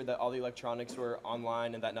made sure that all the electronics were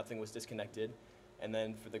online and that nothing was disconnected. And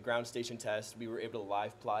then for the ground station test, we were able to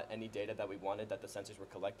live plot any data that we wanted that the sensors were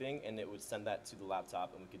collecting, and it would send that to the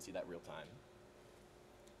laptop, and we could see that real time.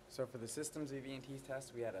 So for the systems VV&T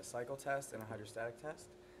test, we had a cycle test and a hydrostatic test.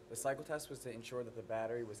 The cycle test was to ensure that the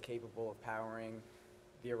battery was capable of powering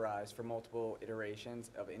the Arise for multiple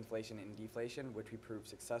iterations of inflation and deflation, which we proved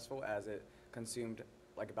successful as it consumed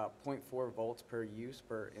like about 0.4 volts per use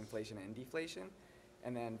for inflation and deflation.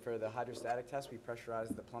 And then for the hydrostatic test, we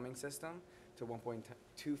pressurized the plumbing system to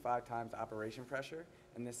 1.25 times operation pressure,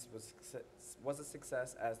 and this was a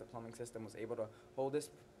success as the plumbing system was able to hold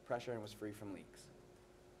this pressure and was free from leaks.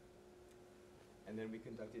 And then we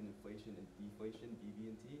conducted inflation and deflation,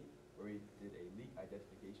 DV&T, where we did a leak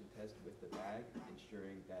identification test with the bag,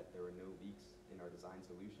 ensuring that there were no leaks in our design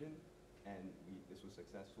solution. And this was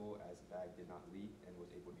successful as the bag did not leak and was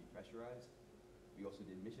able to be pressurized. We also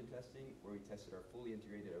did mission testing, where we tested our fully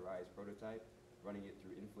integrated Arise prototype, running it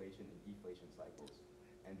through inflation and deflation cycles.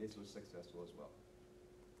 And this was successful as well.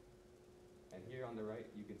 And here on the right,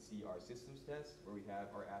 you can see our systems test, where we have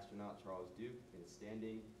our astronaut Charles Duke in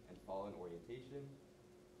standing and fallen orientation.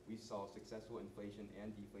 We saw successful inflation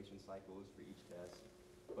and deflation cycles for each test.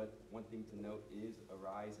 But one thing to note is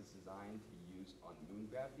Arise is designed to be used on moon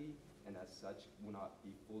gravity, and as such will not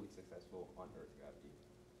be fully successful on Earth gravity.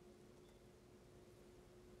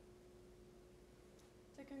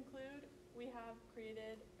 To conclude, we have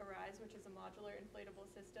created Arise, which is a modular inflatable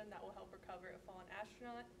system that will help recover a fallen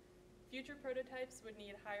astronaut. Future prototypes would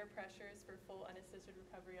need higher pressures for full unassisted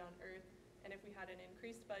recovery on Earth, and if we had an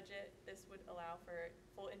increased budget, this would allow for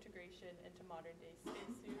full integration into modern-day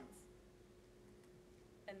spacesuits.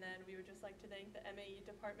 And then we would just like to thank the MAE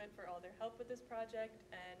department for all their help with this project,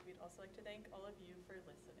 and we'd also like to thank all of you for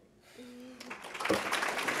listening.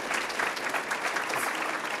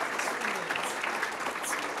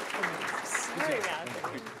 Sorry,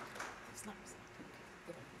 Matthew.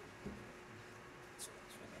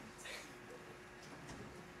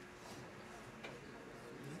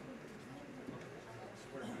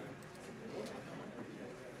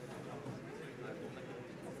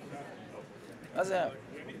 How's that?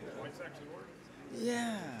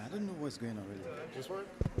 Yeah, I don't know what's going on really. This work?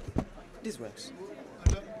 This works.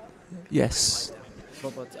 Yes.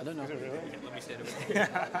 But I don't know. Is it really? Let me stand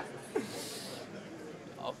over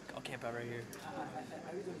I'll camp out right here.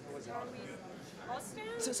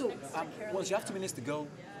 So once you have 2 minutes to go,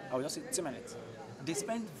 I will just say 2 minutes. They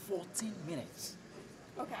spend 14 minutes.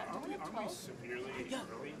 Okay. Aren't we severely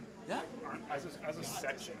early? Yeah. As a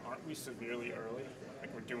section, aren't we severely early?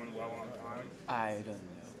 Like we're doing well on time? I don't know.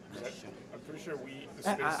 I'm pretty sure we.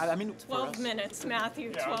 I mean, 12 minutes,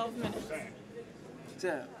 Matthew, Yeah, 12 I'm minutes. saying.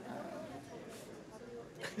 So,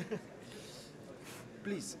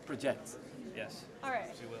 please project. Yes. All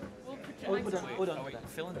right. She will. We'll project. Hold on. Oh, wait,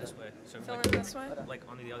 fill in this way. So Fill like, in this way? Like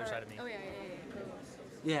on the other side of me. Oh, yeah.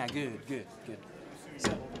 Yeah, good.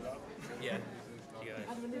 So, Yeah. You got it.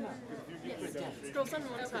 Yes. Girls on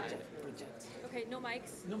one side. project. Okay, no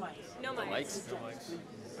mics. No mics. No mics. No mics.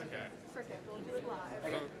 Okay. Perfect. We'll do it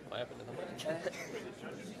live. What happened to the mic?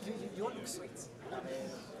 You all look sweet.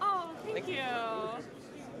 Oh, thank you.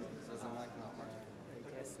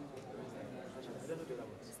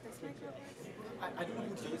 I don't know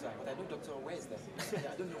who those are, but I know Dr. Ware is there.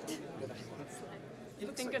 I don't know who the other people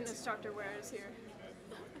are. Thank goodness Dr. Ware is here.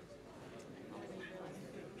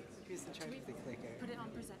 Who's in charge of the clicker? Put it on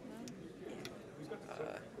present mode.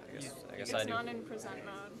 I guess It's I do. not in present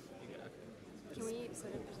mode. Can we put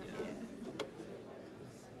it in present mode?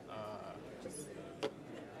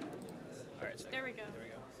 All right. There we go. There we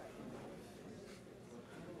go.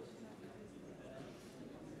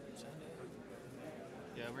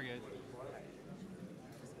 Yeah, we're good.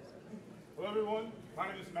 Hello, everyone. My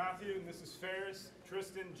name is Matthew, and this is Ferris,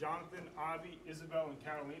 Tristan, Jonathan, Avi, Isabel, and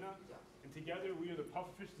Carolina. And together, we are the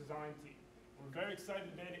Pufferfish Design Team. We're very excited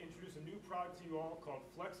today to introduce a new product to you all called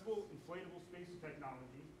Flexible Inflatable Spacer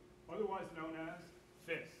Technology, otherwise known as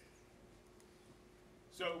FIST.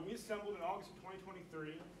 So we assembled in August of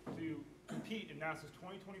 2023 to compete in NASA's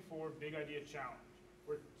 2024 Big Idea Challenge,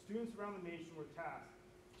 where students around the nation were tasked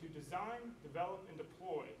to design, develop, and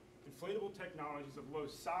deploy inflatable technologies of low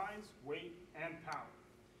size, weight, and power.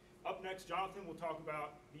 Up next, Jonathan will talk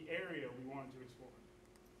about the area we wanted to explore.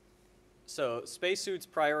 So spacesuits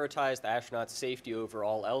prioritize the astronaut's safety over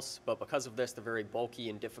all else, but because of this, they're very bulky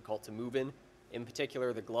and difficult to move in. In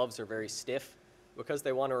particular, the gloves are very stiff. Because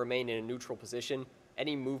they want to remain in a neutral position,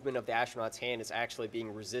 any movement of the astronaut's hand is actually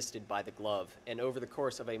being resisted by the glove. And over the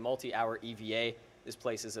course of a multi-hour EVA, this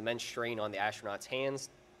places immense strain on the astronaut's hands.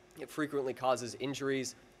 It frequently causes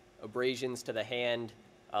injuries, abrasions to the hand,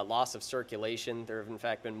 loss of circulation. There have in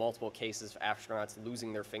fact been multiple cases of astronauts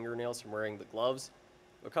losing their fingernails from wearing the gloves.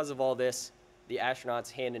 Because of all this, the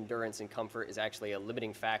astronaut's hand endurance and comfort is actually a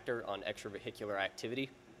limiting factor on extravehicular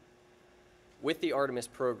activity. With the Artemis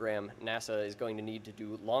program, NASA is going to need to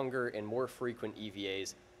do longer and more frequent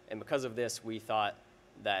EVAs, and because of this, we thought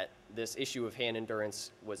that this issue of hand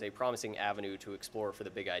endurance was a promising avenue to explore for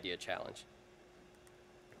the Big Idea Challenge.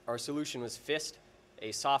 Our solution was FIST,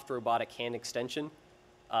 a soft robotic hand extension.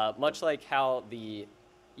 Much like how the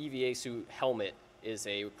EVA suit helmet is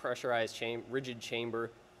a pressurized rigid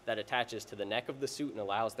chamber that attaches to the neck of the suit and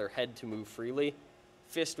allows their head to move freely,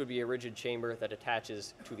 FIST would be a rigid chamber that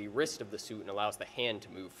attaches to the wrist of the suit and allows the hand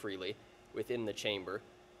to move freely within the chamber.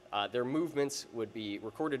 Their movements would be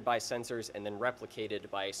recorded by sensors and then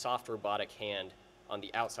replicated by a soft robotic hand on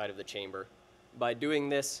the outside of the chamber. By doing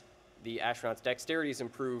this, the astronauts' dexterity is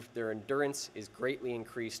improved, their endurance is greatly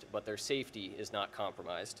increased, but their safety is not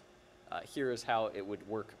compromised. Here is how it would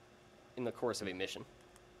work in the course of a mission.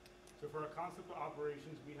 So for our concept of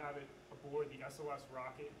operations, we have it aboard the SLS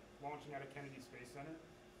rocket launching out of Kennedy Space Center,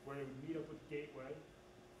 where it would meet up with Gateway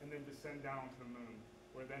and then descend down to the moon,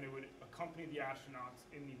 where then it would accompany the astronauts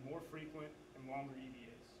in the more frequent and longer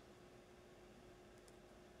EVAs.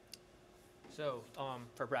 So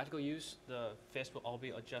for practical use, the fist will all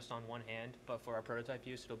be just on one hand, but for our prototype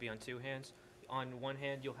use, it'll be on two hands. On one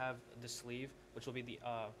hand, you'll have the sleeve, which will be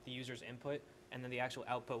the user's input, and then the actual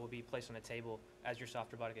output will be placed on a table as your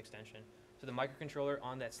soft robotic extension. So the microcontroller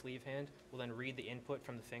on that sleeve hand will then read the input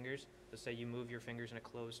from the fingers. So say you move your fingers in a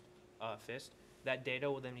closed fist. That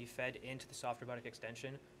data will then be fed into the soft robotic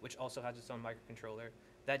extension, which also has its own microcontroller.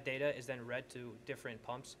 That data is then read to different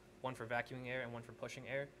pumps, one for vacuuming air and one for pushing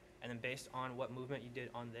air. And then based on what movement you did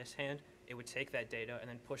on this hand, it would take that data and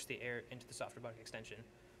then push the air into the soft robotic extension.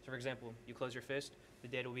 So for example, you close your fist, the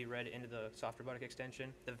data will be read into the soft robotic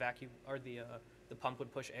extension, the vacuum or the pump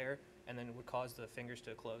would push air and then it would cause the fingers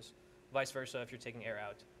to close. Vice versa if you're taking air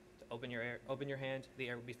out. To open your hand, the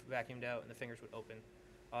air would be vacuumed out and the fingers would open.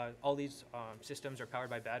 All these systems are powered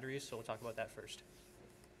by batteries, so we'll talk about that first.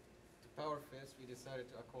 To power FIST, we decided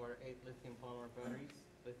to acquire 8 lithium polymer batteries.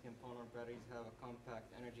 Lithium polymer batteries have a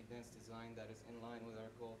compact, energy-dense design that is in line with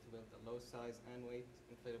our goal to build a low size and weight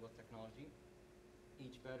inflatable technology.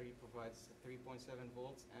 Each battery provides 3.7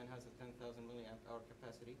 volts and has a 10,000 milliamp hour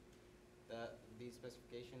capacity. These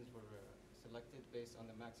specifications were selected based on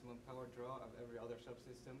the maximum power draw of every other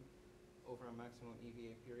subsystem over a maximum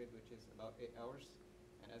EVA period, which is about 8 hours.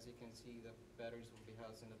 And as you can see, the batteries will be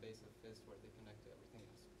housed in the base of FIST where they connect to everything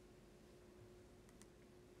else.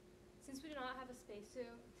 Since we do not have a spacesuit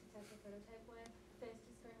to test the prototype with, FIST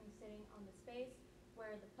is currently sitting on the space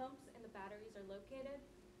where the pumps and the batteries are located.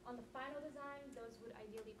 On the final design, those would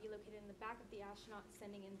ideally be located in the back of the astronaut,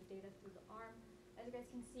 sending in the data through the arm. As you guys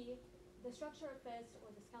can see, the structure of FIST,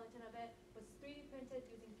 or the skeleton of it, was 3D printed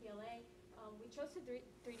using PLA. We chose to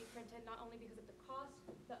 3D print it not only because of the cost,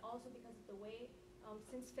 but also because of the weight.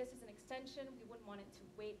 Since FIST is an extension, we wouldn't want it to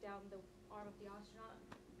weight down the arm of the astronaut,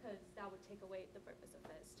 because that would take away the purpose of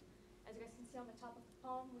FIST. As you guys can see on the top of the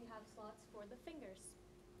palm, we have slots for the fingers.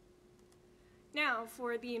 Now,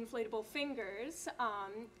 for the inflatable fingers,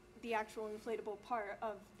 the actual inflatable part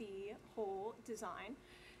of the whole design,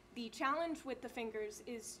 the challenge with the fingers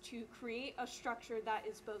is to create a structure that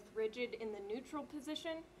is both rigid in the neutral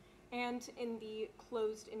position and in the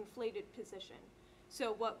closed inflated position.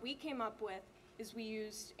 So what we came up with is we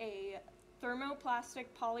used a thermoplastic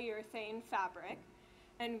polyurethane fabric,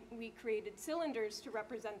 and we created cylinders to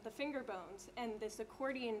represent the finger bones and this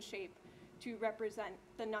accordion shape to represent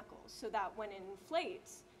the knuckles, so that when it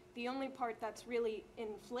inflates, the only part that's really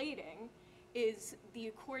inflating is the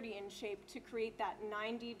accordion shape to create that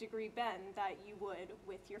 90-degree bend that you would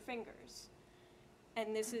with your fingers.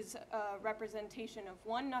 And this is a representation of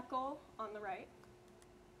one knuckle on the right,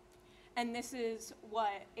 and this is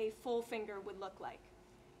what a full finger would look like.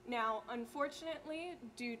 Now, unfortunately,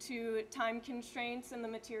 due to time constraints and the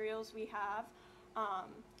materials we have,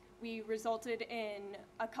 we resulted in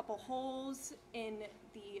a couple holes in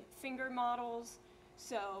the finger models.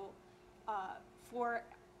 So for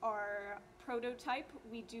our prototype,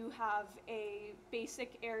 we do have a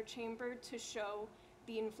basic air chamber to show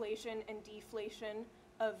the inflation and deflation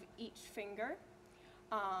of each finger.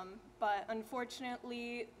 But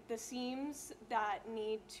unfortunately, the seams that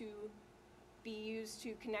need to be used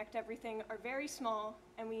to connect everything are very small,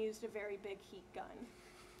 and we used a very big heat gun.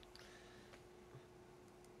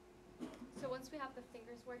 So once we have the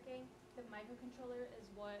fingers working, the microcontroller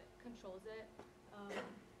is what controls it.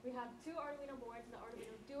 We have 2 Arduino boards. The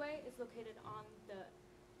Arduino Due is located on the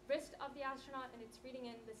wrist of the astronaut, and it's reading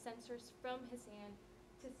in the sensors from his hand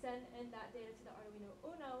to send in that data to the Arduino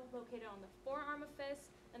Uno, located on the forearm of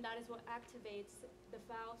FIST, and that is what activates the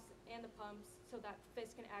valves and the pumps so that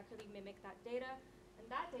FIST can accurately mimic that data, and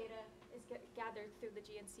that data is gathered through the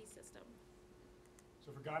GNC system.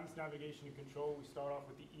 So for guidance, navigation, and control, we start off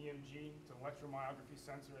with the EMG. It's an electromyography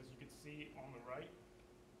sensor, as you can see on the right.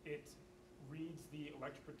 It reads the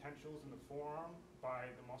electric potentials in the forearm by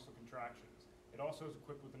the muscle contractions. It also is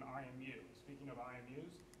equipped with an IMU. Speaking of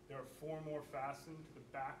IMUs, there are 4 more fastened to the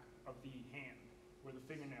back of the hand where the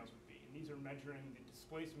fingernails would be. And these are measuring the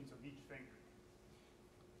displacements of each finger.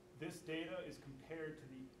 This data is compared to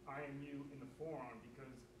the IMU in the forearm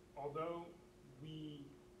because although we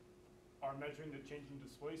are measuring the changing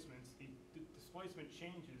displacements, the displacement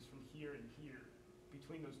changes from here and here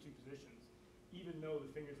between those 2 positions, even though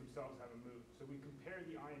the fingers themselves haven't moved. So we compare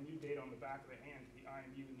the IMU data on the back of the hand to the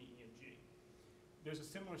IMU in the EMG. There's a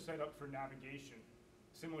similar setup for navigation,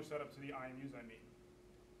 similar setup to the IMUs I mean.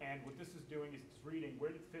 And what this is doing is it's reading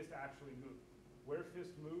where did FIST actually move. Where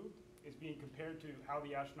FIST moved is being compared to how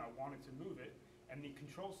the astronaut wanted to move it, and the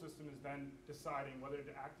control system is then deciding whether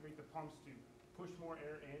to activate the pumps to push more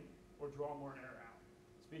air in or draw more air out.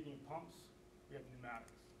 Speaking of pumps, we have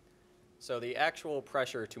pneumatics. So the actual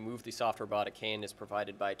pressure to move the soft robotic hand is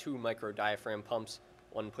provided by 2 micro diaphragm pumps.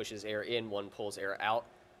 One pushes air in, one pulls air out.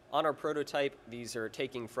 On our prototype, these are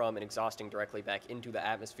taking from and exhausting directly back into the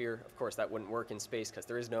atmosphere. Of course, that wouldn't work in space because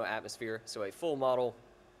there is no atmosphere. So a full model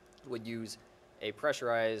would use a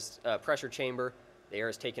pressurized pressure chamber. The air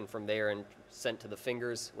is taken from there and sent to the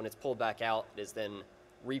fingers. When it's pulled back out, it is then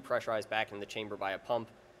repressurized back in the chamber by a pump.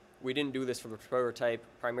 We didn't do this for the prototype,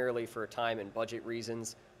 primarily for time and budget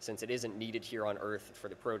reasons. Since it isn't needed here on Earth for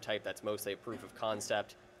the prototype, that's mostly a proof of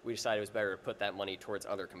concept, we decided it was better to put that money towards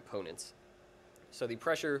other components. So the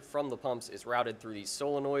pressure from the pumps is routed through these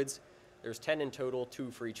solenoids. There's 10 in total,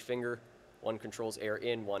 2 for each finger. One controls air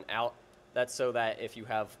in, one out. That's so that if you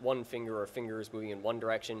have one finger or fingers moving in one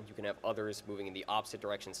direction, you can have others moving in the opposite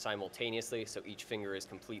direction simultaneously, so each finger is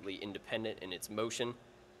completely independent in its motion.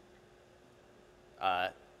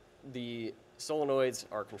 The solenoids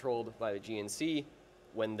are controlled by the GNC.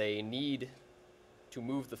 When they need to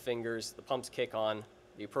move the fingers, the pumps kick on,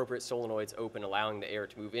 the appropriate solenoids open, allowing the air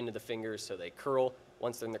to move into the fingers so they curl.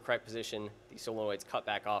 Once they're in the correct position, the solenoids cut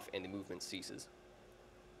back off and the movement ceases.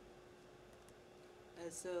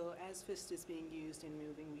 So as FIST is being used in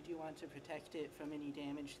moving, we do want to protect it from any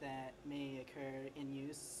damage that may occur in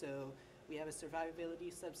use. So we have a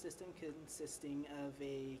survivability subsystem consisting of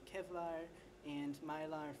a Kevlar and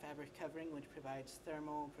Mylar fabric covering, which provides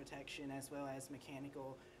thermal protection as well as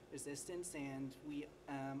mechanical resistance. And we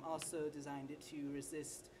also designed it to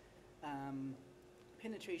resist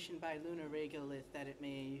penetration by lunar regolith that it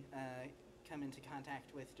may come into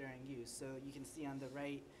contact with during use. So you can see on the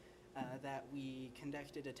right that we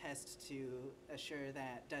conducted a test to assure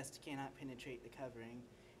that dust cannot penetrate the covering.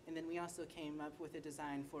 And then we also came up with a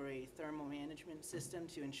design for a thermal management system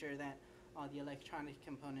to ensure that all the electronic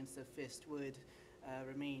components of FIST would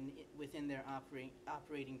remain within their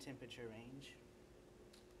operating temperature range.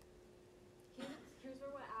 Here's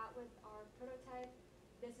where we're at with our prototype.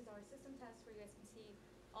 This is our system test where you guys can see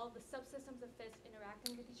all of the subsystems of FIST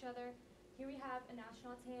interacting with each other. Here we have an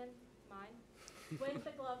astronaut's hand, mine, with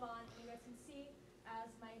the glove on, and you guys can see as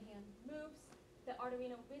my hand moves, the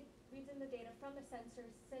Arduino reads in the data from the sensor,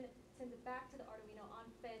 sends it back to the Arduino on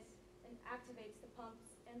FIST, and activates the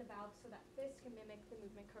pumps and the valves so that FIST can mimic the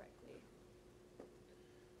movement correctly.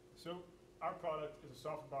 So our product is a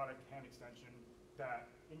soft robotic hand extension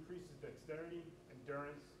that increases dexterity,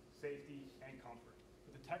 endurance, safety, and comfort.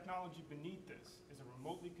 But the technology beneath this is a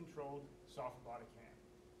remotely controlled soft robotic hand.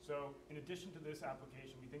 So in addition to this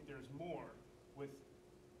application, we think there's more with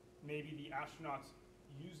maybe the astronauts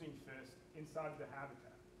using FIST inside of the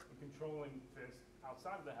habitat and controlling FIST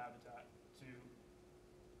outside of the habitat to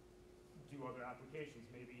do other applications,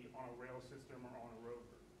 maybe on a rail system or on a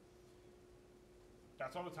rover.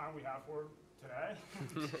 That's all the time we have for today.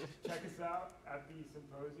 Check us out at the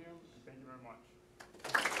symposium. Thank you very much.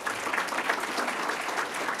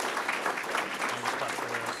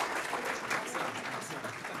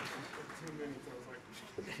 2 minutes, I was like,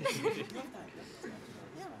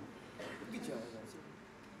 Good job.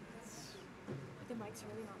 The mic's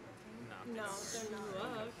really not working. No, they're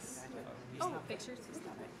not. Oh, pictures and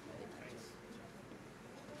stuff.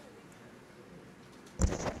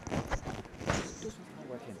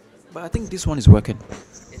 But I think this one is working.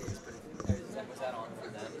 It is, but was that on for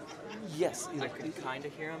them? Yes. I could kind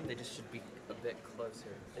of hear them. They just should be a bit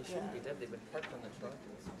closer. They shouldn't be dead. They've been parked on the truck.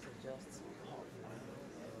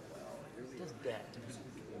 Just dead.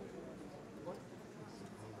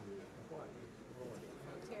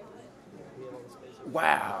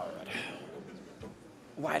 Wow.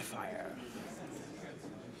 Wildfire.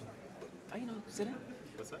 Are you not sitting?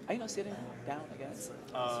 What's that? Are you not sitting down, I guess?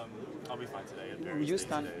 I'll be fine today. Will you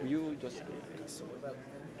stand? You just.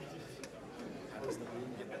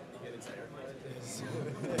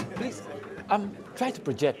 Please, try to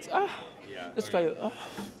project. Let's try.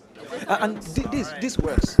 And this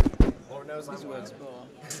works. This works.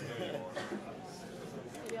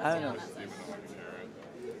 I don't know.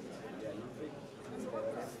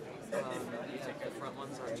 I think the front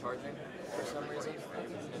ones aren't charging for some reason,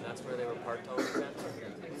 and that's where they were parked all the time. So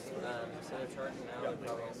they're charging now. It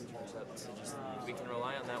probably hasn't charged up. So just we can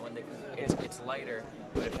rely on that one. It's lighter,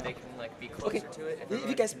 but if they can like be closer to it. If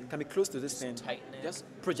you guys can be close to this thing, tighten it. just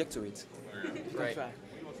project to it. Right.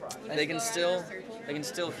 They can still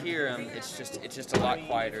hear them. It's just a lot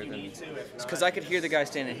quieter than because I could hear the guy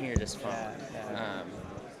standing here just fine.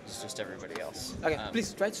 It's just everybody else. Okay,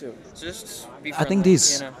 please try to. So just be friendly. I think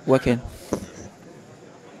this you know? working.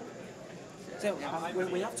 So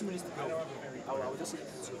we have 2 minutes to go. I'll just. You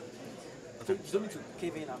don't need to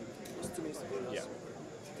cave in. Just 2 minutes to go. Who's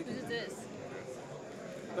this? Is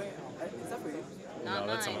that for you? Not no,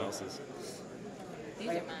 that's mine. someone else's. These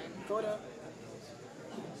are mine. Go to.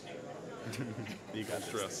 You got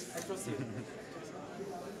Stress. I trust you.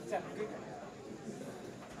 Sam, good.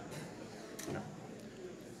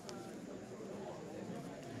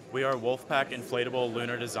 We are Wolfpack Inflatable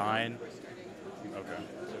Lunar Design. Okay.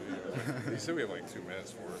 You said we have like 2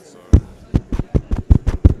 minutes for it, so.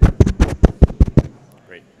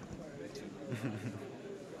 Great.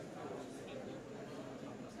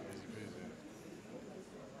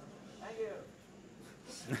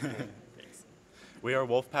 Thanks. We are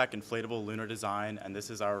Wolfpack Inflatable Lunar Design, and this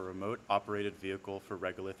is our remote operated vehicle for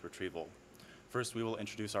regolith retrieval. First, we will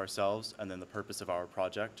introduce ourselves and then the purpose of our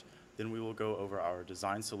project. Then we will go over our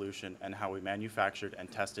design solution and how we manufactured and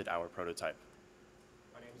tested our prototype.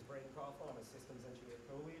 My name is Brayden Coughlin. I'm a systems engineer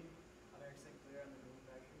co-lead. I'm Eric Sinclair. I'm the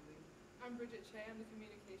manufacturing lead. I'm Bridget Shea. I'm the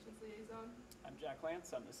communications liaison. I'm Jack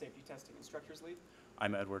Lance. I'm the safety testing instructors lead.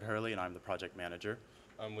 I'm Edward Hurley, and I'm the project manager.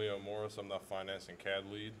 I'm Leo Morris. I'm the finance and CAD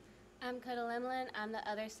lead. I'm Coda Lemlin. I'm the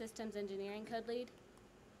other systems engineering code lead.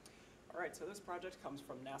 All right, so this project comes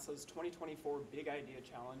from NASA's 2024 Big Idea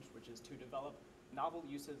Challenge, which is to develop novel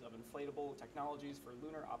uses of inflatable technologies for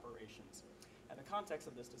lunar operations. And the context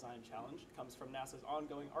of this design challenge comes from NASA's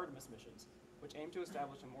ongoing Artemis missions, which aim to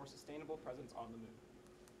establish a more sustainable presence on the moon.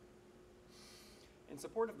 In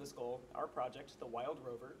support of this goal, our project, the Wild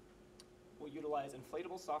Rover, will utilize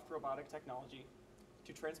inflatable soft robotic technology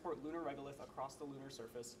to transport lunar regolith across the lunar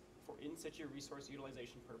surface for in-situ resource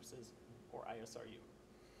utilization purposes, or ISRU.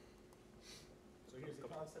 So here's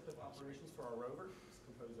the concept of operations for our rover. It's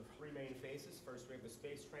composed of 3 main phases. First, we have the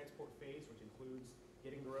space transport phase, which includes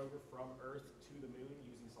getting the rover from Earth to the moon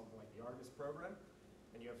using something like the Artemis program.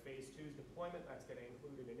 And you have phase 2's deployment. That's going to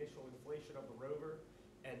include an initial inflation of the rover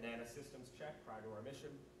and then a systems check prior to our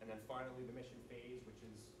mission. And then finally, the mission phase, which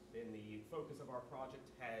is in the focus of our project,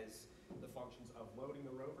 has the functions of loading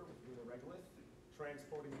the rover with lunar regolith,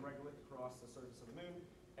 transporting the regolith across the surface of the moon,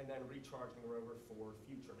 and then recharging the rover for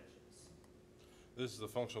future missions. This is the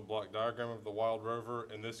functional block diagram of the Wild Rover.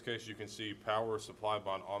 In this case, you can see power supplied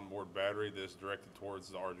by an onboard battery that's directed towards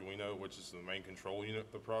the Arduino, which is the main control unit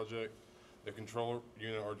of the project. The controller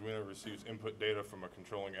unit Arduino receives input data from a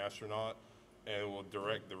controlling astronaut, and it will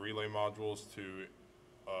direct the relay modules to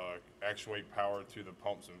actuate power to the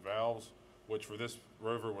pumps and valves, which for this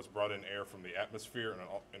rover was brought in air from the atmosphere.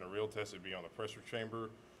 In a real test, it'd be on the pressure chamber.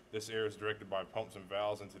 This air is directed by pumps and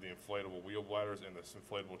valves into the inflatable wheel bladders in this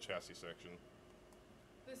inflatable chassis section.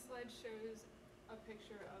 This slide shows a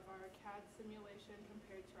picture of our CAD simulation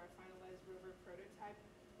compared to our finalized rover prototype.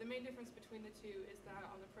 The main difference between the two is that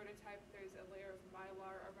on the prototype there's a layer of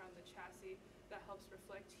mylar around the chassis that helps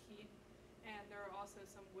reflect heat, and there are also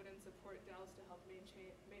some wooden support dowels to help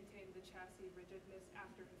maintain the chassis rigidness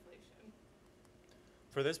after inflation.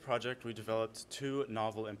 For this project, we developed 2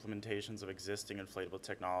 novel implementations of existing inflatable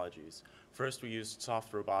technologies. First, we used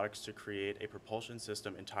soft robotics to create a propulsion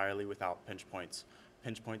system entirely without pinch points.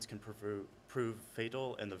 Pinch points can prove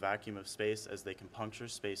fatal in the vacuum of space, as they can puncture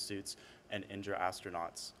spacesuits and injure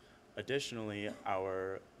astronauts. Additionally,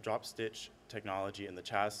 our drop stitch technology in the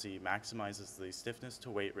chassis maximizes the stiffness to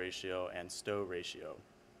weight ratio and stow ratio.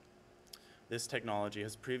 This technology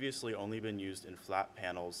has previously only been used in flat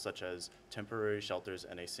panels, such as temporary shelters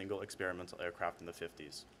and a single experimental aircraft in the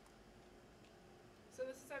 50s. So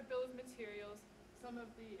this is our bill of materials. Some of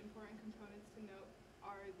the important components to note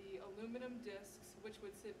are the aluminum discs, which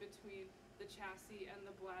would sit between the chassis and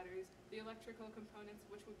the bladders, the electrical components,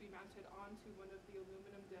 which would be mounted onto one of the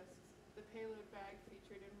aluminum discs, the payload bag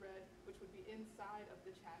featured in red, which would be inside of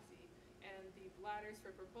the chassis, and the bladders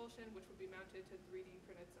for propulsion, which would be mounted to 3D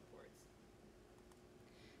printed supports.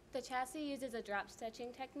 The chassis uses a drop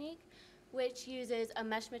stitching technique, which uses a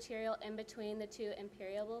mesh material in between the 2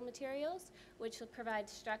 impermeable materials, which will provide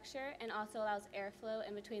structure and also allows airflow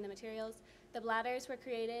in between the materials. The bladders were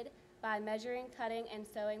created by measuring, cutting, and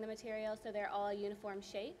sewing the material so they're all a uniform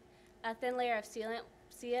shape. A thin layer of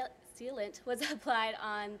sealant was applied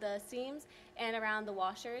on the seams and around the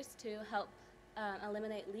washers to help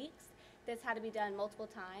eliminate leaks. This had to be done multiple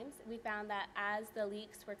times. We found that as the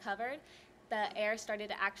leaks were covered, the air started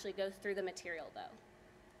to actually go through the material though.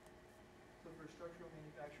 So for structural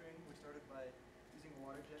manufacturing, we started by using a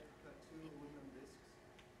water jet to cut 2 aluminum discs,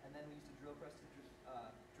 and then we used a drill press to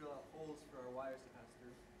drill out holes for our wires to pass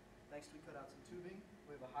through. Next, we cut out some tubing.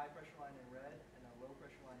 We have a high pressure line in red and a low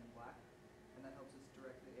pressure line in black, and that helps us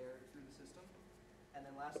direct the air through the system. And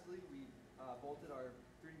then lastly, we bolted our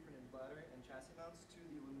 3D printed bladder and chassis mounts to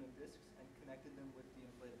the aluminum discs and connected them with the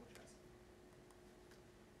inflatable chassis.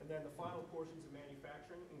 And then the final portions of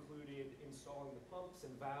manufacturing included installing the pumps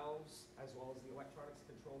and valves, as well as the electronics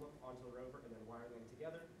to control them onto the rover, and then wiring them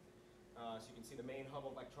together. So you can see the main hub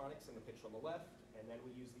of electronics in the picture on the left, and then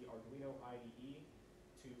we use the Arduino IDE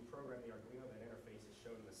to program the Arduino. That interface is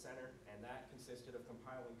shown in the center, and that consisted of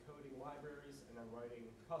compiling coding libraries and then writing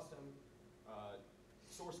custom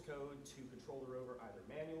source code to control the rover either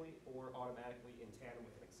manually or automatically in tandem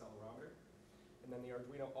with an accelerometer. And then the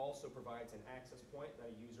Arduino also provides an access point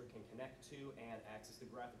that a user can connect to and access the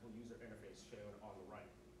graphical user interface shown on the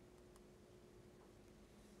right.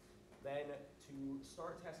 Then to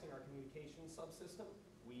start testing our communication subsystem,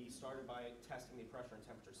 we started by testing the pressure and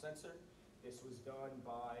temperature sensor. This was done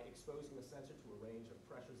by exposing the sensor to a range of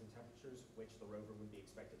pressures and temperatures which the rover would be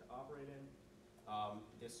expected to operate in.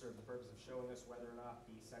 This served the purpose of showing us whether or not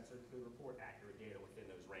the sensor could report accurate data within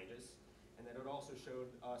those ranges. And then it also showed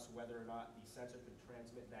us whether or not the sensor could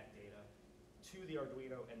transmit that data to the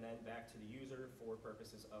Arduino and then back to the user for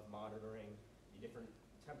purposes of monitoring the different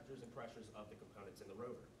temperatures and pressures of the components in the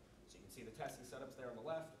rover. So you can see the testing setups there on the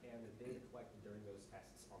left and the data collected during those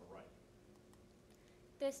tests on the right.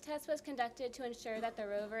 This test was conducted to ensure that the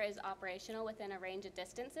rover is operational within a range of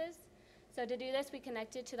distances. So to do this, we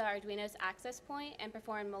connected to the Arduino's access point and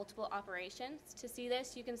performed multiple operations. To see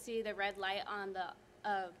this, you can see the red light on the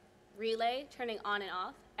relay turning on and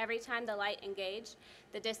off. Every time the light engaged,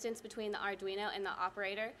 the distance between the Arduino and the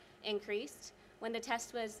operator increased. When the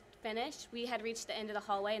test was finished, we had reached the end of the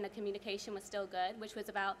hallway and the communication was still good, which was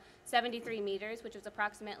about 73 meters, which was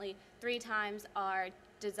approximately 3 times our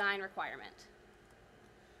design requirement.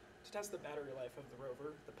 To test the battery life of the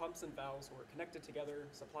rover, the pumps and valves were connected together,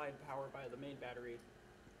 supplied power by the main battery,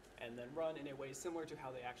 and then run in a way similar to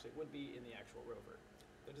how they actually would be in the actual rover.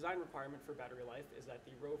 The design requirement for battery life is that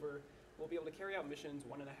the rover will be able to carry out missions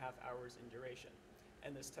 1.5 hours in duration,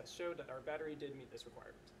 and this test showed that our battery did meet this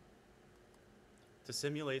requirement. To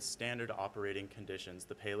simulate standard operating conditions,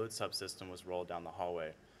 the payload subsystem was rolled down the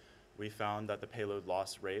hallway. We found that the payload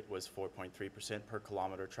loss rate was 4.3% per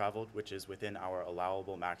kilometer traveled, which is within our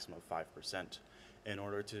allowable maximum of 5%. In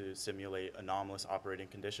order to simulate anomalous operating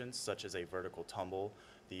conditions, such as a vertical tumble,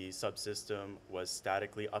 the subsystem was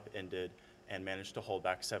statically upended and managed to hold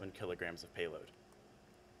back 7 kilograms of payload.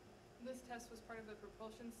 This test was part of the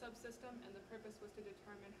propulsion subsystem, and the purpose was to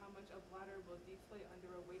determine how much a bladder will deflate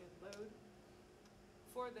under a weighted load.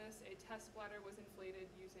 For this, a test bladder was inflated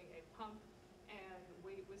using a pump, and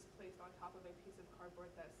weight was placed on top of a piece of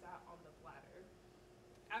cardboard that sat on the bladder.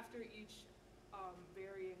 After each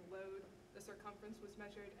varying load, the circumference was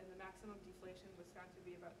measured, and the maximum deflation was found to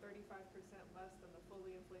be about 35% less than the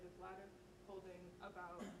fully inflated bladder, holding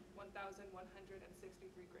about 1,163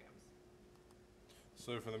 grams.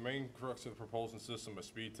 So for the main crux of the propulsion system, a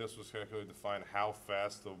speed test was calculated to find how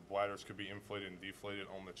fast the bladders could be inflated and deflated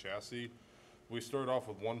on the chassis. We started off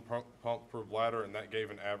with 1 pump per bladder, and that gave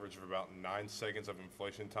an average of about 9 seconds of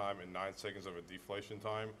inflation time and 9 seconds of a deflation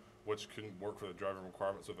time, which couldn't work for the driving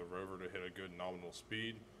requirements of the rover to hit a good nominal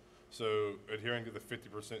speed. So adhering to the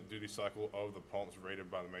 50% duty cycle of the pumps rated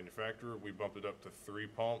by the manufacturer, we bumped it up to 3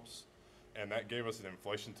 pumps, and that gave us an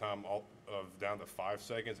inflation time of down to 5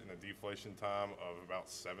 seconds and a deflation time of about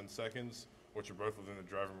 7 seconds, which are both within the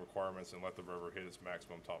driving requirements and let the rover hit its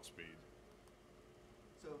maximum top speed.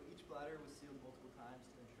 So each bladder was sealed multiple times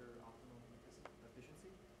to ensure optimum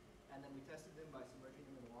efficiency, and then we tested them by submerging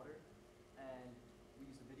them in water, and we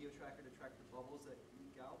used a video tracker to track the bubbles that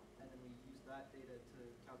leak out, and then we used that data to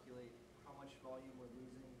calculate how much volume we're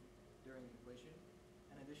losing during inflation.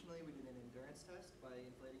 And additionally, we did an endurance test by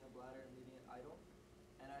inflating a bladder and leaving it idle,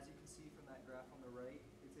 and as you can see from that graph on the right,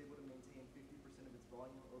 it's able to maintain 50% of its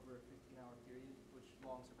volume over a 15-hour period, which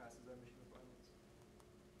long surpasses our mission requirements.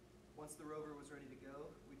 Once the rover was ready to go,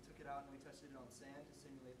 we took it out and we tested it on sand to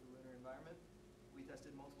simulate the lunar environment. We tested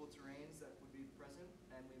multiple terrains that would be present,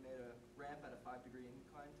 and we made a ramp at a 5-degree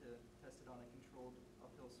incline to test it on a controlled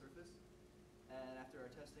uphill surface. And after our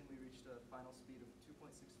testing, we reached a final speed of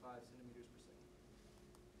 2.65 centimeters per second.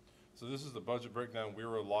 So this is the budget breakdown. We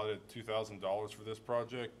were allotted $2,000 for this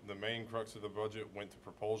project. The main crux of the budget went to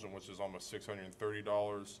propulsion, which is almost $630.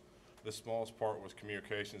 The smallest part was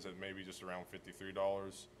communications at maybe just around $53.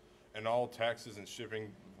 And all taxes and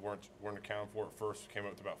shipping weren't accounted for at first. Came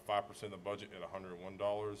up to about 5% of the budget at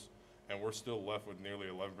 $101. And we're still left with nearly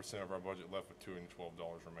 11% of our budget left with $212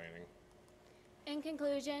 remaining. In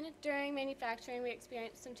conclusion, during manufacturing, we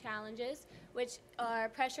experienced some challenges, which are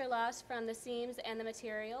pressure loss from the seams and the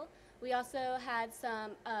material. We also had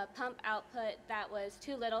some pump output that was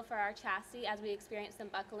too little for our chassis as we experienced some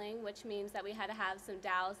buckling, which means that we had to have some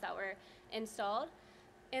dowels that were installed.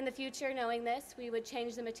 In the future, knowing this, we would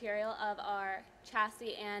change the material of our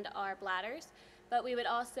chassis and our bladders, but we would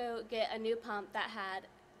also get a new pump that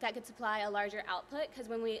could supply a larger output, because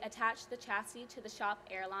when we attach the chassis to the shop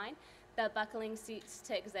airline, the buckling ceased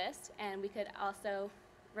to exist, and we could also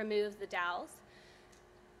remove the dowels.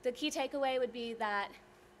 The key takeaway would be that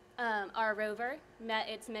our rover met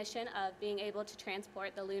its mission of being able to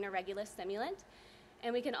transport the lunar Regulus simulant,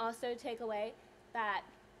 and we can also take away that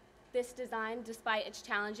this design, despite its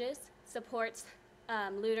challenges, supports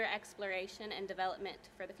lunar exploration and development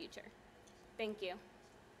for the future. Thank you.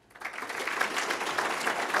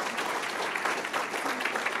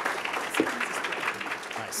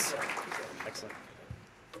 Nice. Excellent.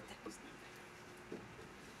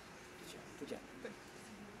 Good job.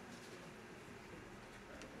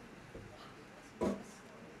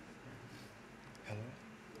 Hello.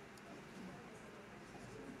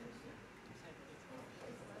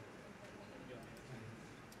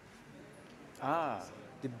 Ah,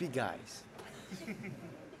 the big guys.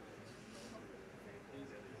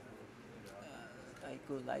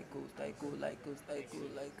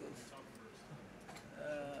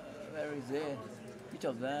 Where is it? Which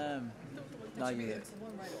of them? Not yet. It's the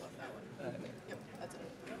one right above that one. Yep, that's it.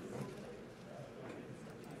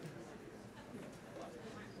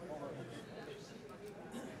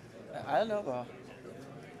 I don't know, but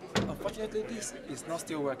unfortunately, this is not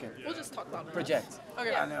still working. We'll just talk about it. Project.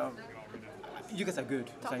 Okay. I know. You guys are good.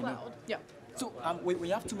 Talk so I know. loud. Yeah. So we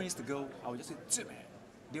have 2 minutes to go. I will just say 2 minutes.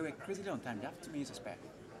 They were crazily on time. They have 2 minutes to spare.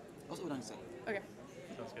 That's what I'm saying. Okay.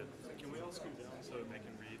 Sounds good. Can we all scoot down so they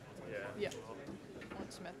can read? Yeah.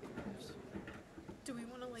 Once Matthew goes. Do we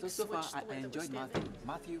want to like So far, switch the way I that we're enjoyed standing? Matthew.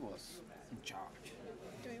 Matthew was in charge.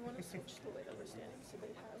 Do we want to switch the way that we're standing so they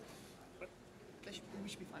have? We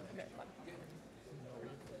should be fine. Okay, fine.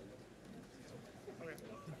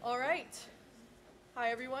 All right. Hi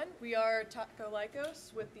everyone. We are Taco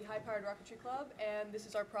Lycos with the High Powered Rocketry Club, and this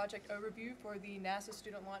is our project overview for the NASA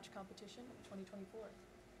Student Launch Competition 2024.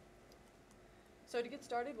 So to get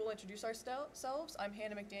started, we'll introduce ourselves. I'm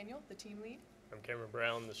Hannah McDaniel, the team lead. I'm Cameron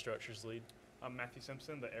Brown, the structures lead. I'm Matthew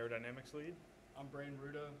Simpson, the aerodynamics lead. I'm Brain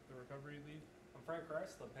Ruda, the recovery lead. I'm Frank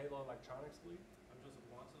Rice, the payload electronics lead. I'm Joseph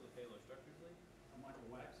Alonso, the payload structures lead. I'm Michael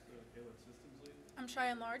Wax, the payload systems lead. I'm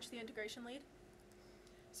Cheyenne Large, the integration lead.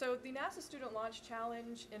 So the NASA Student Launch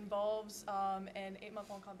Challenge involves an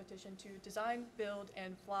 8-month-long competition to design, build,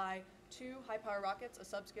 and fly 2 high-power rockets, a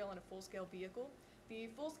subscale and a full-scale vehicle. The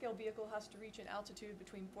full-scale vehicle has to reach an altitude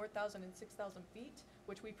between 4,000 and 6,000 feet,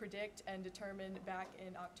 which we predict and determined back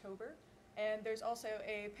in October. And there's also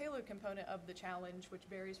a payload component of the challenge, which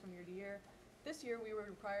varies from year to year. This year, we were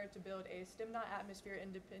required to build a STEMNOT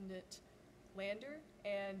atmosphere-independent lander,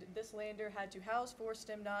 and this lander had to house 4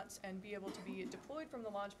 STEMNOTs and be able to be deployed from the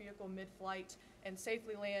launch vehicle mid-flight and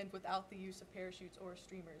safely land without the use of parachutes or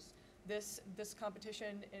streamers. This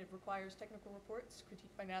competition, it requires technical reports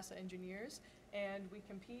critiqued by NASA engineers, and we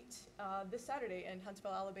compete this Saturday in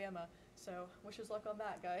Huntsville, Alabama. So wish us luck on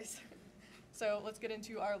that, guys. So let's get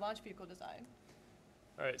into our launch vehicle design.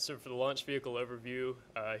 All right, so for the launch vehicle overview,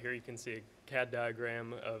 here you can see a CAD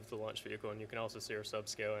diagram of the launch vehicle, and you can also see our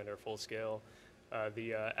subscale and our full scale.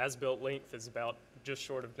 The as-built length is about just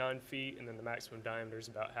short of 9 feet, and then the maximum diameter is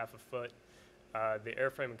about half a foot. The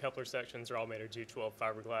airframe and coupler sections are all made of G12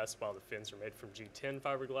 fiberglass, while the fins are made from G10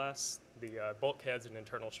 fiberglass. The bulkheads and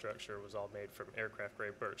internal structure was all made from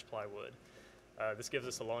aircraft-grade birch plywood. This gives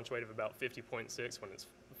us a launch weight of about 50.6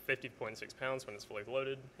 pounds when it's fully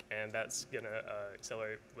loaded, and that's going to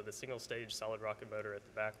accelerate with a single-stage solid rocket motor at the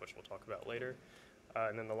back, which we'll talk about later.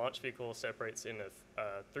 And then the launch vehicle separates into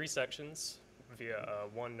 3 sections via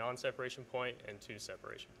 1 non-separation point and 2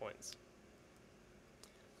 separation points.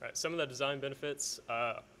 All right, some of the design benefits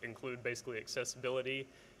include basically accessibility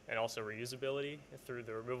and also reusability through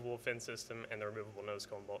the removable fin system and the removable nose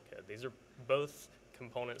cone bulkhead. These are both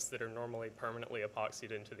components that are normally permanently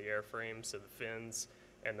epoxied into the airframe, so the fins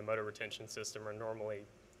and the motor retention system are normally,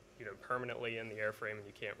 permanently in the airframe, and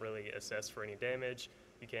you can't really assess for any damage.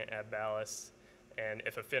 You can't add ballast, and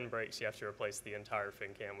if a fin breaks, you have to replace the entire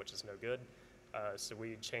fin cam, which is no good. So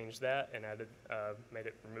we changed that and made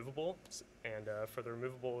it removable. And for the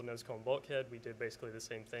removable nose cone bulkhead, we did basically the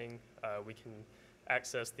same thing. We can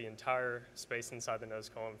access the entire space inside the nose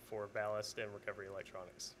cone for ballast and recovery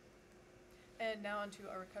electronics. And now onto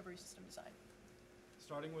our recovery system design.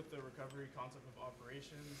 Starting with the recovery concept of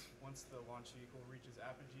operations, once the launch vehicle reaches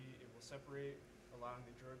apogee, it will separate, allowing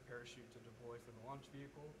the drogue parachute to deploy for the launch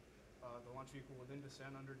vehicle. The launch vehicle will then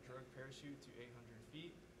descend under drogue parachute to 800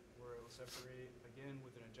 feet, where it will separate again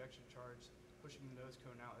with an ejection charge, pushing the nose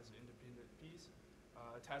cone out as an independent piece.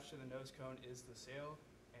 Attached to the nose cone is the sail,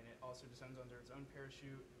 and it also descends under its own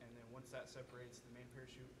parachute, and then once that separates, the main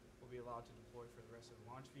parachute will be allowed to deploy for the rest of the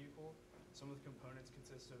launch vehicle. Some of the components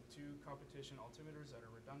consist of 2 competition altimeters that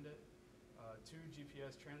are redundant, 2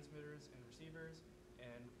 GPS transmitters and receivers,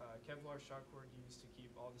 and Kevlar shock cord used to keep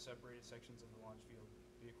all the separated sections of the launch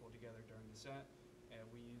vehicle together during descent, and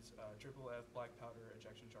we use FFF black powder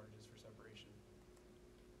ejection charges for separation.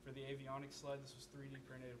 For the avionics sled, this was 3D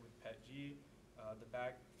printed with PETG. The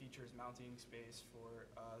back features mounting space for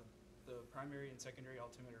the primary and secondary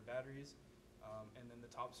altimeter batteries, and then the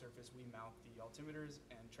top surface we mount the altimeters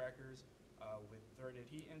and trackers with threaded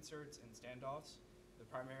heat inserts and standoffs. The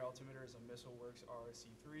primary altimeter is a MissileWorks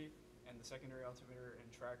RSC3, and the secondary altimeter and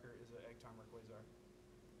tracker is an egg timer quasar.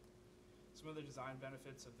 Some of the design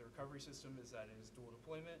benefits of the recovery system is that it is dual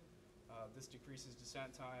deployment. This decreases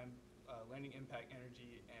descent time, landing impact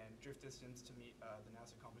energy, and drift distance to meet the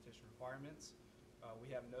NASA competition requirements. We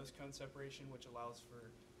have nose cone separation, which allows for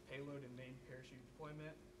payload and main parachute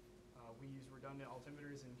deployment. We use redundant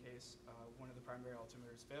altimeters in case one of the primary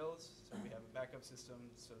altimeters fails, so we have a backup system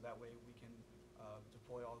so that way we can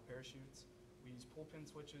deploy all the parachutes. We use pull pin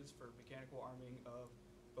switches for mechanical arming of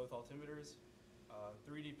both altimeters,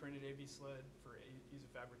 3D printed AV sled for ease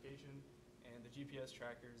of fabrication, and the GPS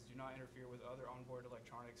trackers do not interfere with other onboard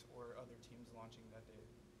electronics or other teams launching that day.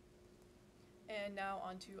 And now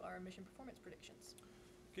on to our mission performance predictions.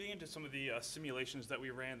 Getting into some of the simulations that we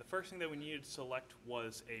ran, the first thing that we needed to select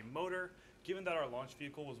was a motor. Given that our launch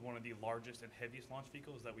vehicle was one of the largest and heaviest launch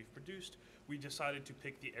vehicles that we've produced, we decided to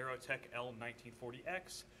pick the Aerotech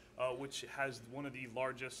L1940X, which has one of the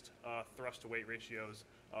largest thrust to weight ratios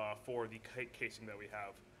for the casing that we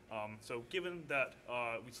have. So given that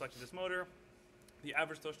we selected this motor, the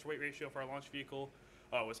average thrust to weight ratio for our launch vehicle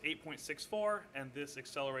was 8.64, and this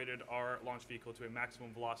accelerated our launch vehicle to a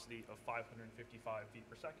maximum velocity of 555 feet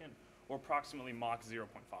per second, or approximately Mach 0.5.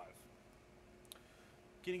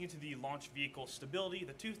 Getting into the launch vehicle stability,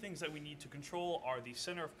 the 2 things that we need to control are the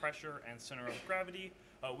center of pressure and center of gravity.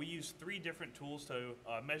 We used 3 different tools to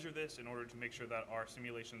measure this in order to make sure that our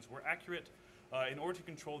simulations were accurate. In order to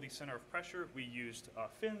control the center of pressure, we used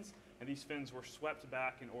fins, and these fins were swept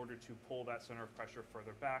back in order to pull that center of pressure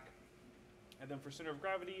further back. And then for center of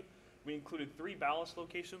gravity, we included 3 ballast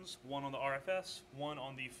locations, one on the RFS, one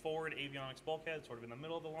on the forward avionics bulkhead, sort of in the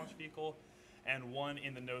middle of the launch vehicle, and one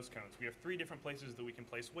in the nose cones. We have 3 different places that we can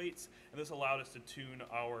place weights, and this allowed us to tune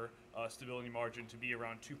our stability margin to be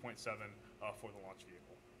around 2.7 for the launch vehicle.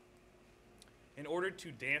 In order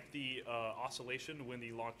to damp the oscillation when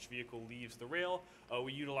the launch vehicle leaves the rail,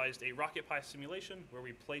 we utilized a rocket pie simulation where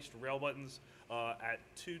we placed rail buttons at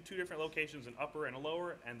two different locations, an upper and a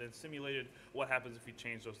lower, and then simulated what happens if we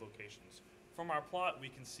change those locations. From our plot, we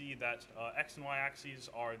can see that X and Y axes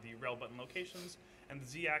are the rail button locations, and the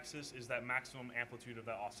Z axis is that maximum amplitude of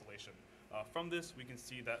that oscillation. From this, we can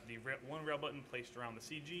see that the one rail button placed around the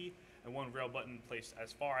CG and one rail button placed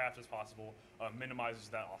as far aft as possible minimizes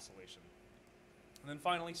that oscillation. And then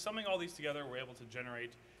finally, summing all these together, we're able to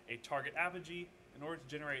generate a target apogee. In order to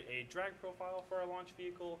generate a drag profile for our launch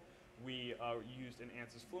vehicle, we used an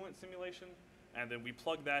ANSYS Fluent simulation, and then we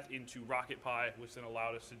plugged that into RocketPi, which then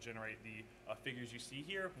allowed us to generate the figures you see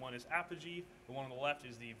here. One is apogee, the one on the left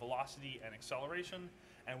is the velocity and acceleration,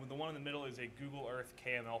 and the one in the middle is a Google Earth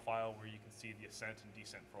KML file where you can see the ascent and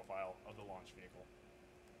descent profile of the launch vehicle.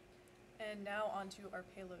 And now on to our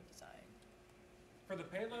payload design. For the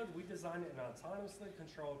payload, we designed an autonomously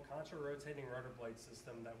controlled contra-rotating rotor blade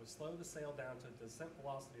system that would slow the sail down to a descent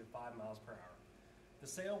velocity of 5 miles per hour. The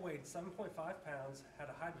sail weighed 7.5 pounds, had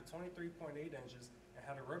a height of 23.8 inches, and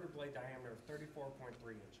had a rotor blade diameter of 34.3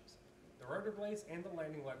 inches. The rotor blades and the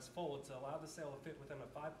landing legs folded to allow the sail to fit within a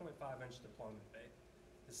 5.5-inch deployment bay.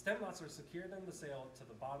 The stem knots are secured in the sail to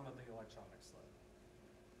the bottom of the electronics sled.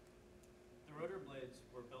 The rotor blades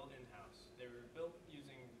were built in-house. They were built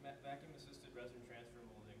using vacuum-assisted resin transfer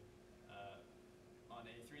molding on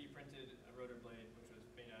a 3D printed rotor blade, which was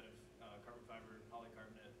made out of carbon fiber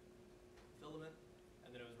polycarbonate filament,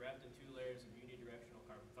 and then it was wrapped in 2 layers of unidirectional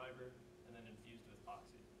carbon fiber, and then infused with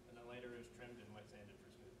epoxy. And then later it was trimmed and wet sanded for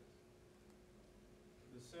smoothness.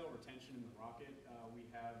 The sail retention in the rocket, we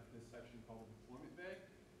have this section called the deployment bay.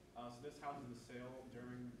 So this houses the sail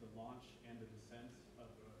during the launch and the descent of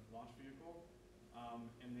the launch vehicle.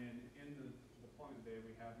 And then in the deployment bay,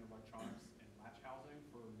 we have an electronics and latch housing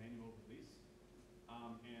for manual release.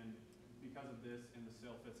 And because of this, and the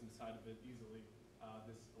sail fits inside of it easily,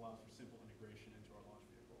 this allows for simple integration into our launch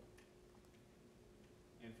vehicle.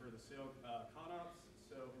 And for the sail con-ops,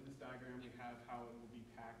 so in this diagram, we have how it will be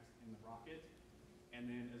packed in the rocket. And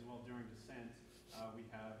then as well during descent, we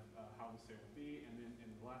have how the sail will be. And then in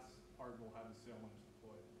the last part, we'll have the sail when it's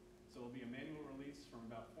deployed. So it'll be a manual release from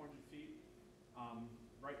about 400 feet.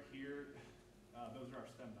 Right here, those are our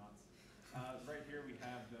stem knots. Right here we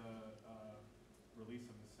have the release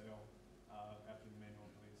of the sail after the manual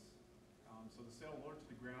release. So the sail lowered to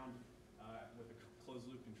the ground with a closed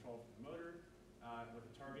loop control from the motor with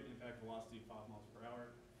a target impact velocity of 5 miles per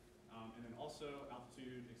hour. And then also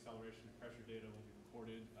altitude, acceleration, and pressure data will be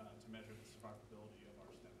recorded to measure the survivability of our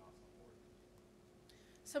stem knots on board.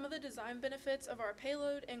 Some of the design benefits of our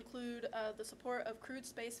payload include the support of crewed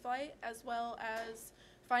spaceflight, as well as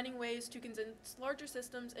finding ways to condense larger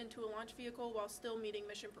systems into a launch vehicle while still meeting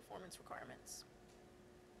mission performance requirements.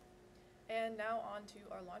 And now on to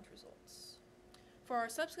our launch results. For our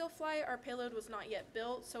subscale flight, our payload was not yet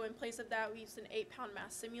built, so in place of that, we used an 8-pound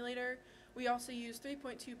mass simulator. We also used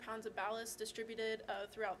 3.2 pounds of ballast distributed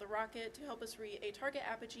throughout the rocket to help us reach a target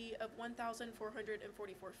apogee of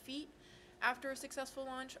 1,444 feet. After a successful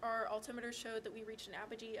launch, our altimeter showed that we reached an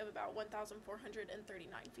apogee of about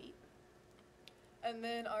 1,439 feet. And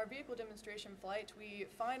then our vehicle demonstration flight, we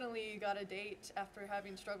finally got a date after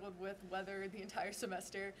having struggled with weather the entire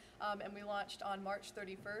semester, and we launched on March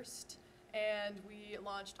 31st. And we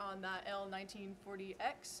launched on that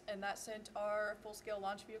L1940X, and that sent our full-scale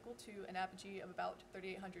launch vehicle to an apogee of about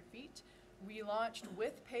 3,800 feet. We launched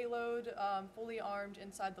with payload, fully armed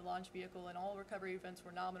inside the launch vehicle, and all recovery events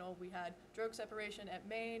were nominal. We had drogue separation at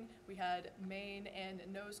main, we had main and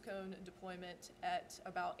nose cone deployment at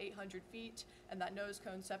about 800 feet, and that nose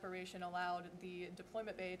cone separation allowed the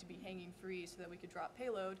deployment bay to be hanging free so that we could drop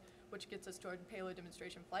payload, which gets us toward payload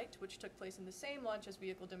demonstration flight, which took place in the same launch as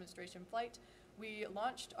vehicle demonstration flight. We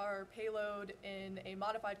launched our payload in a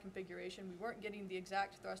modified configuration. We weren't getting the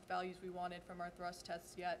exact thrust values we wanted from our thrust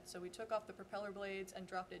tests yet, so we took off the propeller blades and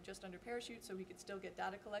dropped it just under parachute so we could still get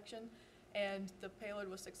data collection. And the payload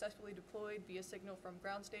was successfully deployed via signal from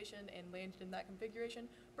ground station and landed in that configuration.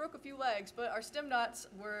 Broke a few legs, but our stem knots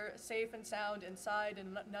were safe and sound inside,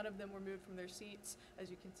 and none of them were moved from their seats, as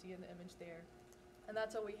you can see in the image there. And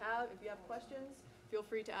that's all we have. If you have questions, feel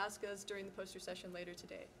free to ask us during the poster session later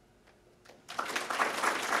today. Thank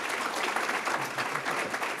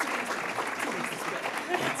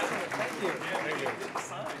you. Thank you.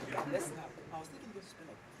 I was thinking you're going to spend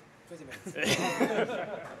like 20 minutes.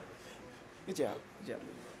 Good job. Good job.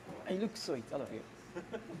 And you look sweet. I love you.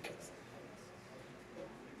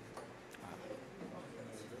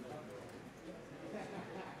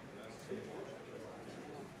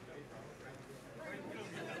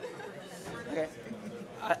 Okay.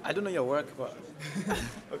 I don't know your work, but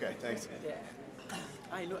okay, thanks. Yeah,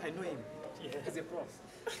 I know him. Yeah. He's a prof.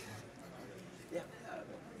 Yeah.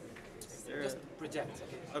 Just project.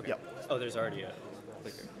 Okay. Yep. Oh, there's already a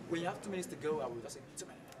clicker. When you have 2 minutes to go, I will just say 2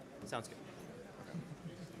 minutes. Sounds good.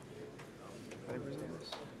 How do you present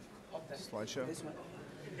this? Slideshow? This one.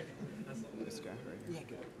 This guy right here. Yeah,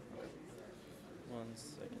 good. 1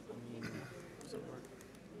 second. Does it work?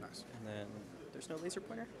 Nice. And then there's no laser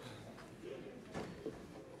pointer?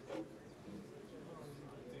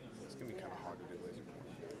 It's going to be kind of hard to do laser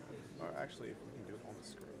pointing. Or actually, if we can do it on the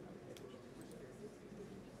screen.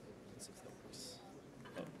 Let's see if that works.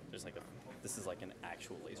 Oh, there's like a, this is like an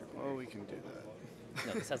actual laser pointer. Oh, we can do that.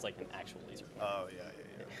 No, this has like an actual laser pointer. Oh, yeah.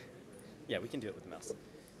 Yeah, we can do it with the mouse.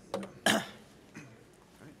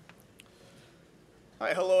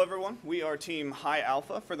 Hi, hello everyone. We are Team High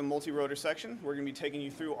Alpha for the multi-rotor section. We're going to be taking you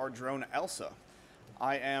through our drone ELSA.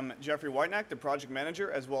 I am Jeffrey Whitenack, the project manager,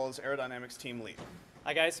 as well as aerodynamics team lead.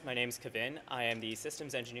 Hi guys, my name's Kevin. I am the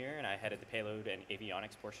systems engineer and I headed the payload and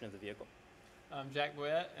avionics portion of the vehicle. I'm Jack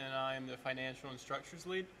Boyette and I am the financial and structures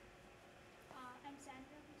lead. I'm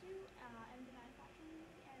Sandra Pichu. I'm the manufacturing lead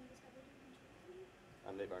and discovery lead.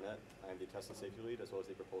 I'm Nate Barnett. I am the test and safety lead as well as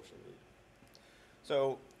the propulsion lead.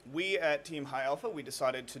 So we at Team High Alpha, we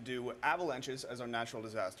decided to do avalanches as our natural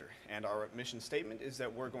disaster. And our mission statement is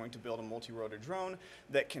that we're going to build a multi-rotor drone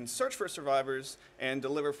that can search for survivors and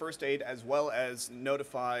deliver first aid as well as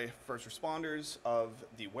notify first responders of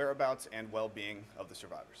the whereabouts and well-being of the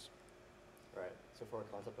survivors. Right. So for our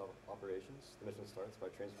concept of operations, the mission starts by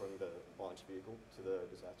transporting the launch vehicle to the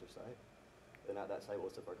disaster site. Then at that site,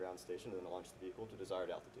 we'll set up our ground station and then launch the vehicle to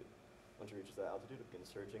desired altitude. Once it reaches that altitude, it begins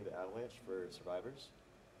searching the avalanche for survivors.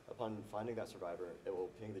 Upon finding that survivor, it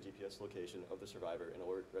will ping the GPS location of the survivor and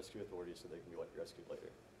alert rescue authorities so they can be rescued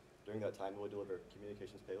later. During that time, it will deliver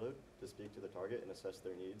communications payload to speak to the target and assess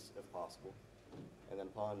their needs if possible. And then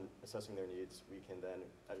upon assessing their needs, we can then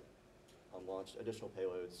launch additional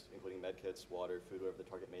payloads, including med kits, water, food, whatever the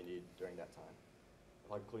target may need during that time.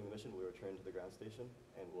 Upon concluding the mission, we'll return to the ground station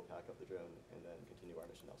and we'll pack up the drone and then continue our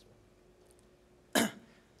mission elsewhere.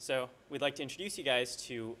 So we'd like to introduce you guys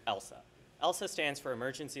to ELSA. ELSA stands for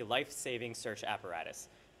Emergency Life-Saving Search Apparatus.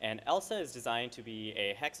 And ELSA is designed to be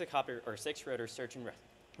a hexacopter or 6-rotor search and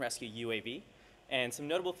rescue UAV. And some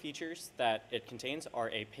notable features that it contains are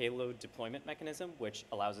a payload deployment mechanism, which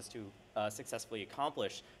allows us to successfully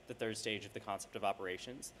accomplish the third stage of the concept of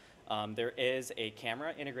operations. There is a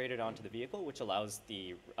camera integrated onto the vehicle, which allows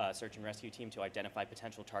the search and rescue team to identify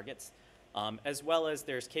potential targets, as well as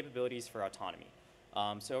there's capabilities for autonomy.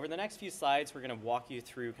 So over the next few slides, we're going to walk you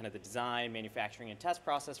through kind of the design, manufacturing, and test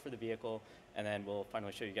process for the vehicle, and then we'll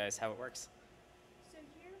finally show you guys how it works. So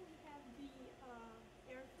here we have the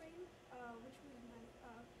airframe, which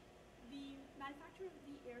the manufacturer of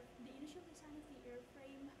the initial design of the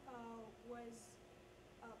airframe was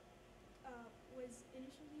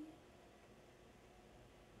initially,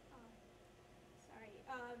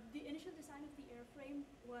 the initial design of the airframe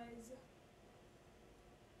was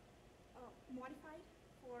modified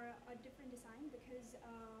for a different design because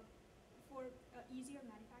for easier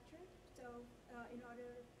manufacture. So in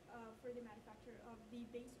order for the manufacture of the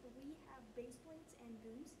base, we have base plates and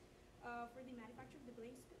booms. For the manufacture of the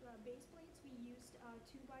base plates, we used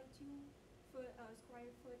 2x2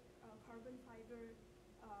 square foot carbon fiber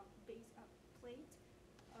base plate,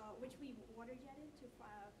 which we water jetted to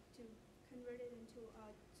convert it into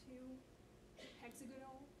 2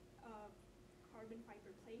 hexagonal carbon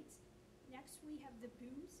fiber plates. Next, we have the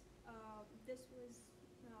booms. This was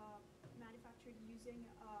manufactured using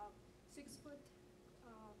a 6-foot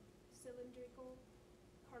cylindrical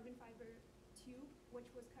carbon fiber tube, which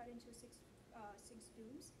was cut into six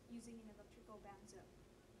booms using an electrical bandsaw.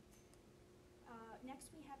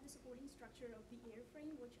 Next, we have the supporting structure of the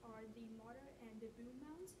airframe, which are the motor and the boom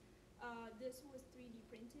mounts. This was 3D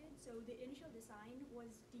printed, so the initial design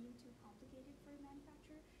was deemed too complicated for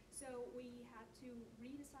manufacture. So we had to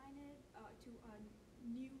redesign it to a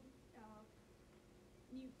new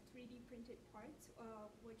 3D printed parts,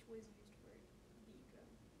 which was used for the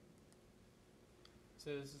drone.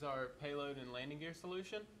 So this is our payload and landing gear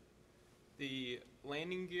solution. The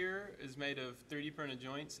landing gear is made of 3D printed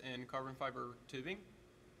joints and carbon fiber tubing.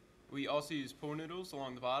 We also use pool noodles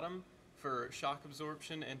along the bottom for shock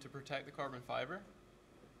absorption and to protect the carbon fiber.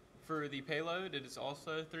 For the payload, it is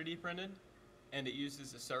also 3D printed, and it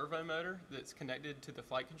uses a servo motor that's connected to the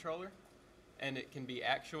flight controller, and it can be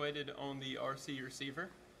actuated on the RC receiver.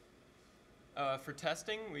 For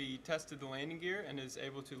testing, we tested the landing gear and is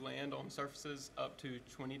able to land on surfaces up to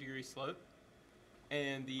 20-degree slope.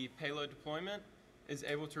 And the payload deployment is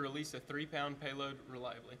able to release a 3-pound payload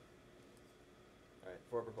reliably. All right,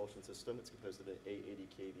 for our propulsion system, it's composed of an 880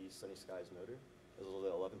 kV Sunny Skies motor, as well as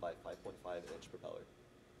an 11 by 5.5-inch propeller.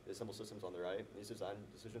 The assemble systems on the right, these design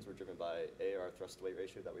decisions were driven by our thrust-to-weight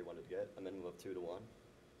ratio that we wanted to get, a minimum of 2 to 1,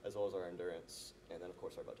 as well as our endurance, and then of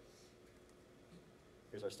course our budget.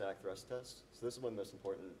 Here's our static thrust test. So this is one of the most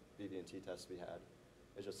important BB&T tests we had.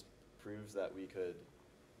 It just proves that we could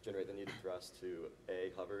generate the needed thrust to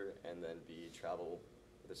A, hover, and then B, travel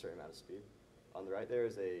with a certain amount of speed. On the right there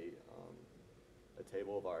is a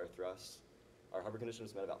table of our thrust. Our hover condition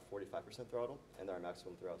is met about 45% throttle, and our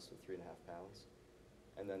maximum thrust is 3.5 pounds.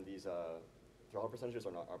 And then these throttle percentages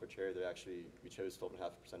are not arbitrary. They're actually, we chose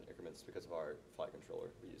 12.5% increments because of our flight controller.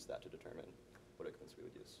 We used that to determine what increments we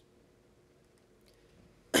would use.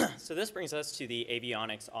 So this brings us to the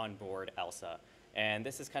avionics on board ELSA. And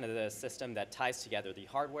this is kind of the system that ties together the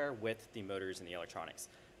hardware with the motors and the electronics.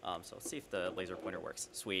 So let's see if the laser pointer works.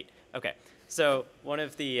 Sweet. Okay. So one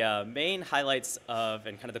of the main highlights of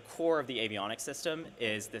and kind of the core of the avionics system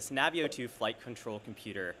is this Navio 2 flight control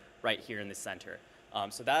computer right here in the center.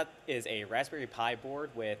 So that is a Raspberry Pi board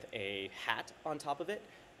with a hat on top of it.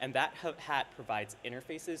 And that hat provides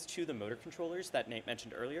interfaces to the motor controllers that Nate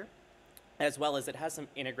mentioned earlier, as well as it has some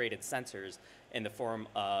integrated sensors in the form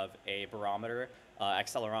of a barometer,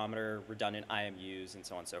 accelerometer, redundant IMUs, and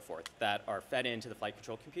so on and so forth that are fed into the flight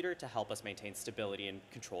control computer to help us maintain stability in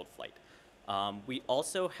controlled flight. We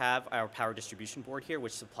also have our power distribution board here,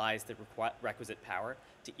 which supplies the requisite power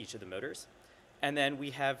to each of the motors. And then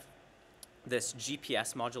we have this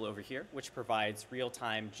GPS module over here, which provides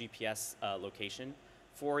real-time GPS location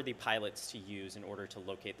for the pilots to use in order to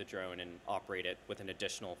locate the drone and operate it with an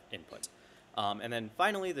additional input. And then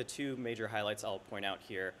finally, the two major highlights I'll point out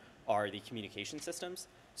here are the communication systems.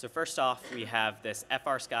 So first off, we have this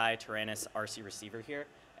FrSky Taranis RC receiver here,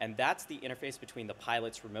 and that's the interface between the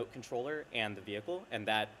pilot's remote controller and the vehicle, and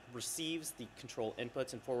that receives the control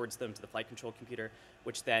inputs and forwards them to the flight control computer,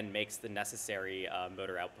 which then makes the necessary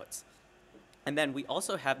motor outputs. And then we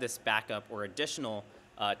also have this backup or additional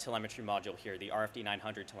telemetry module here, the RFD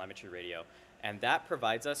 900 telemetry radio. And that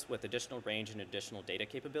provides us with additional range and additional data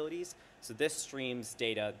capabilities. So this streams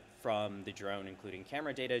data from the drone, including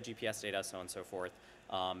camera data, GPS data, so on and so forth,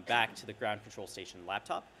 back to the ground control station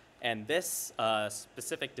laptop. And this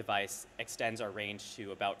specific device extends our range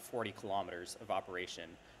to about 40 kilometers of operation,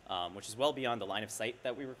 which is well beyond the line of sight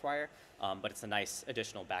that we require, but it's a nice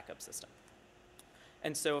additional backup system.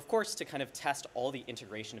 And so, of course, to kind of test all the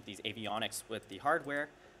integration of these avionics with the hardware,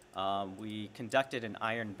 we conducted an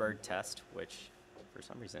Iron Bird test, which for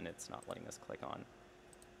some reason it's not letting us click on.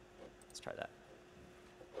 Let's try that.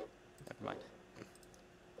 Never mind.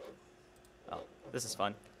 Oh, this is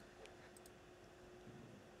fun.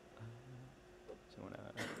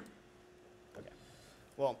 Okay.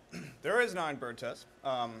 Well, there is an Iron Bird test,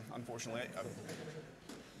 unfortunately.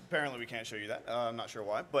 Apparently we can't show you that. I'm not sure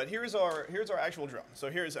why. But here's our actual drone. So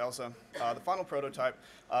here's Elsa, the final prototype.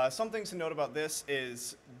 Some things to note about this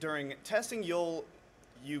is during testing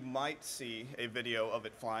you might see a video of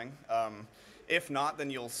it flying. If not, then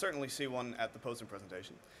you'll certainly see one at the podium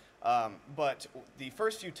presentation. But the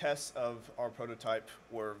first few tests of our prototype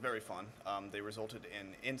were very fun. They resulted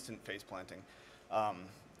in instant face planting.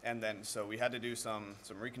 And then, so we had to do some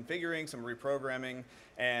reconfiguring, some reprogramming,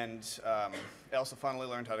 and Elsa finally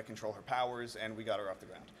learned how to control her powers, and we got her off the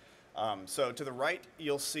ground. So to the right,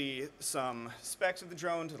 you'll see some specs of the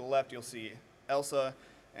drone. To the left, you'll see Elsa,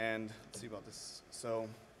 and let's see about this. So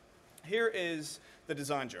here is the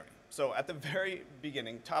design journey. So at the very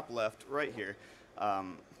beginning, top left, right here,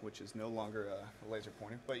 which is no longer a laser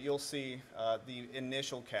pointer, but you'll see the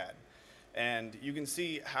initial CAD. And you can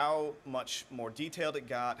see how much more detailed it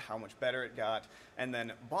got, how much better it got. And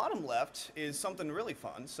then bottom left is something really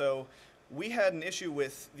fun. So we had an issue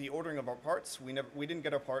with the ordering of our parts. We didn't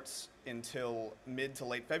get our parts until mid to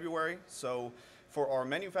late February. So for our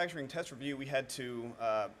manufacturing test review, we had to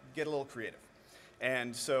get a little creative.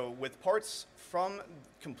 And so with parts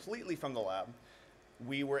completely from the lab,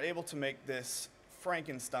 we were able to make this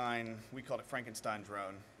Frankenstein, we called it Frankenstein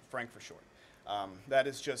drone, Frank for short. That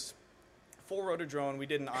is just full rotor drone. We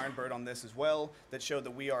did an Iron Bird on this as well that showed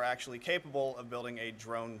that we are actually capable of building a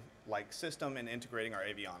drone-like system and integrating our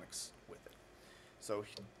avionics with it. So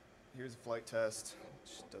here's a flight test,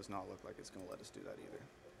 which does not look like it's going to let us do that either.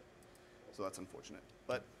 So that's unfortunate.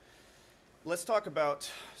 But let's talk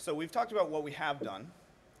about, so we've talked about what we have done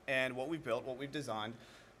and what we've built, what we've designed.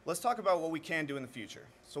 Let's talk about what we can do in the future.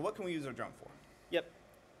 So what can we use our drone for? Yep.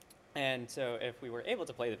 And so if we were able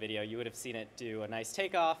to play the video, you would have seen it do a nice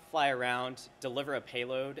takeoff, fly around, deliver a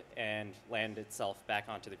payload, and land itself back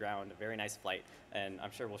onto the ground. A very nice flight. And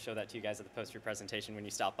I'm sure we'll show that to you guys at the poster presentation when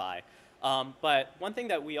you stop by. But one thing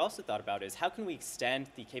that we also thought about is how can we extend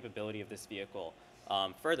the capability of this vehicle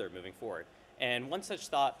further moving forward? And one such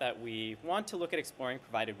thought that we want to look at exploring,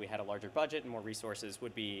 provided we had a larger budget and more resources,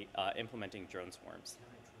 would be implementing drone swarms.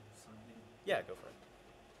 Yeah, go for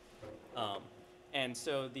it. And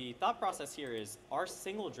so the thought process here is our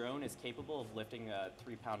single drone is capable of lifting a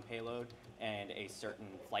 3-pound payload and a certain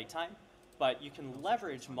flight time, but you can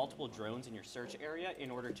leverage multiple drones in your search area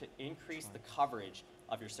in order to increase the coverage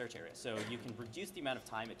of your search area. So you can reduce the amount of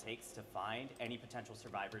time it takes to find any potential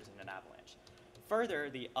survivors in an avalanche. Further,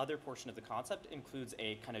 the other portion of the concept includes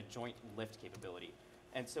a kind of joint lift capability.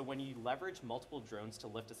 And so when you leverage multiple drones to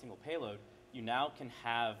lift a single payload, you now can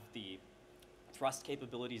have the thrust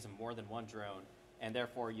capabilities of more than one drone, and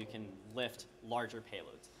therefore you can lift larger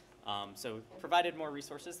payloads. So provided more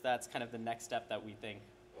resources, that's kind of the next step that we think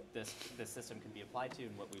this system can be applied to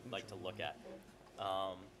and what we'd like to look at.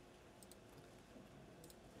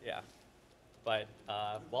 Yeah, but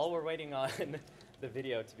while we're waiting on the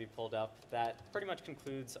video to be pulled up, that pretty much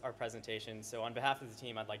concludes our presentation. So on behalf of the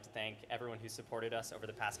team, I'd like to thank everyone who supported us over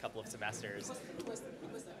the past couple of semesters.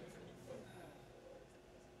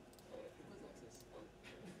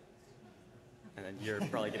 And then you're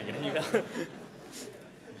probably going to get an email. I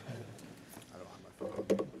don't have my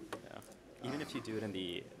phone. Yeah. Even if you do it in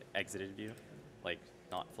the exited view, like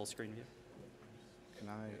not full screen view. Can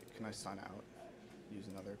I sign out? Use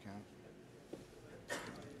another account?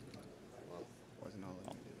 Why is it not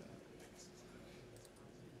letting me do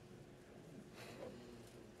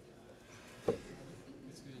that?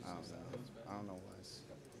 I don't know why it's...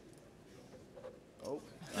 Oh,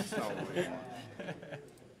 that's not what we want.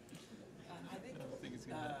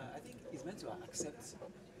 I think it's meant to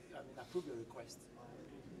approve your request.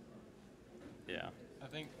 Yeah. I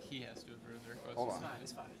think he has to approve the request. Hold on.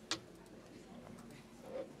 It's fine.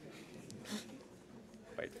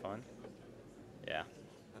 Quite fun. Yeah.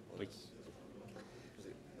 Was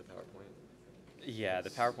it the PowerPoint? Yeah, the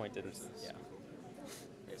PowerPoint didn't. Yeah.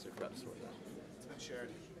 Okay, so grab sort that. It's been shared.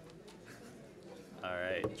 All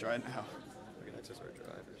right. Try it now. We can access our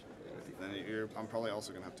drive or something. Then I'm probably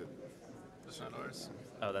also going to have to That's not ours.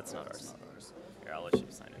 Oh, that's not ours. Not ours. Here, I'll let you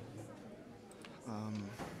sign it. Can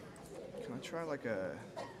I try like a?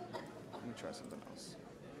 Let me try something else.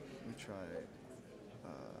 Let me try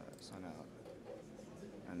sign out,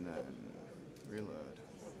 and then reload.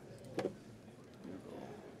 Google.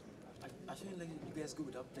 I shouldn't let you guys go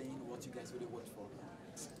without playing what you guys really worked for.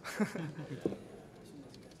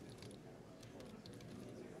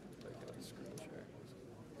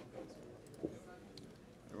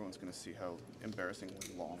 Everyone's gonna see how embarrassingly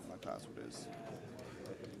long my password is.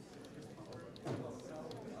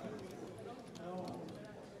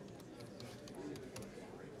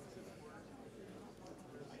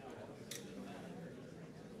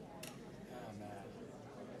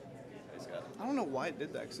 I don't know why it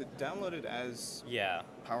did that, because it downloaded as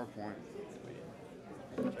PowerPoint.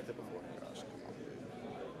 Checked it before. Gosh, come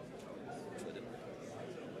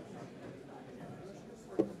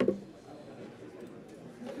on.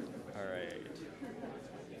 All right.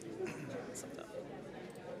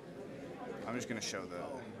 I'm just gonna show the.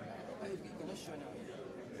 You're gonna show now.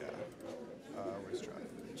 Yeah. Where's Drive?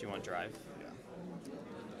 Do you want Drive? Yeah.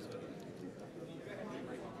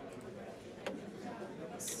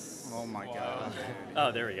 Oh my God.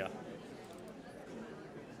 Oh, there we go.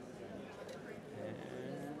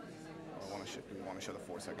 We want to show the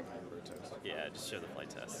 4-second road test. Yeah, just show the flight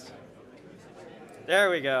test. There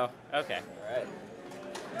we go. Okay. All right.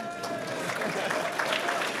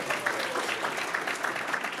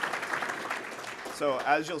 So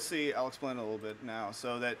as you'll see, I'll explain a little bit now,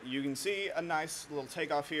 so that you can see a nice little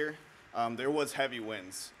takeoff here. There was heavy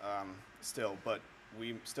winds still, but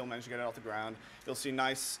we still managed to get it off the ground. You'll see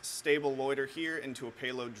nice stable loiter here into a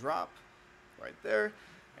payload drop right there.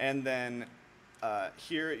 And then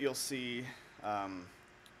here you'll see,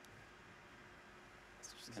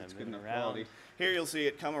 it's good enough quality. Here you'll see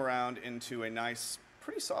it come around into a nice,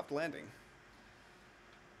 pretty soft landing.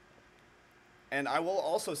 And I will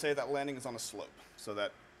also say that landing is on a slope, so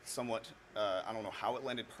that somewhat, I don't know how it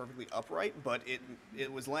landed perfectly upright, but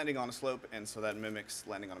it was landing on a slope, and so that mimics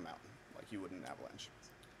landing on a mountain, like you would in an avalanche.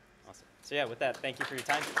 Awesome. So yeah, with that, thank you for your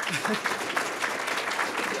time.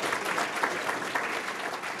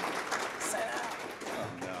 Oh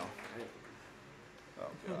no.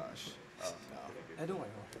 Oh gosh. Oh no. I don't worry.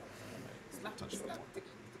 Snap, touch snap.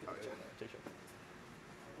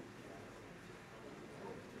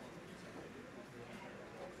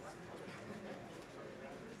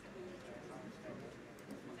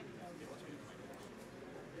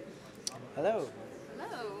 Hello.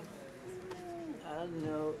 Hello. I don't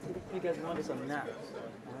know if you guys wanted some naps.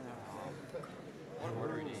 What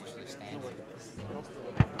order do you usually stand in?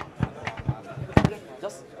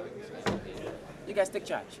 Just, you guys take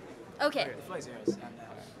charge. Okay. The floor is yours. And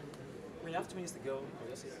when you have 2 minutes to go,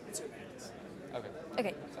 it's your hands. Okay.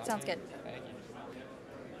 Okay, sounds good. Thank you.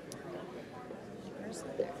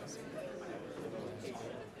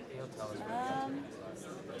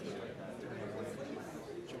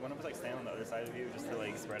 Should one of us like stand on the other side of you just to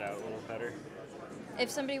like spread out a little better? If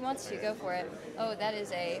somebody wants to, go for it. Oh, that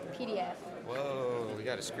is a PDF. Whoa, we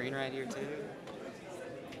got a screen right here too.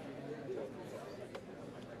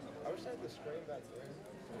 I wish I had the screen back there.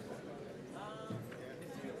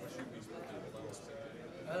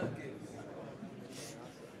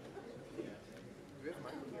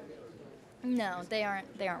 No, they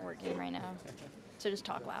aren't working right now. So just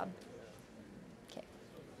talk loud. Okay.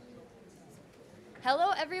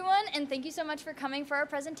 Hello everyone, and thank you so much for coming for our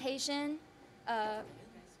presentation.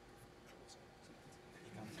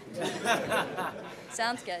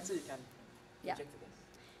 Sounds good. So you can Yeah. project it.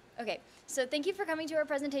 Okay, so thank you for coming to our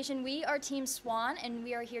presentation. We are Team Swan, and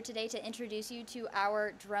we are here today to introduce you to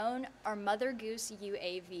our drone, our Mother Goose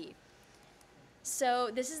UAV.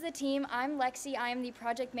 So this is the team. I'm Lexi. I am the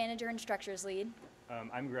project manager and structures lead.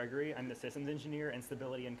 I'm Gregory. I'm the systems engineer and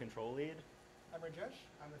stability and control lead. I'm Rajesh.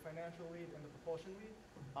 I'm the financial lead and the propulsion lead.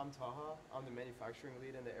 I'm Taha. I'm the manufacturing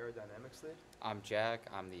lead and the aerodynamics lead. I'm Jack.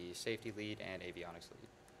 I'm the safety lead and avionics lead.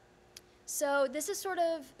 So this is sort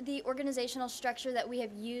of the organizational structure that we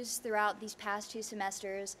have used throughout these past 2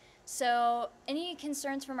 semesters. So any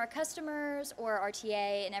concerns from our customers or our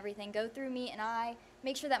TA and everything go through me, and I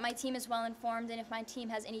make sure that my team is well informed, and if my team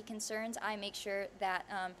has any concerns, I make sure that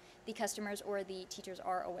the customers or the teachers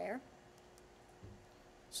are aware.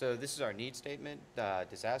 So this is our need statement.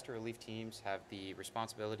 Disaster relief teams have the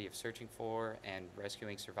responsibility of searching for and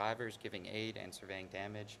rescuing survivors, giving aid, and surveying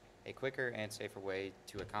damage. A quicker and safer way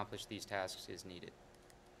to accomplish these tasks is needed.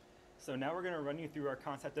 So now we're going to run you through our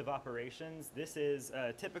concept of operations. This is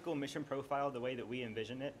a typical mission profile the way that we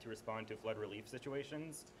envision it to respond to flood relief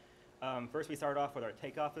situations. First, we start off with our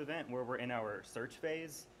takeoff event where we're in our search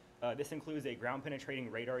phase. This includes a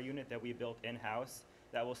ground-penetrating radar unit that we built in-house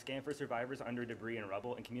that will scan for survivors under debris and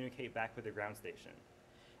rubble and communicate back with the ground station.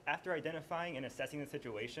 After identifying and assessing the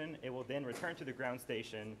situation, it will then return to the ground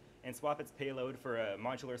station and swap its payload for a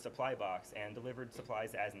modular supply box and delivered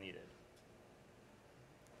supplies as needed.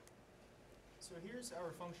 So here's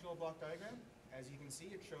our functional block diagram. As you can see,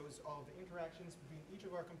 it shows all the interactions between each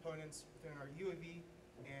of our components within our UAV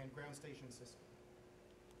and ground station system.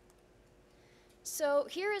 So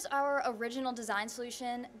here is our original design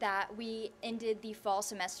solution that we ended the fall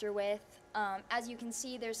semester with. As you can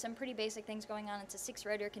see, there's some pretty basic things going on. It's a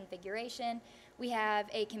 6-rotor configuration. We have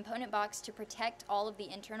a component box to protect all of the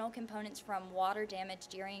internal components from water damage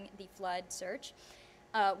during the flood search.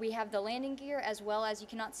 We have the landing gear, as well as, you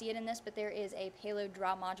cannot see it in this, but there is a payload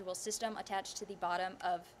drop module system attached to the bottom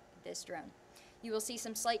of this drone. You will see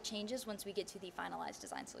some slight changes once we get to the finalized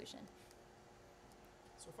design solution.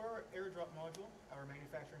 So for our airdrop module, our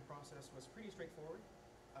manufacturing process was pretty straightforward.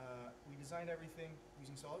 We designed everything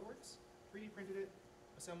using SolidWorks, 3D printed it,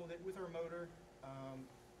 assembled it with our motor,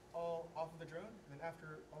 all off of the drone, and then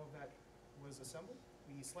after all of that was assembled,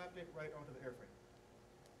 we slapped it right onto the airframe.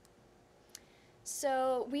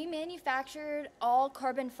 So we manufactured all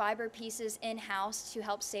carbon fiber pieces in-house to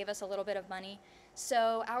help save us a little bit of money.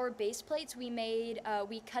 So our base plates we made,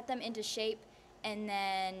 we cut them into shape and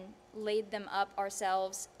then laid them up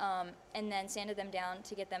ourselves and then sanded them down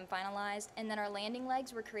to get them finalized. And then our landing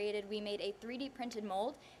legs were created. We made a 3D printed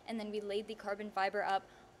mold and then we laid the carbon fiber up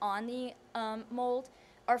on the mold.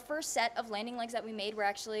 Our first set of landing legs that we made were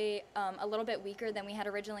actually a little bit weaker than we had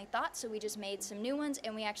originally thought, so we just made some new ones,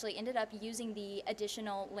 and we actually ended up using the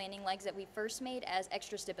additional landing legs that we first made as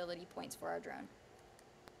extra stability points for our drone.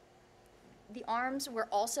 The arms were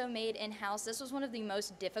also made in-house. This was one of the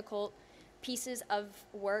most difficult pieces of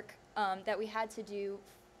work that we had to do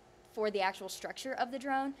for the actual structure of the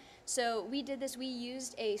drone. So we did this, we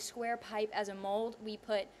used a square pipe as a mold. We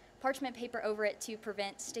put parchment paper over it to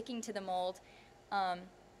prevent sticking to the mold.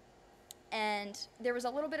 And there was a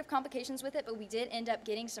little bit of complications with it, but we did end up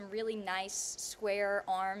getting some really nice square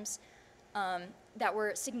arms that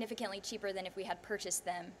were significantly cheaper than if we had purchased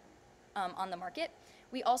them on the market.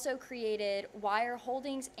 We also created wire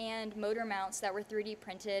holdings and motor mounts that were 3D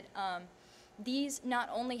printed. These not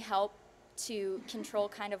only help to control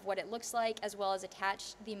kind of what it looks like, as well as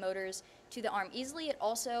attach the motors to the arm easily, it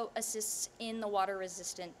also assists in the water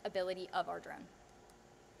resistant ability of our drone.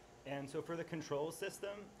 And so for the control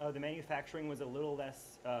system, the manufacturing was a little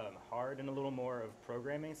less hard and a little more of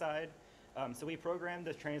programming side. So we programmed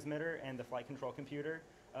the transmitter and the flight control computer.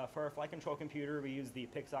 For our flight control computer, we used the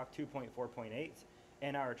Pixoc 2.4.8,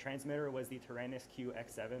 and our transmitter was the Taranis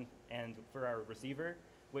QX7. And for our receiver,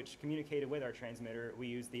 which communicated with our transmitter, we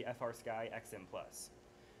used the FR Sky XM Plus.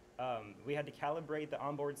 We had to calibrate the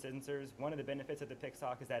onboard sensors. One of the benefits of the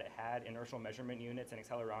Pixoc is that it had inertial measurement units and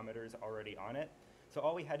accelerometers already on it. So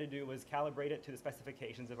all we had to do was calibrate it to the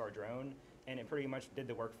specifications of our drone, and it pretty much did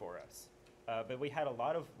the work for us. But we had a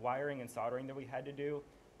lot of wiring and soldering that we had to do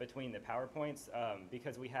between the power points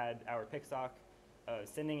because we had our Pixoc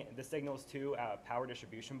sending the signals to a power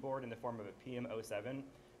distribution board in the form of a PM07,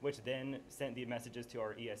 which then sent the messages to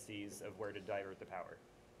our ESCs of where to divert the power.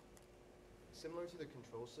 Similar to the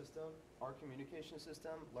control system, our communication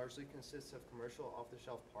system largely consists of commercial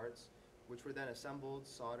off-the-shelf parts, which were then assembled,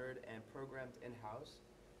 soldered, and programmed in-house.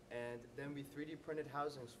 And then we 3D printed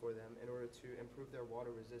housings for them in order to improve their water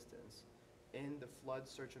resistance in the flood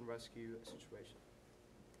search and rescue situation.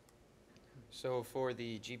 So for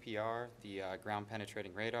the GPR, the ground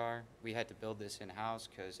penetrating radar, we had to build this in-house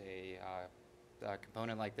because a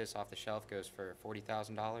component like this off the shelf goes for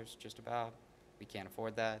 $40,000 just about. We can't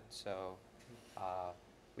afford that, so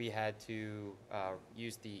we had to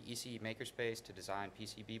use the ECE makerspace to design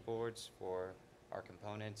PCB boards for our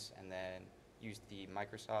components, and then use the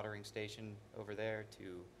micro soldering station over there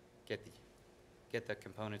to get the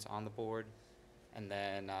components on the board. And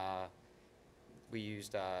then we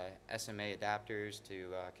used SMA adapters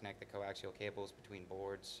to connect the coaxial cables between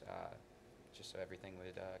boards, just so everything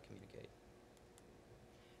would communicate.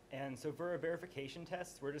 And so for our verification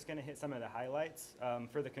tests, we're just going to hit some of the highlights.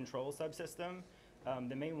 For the control subsystem,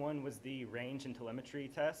 the main one was the range and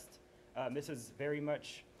telemetry test. This is very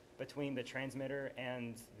much between the transmitter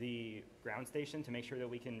and the ground station to make sure that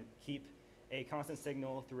we can keep a constant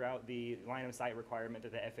signal throughout the line of sight requirement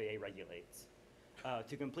that the FAA regulates.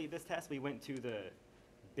 To complete this test, we went to the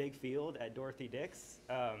big field at Dorothy Dix,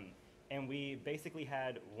 and we basically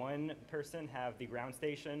had one person have the ground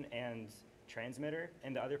station and transmitter,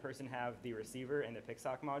 and the other person have the receiver and the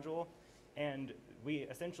Pixoc module, and we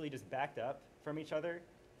essentially just backed up from each other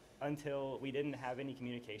until we didn't have any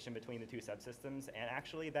communication between the two subsystems, and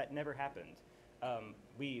actually that never happened.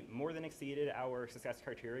 We more than exceeded our success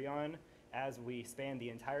criterion as we spanned the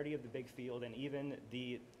entirety of the big field and even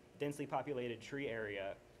the densely populated tree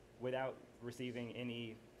area without receiving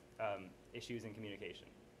any issues in communication.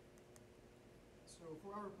 So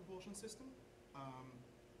for our propulsion system,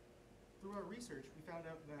 through our research, we found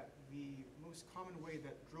out that the most common way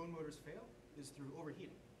that drone motors fail is through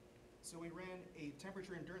overheating. So we ran a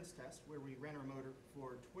temperature endurance test where we ran our motor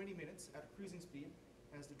for 20 minutes at cruising speed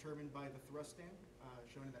as determined by the thrust stand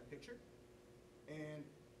shown in that picture. And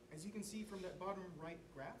as you can see from that bottom right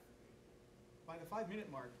graph, by the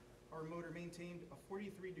 5-minute mark, our motor maintained a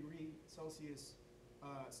 43°C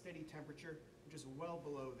steady temperature, which is well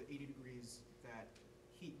below the 80 degrees that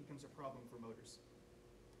heat becomes a problem for motors.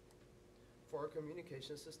 For our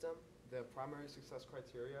communication system, the primary success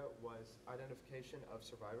criteria was identification of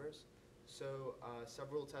survivors. So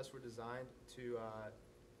several tests were designed to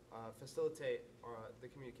facilitate the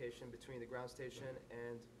communication between the ground station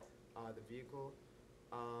and the vehicle.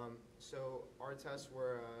 So our tests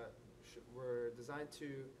were designed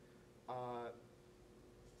to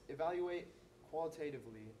evaluate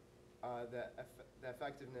qualitatively the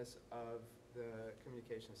effectiveness of the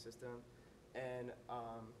communication system, and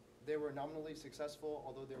they were nominally successful,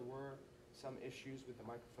 although there were some issues with the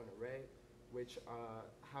microphone array, which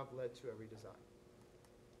have led to a redesign.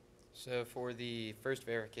 So for the first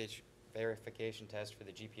verification test for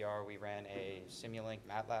the GPR, we ran a Simulink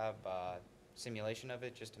MATLAB simulation of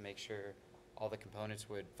it just to make sure all the components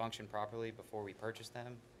would function properly before we purchased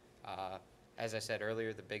them. As I said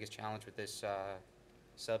earlier, the biggest challenge with this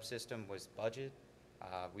subsystem was budget.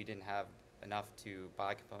 We didn't have enough to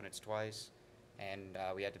buy components twice, and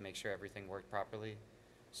we had to make sure everything worked properly.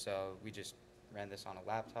 So we just ran this on a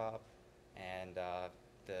laptop, and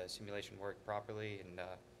the simulation worked properly, and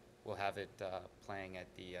we'll have it playing at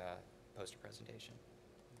the poster presentation.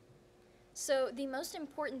 So the most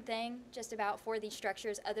important thing just about for these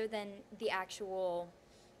structures, other than the actual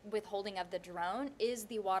withholding of the drone, is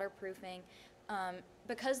the waterproofing.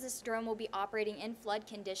 Because this drone will be operating in flood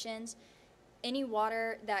conditions, any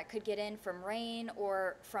water that could get in from rain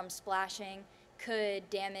or from splashing could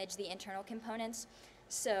damage the internal components.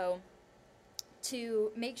 So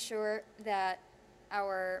to make sure that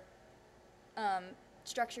our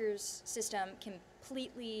structures system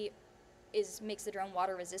completely makes the drone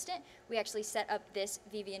water resistant, we actually set up this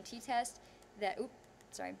VV&T test that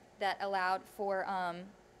that allowed for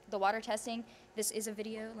the water testing. This is a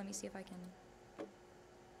video. Let me see if I can.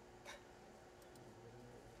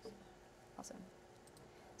 Awesome.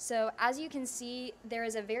 So as you can see, there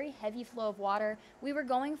is a very heavy flow of water. We were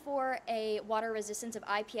going for a water resistance of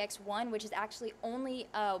IPX1, which is actually only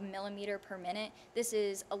a millimeter per minute. This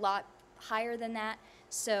is a lot higher than that.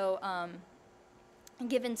 So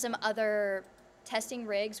given some other testing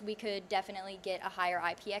rigs, we could definitely get a higher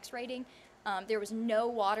IPX rating. There was no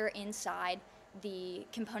water inside the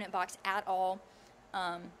component box at all.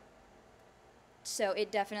 So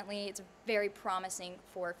it's very promising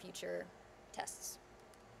for future tests.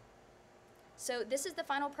 So this is the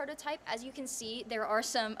final prototype. As you can see, there are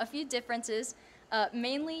a few differences.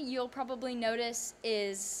 Mainly, you'll probably notice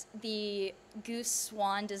is the goose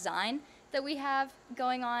swan design that we have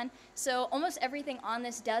going on. So almost everything on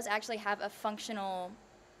this does actually have a functional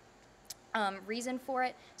reason for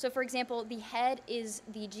it. So for example, the head is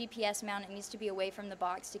the GPS mount. It needs to be away from the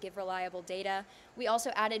box to give reliable data. We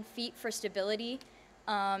also added feet for stability.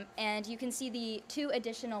 And you can see the 2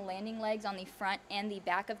 additional landing legs on the front and the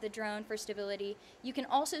back of the drone for stability. You can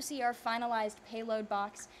also see our finalized payload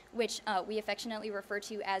box, which we affectionately refer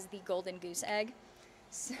to as the golden goose egg.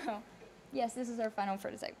 So yes, this is our final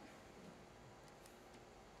prototype.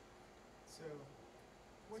 So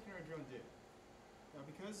what can our drone do? Now,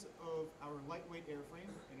 because of our lightweight airframe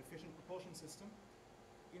and efficient propulsion system,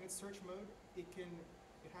 in its search mode, it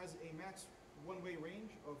has a max one-way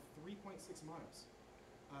range of 3.6 miles.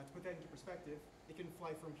 To put that into perspective, it can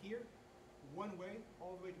fly from here, one way,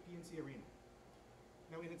 all the way to PNC Arena.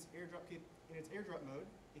 Now, in its airdrop mode,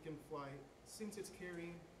 it can fly, since it's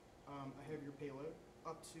carrying a heavier payload,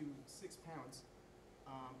 up to 6 pounds.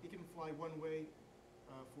 It can fly one way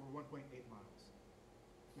for 1.8 miles.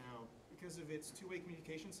 Now, because of its two-way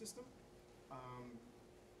communication system,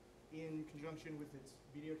 in conjunction with its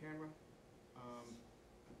video camera,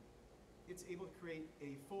 it's able to create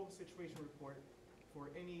a full situation report for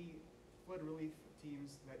any flood relief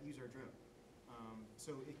teams that use our drone.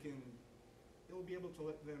 So it'll be able to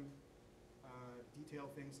let them detail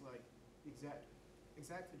things like exact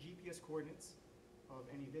GPS coordinates of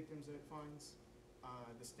any victims that it finds,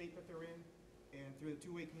 the state that they're in, and through the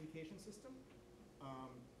two-way communication system,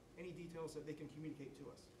 any details that they can communicate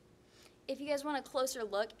to us. If you guys want a closer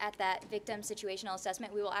look at that victim situational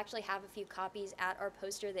assessment, we will actually have a few copies at our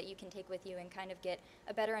poster that you can take with you and kind of get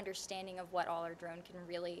a better understanding of what all our drone can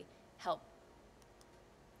really help.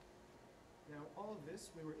 Now, all of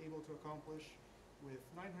this we were able to accomplish with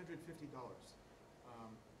 $950.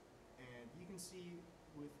 And you can see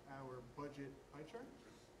with our budget pie chart,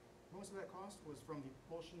 most of that cost was from the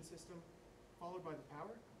propulsion system, followed by the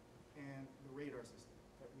power and the radar system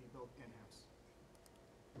that we built in-house.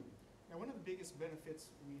 Now, one of the biggest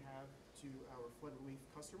benefits we have to our flood relief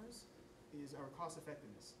customers is our cost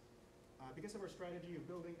effectiveness. Because of our strategy of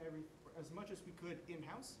building as much as we could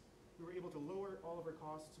in-house, we were able to lower all of our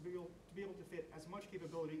costs to be able to fit as much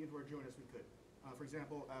capability into our drone as we could. For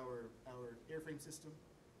example, our airframe system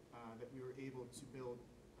that we were able to build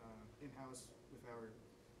in-house with our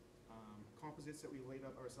composites that we laid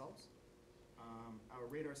up ourselves, our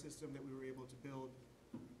radar system that we were able to build,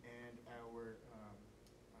 and our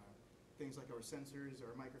things like our sensors,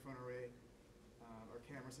 our microphone array, our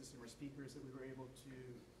camera system, our speakers that we were able to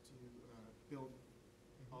build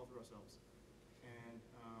all through ourselves. And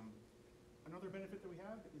another benefit that we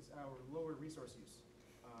have is our lower resource use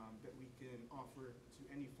that we can offer to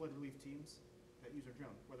any flood relief teams that use our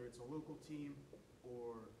drone, whether it's a local team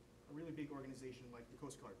or a really big organization like the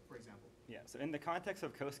Coast Guard, for example. Yeah, so in the context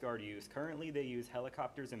of Coast Guard use, currently they use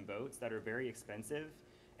helicopters and boats that are very expensive,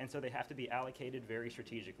 and so they have to be allocated very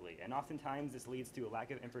strategically. And oftentimes this leads to a lack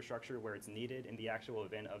of infrastructure where it's needed in the actual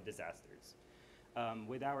event of disasters.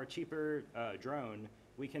 With our cheaper drone,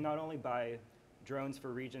 we can not only buy drones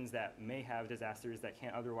for regions that may have disasters that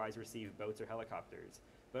can't otherwise receive boats or helicopters,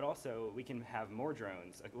 but also we can have more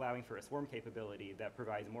drones, allowing for a swarm capability that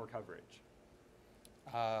provides more coverage.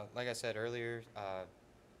 Like I said earlier,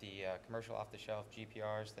 the commercial off-the-shelf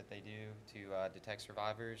GPRs that they do to detect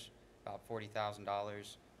survivors, about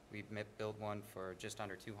 $40,000. We built one for just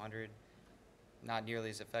under 200. Not nearly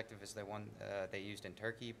as effective as the one they used in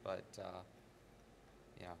Turkey, but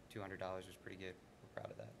you know, $200 was pretty good. We're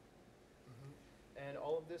proud of that. And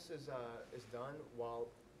all of this is done while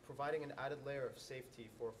providing an added layer of safety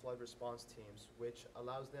for flood response teams, which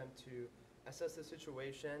allows them to assess the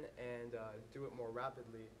situation and do it more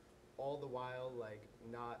rapidly, all the while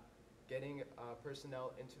not getting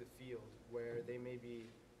personnel into the field where they may be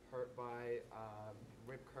hurt by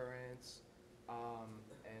rip currents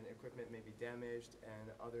and equipment may be damaged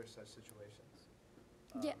and other such situations.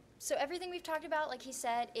 Yeah, so everything we've talked about, like he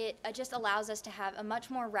said, it just allows us to have a much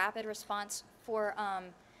more rapid response for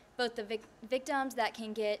both the victims that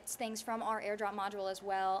can get things from our airdrop module as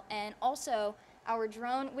well, and also our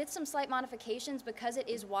drone with some slight modifications because it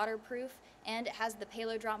is waterproof and it has the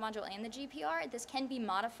payload drop module and the GPR. This can be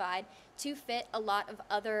modified to fit a lot of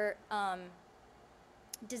other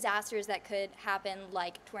disasters that could happen,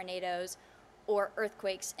 like tornadoes or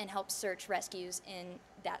earthquakes, and help search rescues in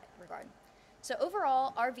that regard. So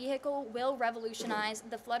overall, our vehicle will revolutionize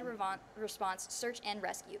the flood response, search, and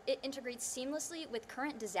rescue. It integrates seamlessly with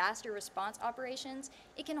current disaster response operations.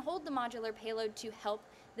 It can hold the modular payload to help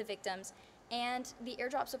the victims, and the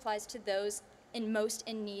airdrop supplies to those most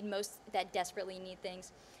in need, most that desperately need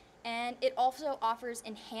things. And it also offers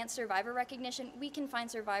enhanced survivor recognition. We can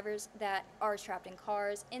find survivors that are trapped in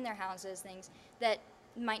cars, in their houses, things that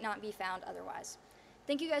might not be found otherwise.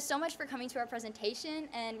 Thank you guys so much for coming to our presentation,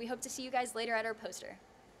 and we hope to see you guys later at our poster.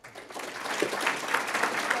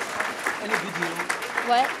 Any video?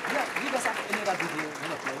 What? Yeah, do you guys have any other video you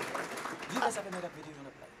want to play? Do you guys have any other video you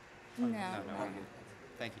want to play? No. No,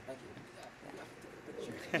 thank you. Thank you.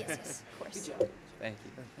 Yes, yes, of course. Good job. Thank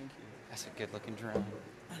you. Thank you. That's a good-looking drone.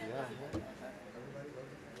 Yeah.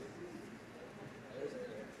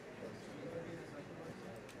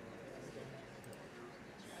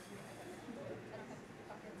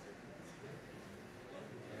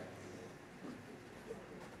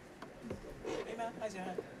 Hey man, how's your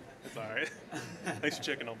hand? It's alright. Thanks for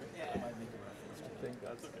checking on me. Yeah. I might make a reference. I think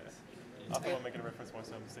that's okay. I thought I'm making a reference more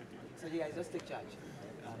so to safety. So you guys just take charge.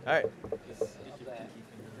 All right. Just up there.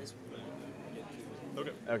 This one.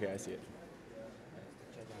 Okay. Okay, I see it.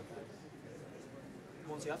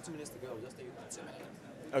 Once you have 2 minutes to go, just take 2 minutes.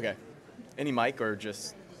 Okay. Any mic or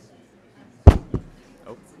just? Oh,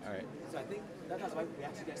 all right. So I think that's why we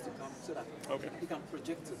asked you guys to come so that we can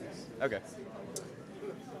project to this. Okay.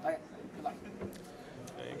 Okay, good luck.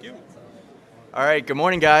 Thank you. All right, good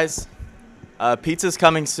morning, guys. Pizza's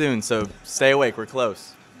coming soon, so stay awake. We're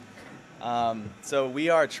close. So we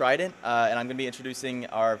are Trident, and I'm going to be introducing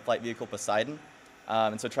our flight vehicle, Poseidon.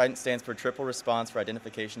 And so Trident stands for Triple Response for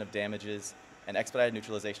Identification of Damages and Expedited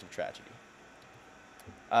Neutralization of Tragedy.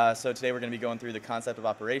 So today we're going to be going through the concept of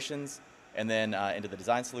operations, and then into the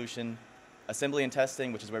design solution, assembly and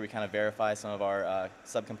testing, which is where we kind of verify some of our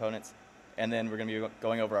subcomponents, and then we're going to be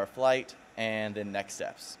going over our flight, and then next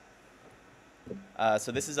steps.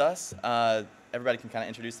 So this is us. Everybody can kind of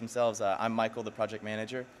introduce themselves. I'm Michael, the project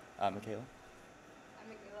manager. Michaela? I'm Michaela.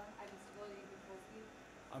 I'm the stability and controls lead.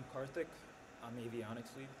 I'm Karthik. I'm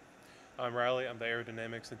avionics lead. I'm Riley. I'm the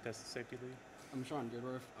aerodynamics and test safety lead. I'm Sean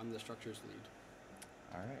Goodworth. I'm the structures lead.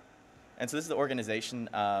 All right. And so this is the organization.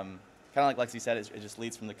 Kind of like Lexi said, it just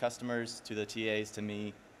leads from the customers to the TAs to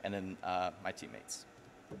me, and then my teammates.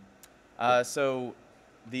 So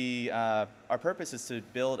our purpose is to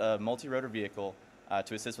build a multi-rotor vehicle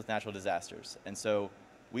to assist with natural disasters. And so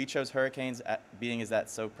we chose hurricanes being as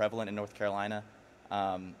that's so prevalent in North Carolina.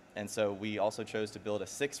 And so we also chose to build a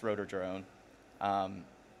 6-rotor drone.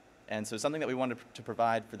 And so something that we wanted to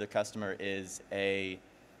provide for the customer is a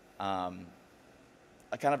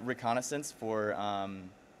kind of reconnaissance for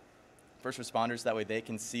first responders. That way they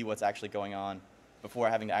can see what's actually going on before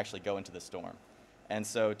having to actually go into the storm. And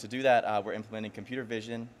so to do that, we're implementing computer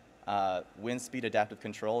vision, wind speed adaptive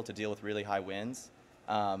control to deal with really high winds,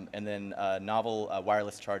 and then a novel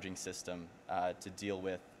wireless charging system to deal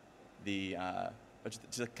with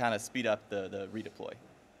to kind of speed up the redeploy.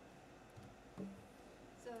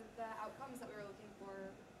 So the outcomes that we were looking for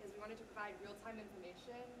is we wanted to provide real-time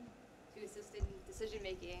information to assist in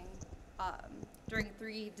decision-making during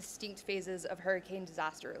 3 distinct phases of hurricane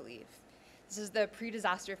disaster relief. This is the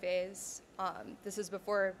pre-disaster phase. This is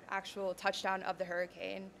before actual touchdown of the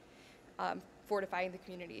hurricane, fortifying the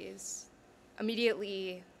communities.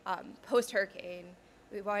 Immediately post-hurricane,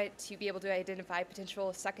 we wanted to be able to identify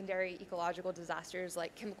potential secondary ecological disasters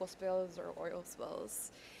like chemical spills or oil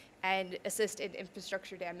spills, and assist in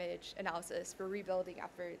infrastructure damage analysis for rebuilding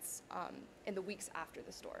efforts in the weeks after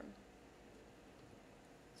the storm.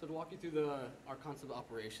 So to walk you through our concept of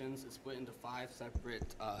operations, it's split into 5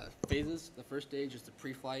 separate phases. The first stage is the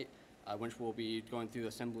pre-flight, which we'll be going through the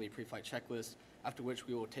assembly pre-flight checklist, after which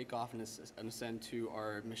we will take off and ascend to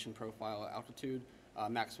our mission profile altitude,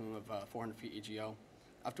 maximum of 400 feet EGL.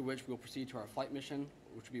 After which we'll proceed to our flight mission,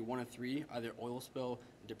 which will be 1 of 3, either oil spill,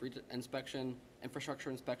 debris inspection, infrastructure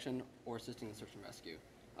inspection, or assisting in search and rescue.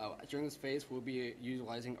 During this phase, we'll be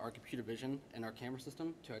utilizing our computer vision and our camera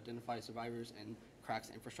system to identify survivors and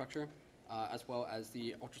cracks infrastructure, as well as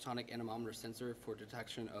the ultrasonic anemometer sensor for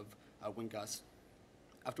detection of wind gusts.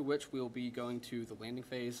 After which we'll be going to the landing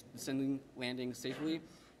phase, descending, landing safely,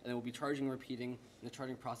 and then we'll be charging and repeating. In the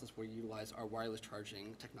charging process, we'll utilize our wireless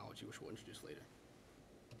charging technology, which we'll introduce later.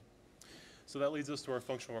 So that leads us to our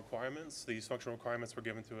functional requirements. These functional requirements were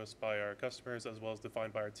given to us by our customers as well as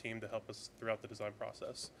defined by our team to help us throughout the design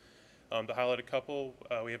process. To highlight a couple,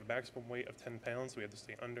 we have a maximum weight of 10 pounds. We had to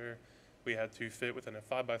stay under. We had to fit within a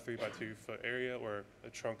 5x3x2 foot area or a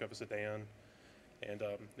trunk of a sedan. And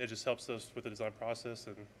it just helps us with the design process,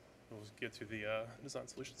 and we'll get to the design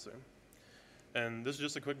solution soon. And this is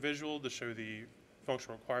just a quick visual to show the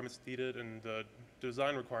functional requirements needed and the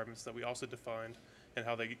design requirements that we also defined and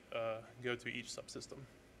how they go to each subsystem.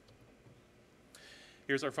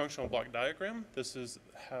 Here's our functional block diagram. This is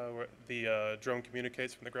how the drone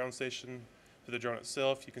communicates from the ground station to the drone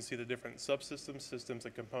itself. You can see the different subsystems, systems,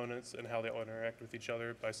 and components and how they all interact with each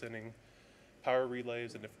other by sending power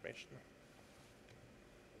relays and information.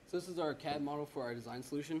 So this is our CAD model for our design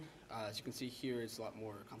solution. As you can see here, it's a lot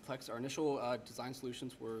more complex. Our initial design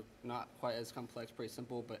solutions were not quite as complex, pretty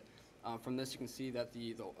simple, but from this you can see that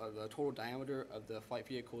the total diameter of the flight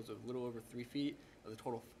vehicle is a little over 3 feet, the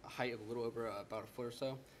total height of a little over about a foot or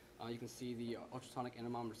so. You can see the ultrasonic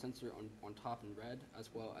anemometer sensor on top in red, as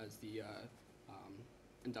well as the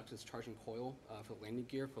inductance charging coil for the landing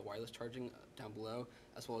gear for wireless charging down below,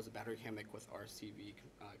 as well as a battery hammock with our CV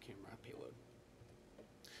camera payload.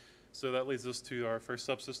 So that leads us to our first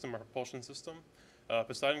subsystem, our propulsion system.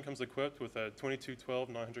 Poseidon comes equipped with a 2212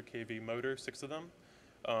 900 kV motor, 6 of them,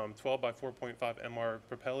 12 by 4.5 MR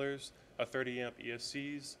propellers, a 30 amp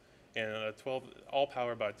ESCs, and a all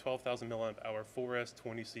powered by 12,000 milliamp hour 4S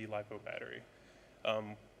 20C LiPo battery.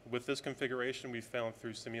 With this configuration, we found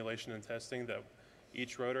through simulation and testing that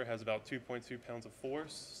each rotor has about 2.2 pounds of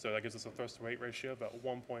force, so that gives us a thrust to weight ratio of about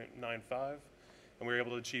 1.95. And we were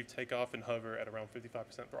able to achieve takeoff and hover at around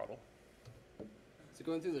 55% throttle. So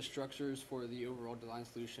going through the structures for the overall design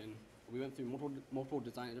solution, we went through multiple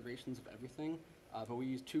design iterations of everything, but we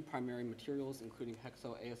used 2 primary materials, including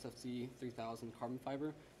Hexcel ASFC 3000 carbon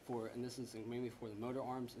fiber, and this is mainly for the motor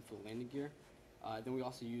arms and for the landing gear. Then we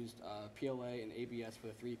also used PLA and ABS for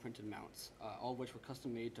the 3D printed mounts, all of which were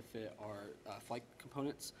custom made to fit our flight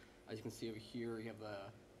components. As you can see over here, you have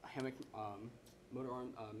the hammock motor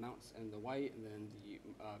arm mounts in the white, and then the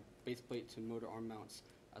base plate to motor arm mounts,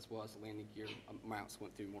 as well as the landing gear mounts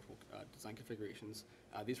went through multiple design configurations.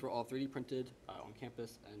 These were all 3D printed on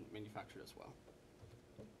campus and manufactured as well.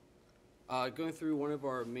 Going through one of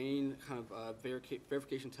our main kind of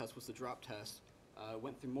verification tests was the drop test.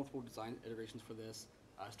 Went through multiple design iterations for this.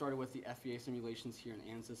 Started with the FEA simulations here in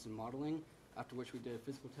ANSYS and modeling, after which we did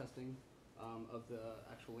physical testing of the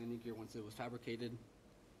actual landing gear once it was fabricated.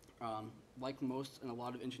 Like most in a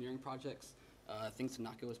lot of engineering projects, things did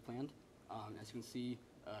not go as planned. As you can see,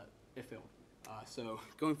 it failed. So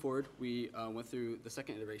going forward, we went through the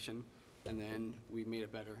second iteration, and then we made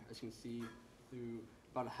it better. As you can see, through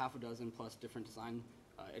about a half a dozen plus different design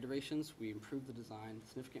iterations, we improved the design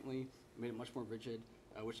significantly, made it much more rigid,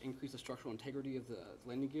 which increased the structural integrity of the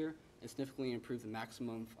landing gear and significantly improved the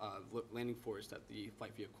maximum landing force that the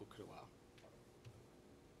flight vehicle could allow.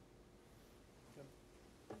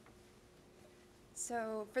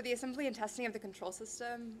 So for the assembly and testing of the control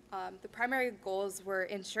system, the primary goals were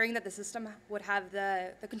ensuring that the system would have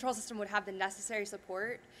the control system would have the necessary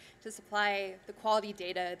support to supply the quality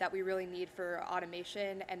data that we really need for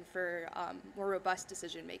automation and for more robust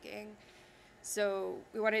decision making. So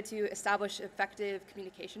we wanted to establish effective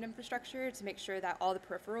communication infrastructure to make sure that all the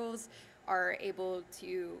peripherals are able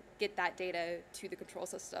to get that data to the control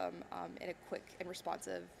system in a quick and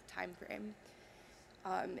responsive time frame.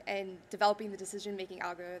 And developing the decision-making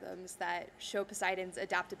algorithms that show Poseidon's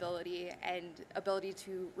adaptability and ability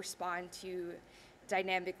to respond to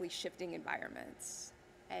dynamically shifting environments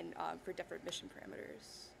and for different mission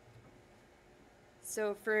parameters.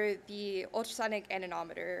 So for the ultrasonic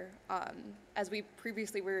anemometer, as we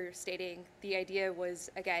previously were stating, the idea was,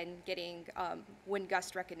 again, getting wind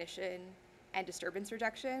gust recognition and disturbance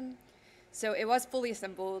reduction. So it was fully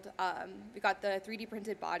assembled. We got the 3D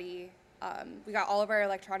printed body. We got all of our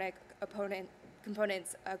electronic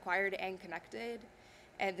components acquired and connected.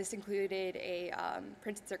 And this included a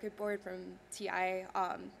printed circuit board from TI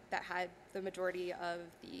that had the majority of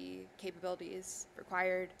the capabilities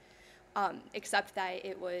required, except that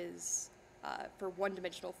it was for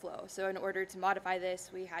one-dimensional flow. So in order to modify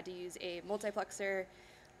this, we had to use a multiplexer.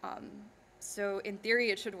 So in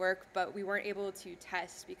theory, it should work, but we weren't able to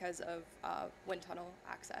test because of wind tunnel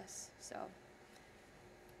access. So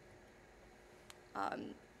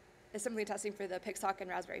assembly testing for the Pixhawk and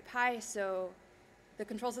Raspberry Pi. So the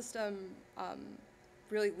control system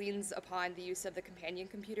really leans upon the use of the companion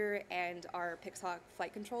computer and our Pixhawk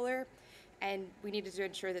flight controller. And we needed to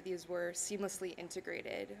ensure that these were seamlessly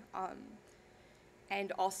integrated.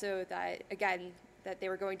 And also that, again, that they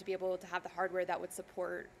were going to be able to have the hardware that would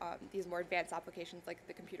support these more advanced applications like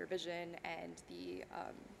the computer vision and the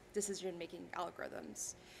decision-making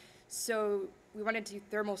algorithms. So we wanted to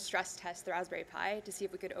thermal stress test the Raspberry Pi to see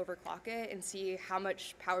if we could overclock it and see how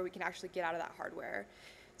much power we can actually get out of that hardware.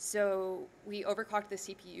 So we overclocked the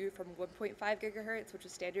CPU from 1.5 gigahertz, which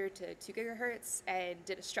is standard, to 2 gigahertz, and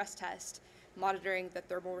did a stress test monitoring the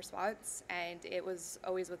thermal response, and it was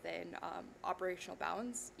always within operational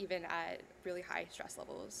bounds, even at really high stress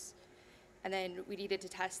levels. And then we needed to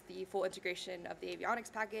test the full integration of the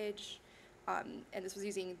avionics package, and this was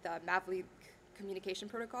using the Mavlink communication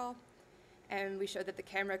protocol. And we showed that the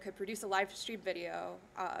camera could produce a live stream video,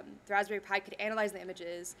 the Raspberry Pi could analyze the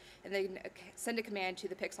images, and then send a command to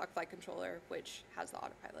the Pixhawk flight controller, which has the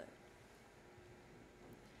autopilot.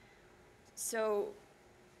 So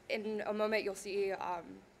in a moment, you'll see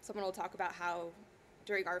someone will talk about how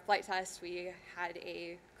during our flight test, we had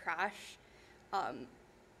a crash.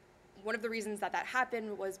 One of the reasons that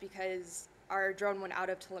happened was because our drone went out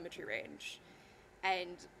of telemetry range.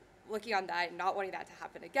 And looking on that and not wanting that to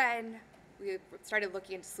happen again, we started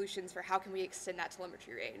looking into solutions for how can we extend that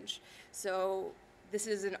telemetry range. So this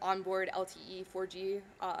is an onboard LTE 4G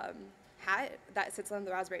hat that sits on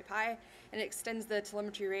the Raspberry Pi, and it extends the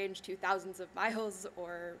telemetry range to thousands of miles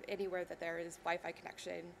or anywhere that there is Wi-Fi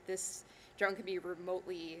connection. This drone can be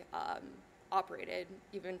remotely operated,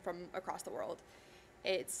 even from across the world.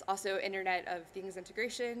 It's also Internet of Things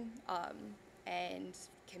integration and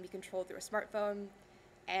can be controlled through a smartphone,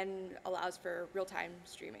 and allows for real-time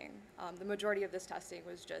streaming. The majority of this testing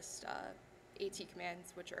was just AT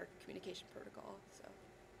commands, which are communication protocol. So.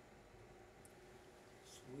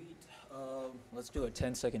 Sweet. Let's do a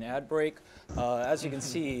 10-second ad break. As you can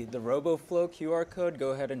see, the RoboFlow QR code,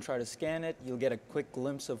 go ahead and try to scan it. You'll get a quick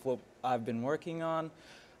glimpse of what I've been working on.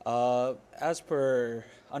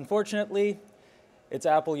 Unfortunately, it's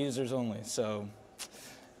Apple users only, so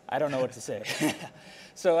I don't know what to say.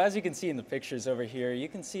 So as you can see in the pictures over here, you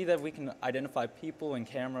can see that we can identify people and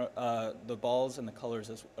camera, the balls and the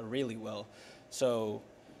colors really well. So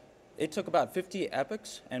it took about 50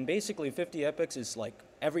 epochs, and basically 50 epochs is like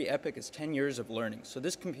every epoch is 10 years of learning. So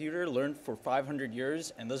this computer learned for 500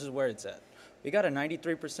 years, and this is where it's at. We got a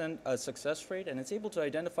 93% success rate, and it's able to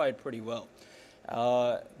identify it pretty well.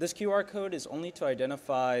 This QR code is only to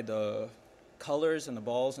identify the colors and the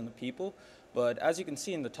balls and the people, but as you can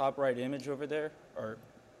see in the top right image over there,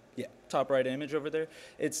 top right image over there,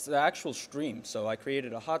 it's the actual stream. So I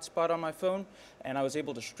created a hotspot on my phone, and I was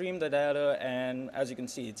able to stream the data, and as you can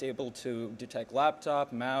see, it's able to detect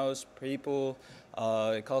laptop, mouse, people.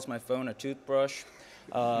 It calls my phone a toothbrush.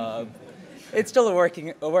 It's still a work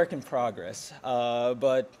in progress,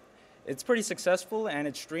 but it's pretty successful, and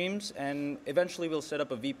it streams, and eventually we'll set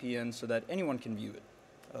up a VPN so that anyone can view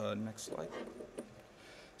it. Next slide.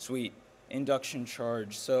 Sweet. Induction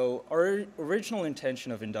charge. So our original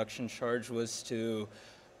intention of induction charge was to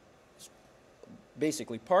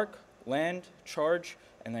basically park, land, charge,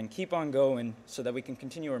 and then keep on going so that we can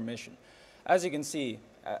continue our mission. As you can see,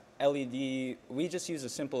 LED, we just use a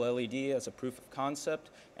simple LED as a proof of concept,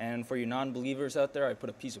 and for you non-believers out there, I put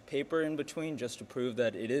a piece of paper in between just to prove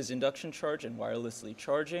that it is induction charge and wirelessly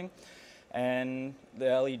charging. And the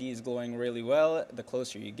LED is glowing really well the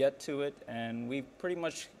closer you get to it, and we pretty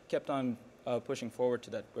much kept on pushing forward to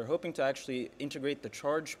that. We're hoping to actually integrate the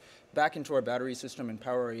charge back into our battery system and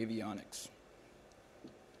power our avionics.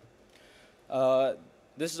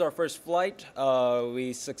 This is our first flight.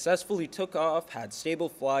 We successfully took off, had stable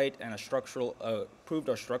flight, and proved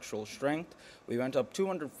our structural strength. We went up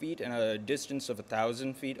 200 feet and a distance of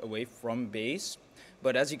 1,000 feet away from base.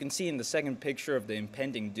 But as you can see in the second picture of the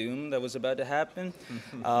impending doom that was about to happen,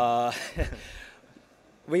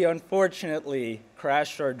 we unfortunately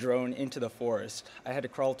crashed our drone into the forest. I had to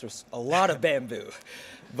crawl through a lot of bamboo.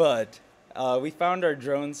 But we found our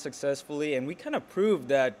drone successfully, and we kind of proved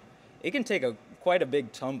that it can take quite a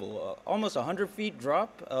big tumble. Almost 100 feet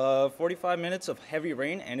drop, 45 minutes of heavy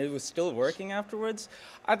rain, and it was still working afterwards.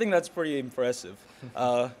 I think that's pretty impressive.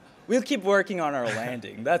 We'll keep working on our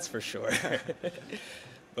landing, that's for sure.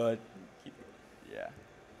 But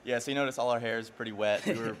yeah, so you notice all our hair is pretty wet.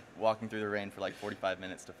 We were walking through the rain for like 45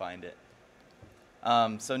 minutes to find it.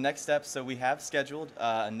 So next steps, so we have scheduled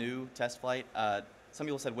a new test flight. Some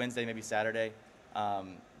people said Wednesday, maybe Saturday,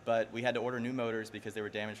 but we had to order new motors because they were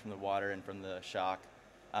damaged from the water and from the shock.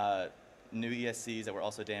 New ESCs that were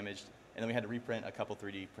also damaged, and then we had to reprint a couple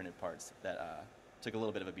 3D printed parts that took a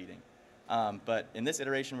little bit of a beating. But in this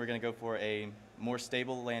iteration, we're going to go for a more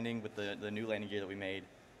stable landing with the new landing gear that we made.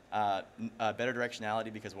 Better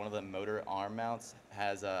directionality because one of the motor arm mounts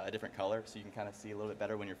has a different color, so you can kind of see a little bit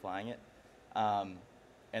better when you're flying it.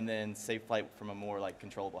 And then safe flight from a more like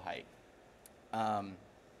controllable height.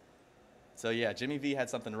 So yeah, Jimmy V had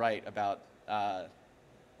something right about,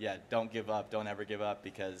 don't give up, don't ever give up,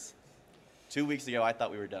 because 2 weeks ago I thought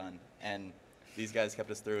we were done, and these guys kept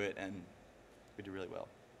us through it, and we did really well.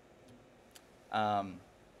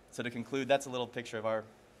 So to conclude, that's a little picture of our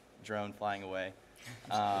drone flying away.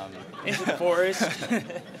 Into the forest.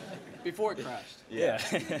 Before it crashed. Yeah.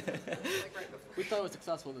 We thought it was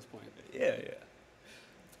successful at this point. Yeah.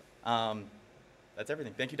 That's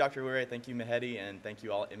everything. Thank you, Dr. Ure. Thank you, Mehedi, and thank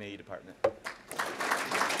you all, MAE department.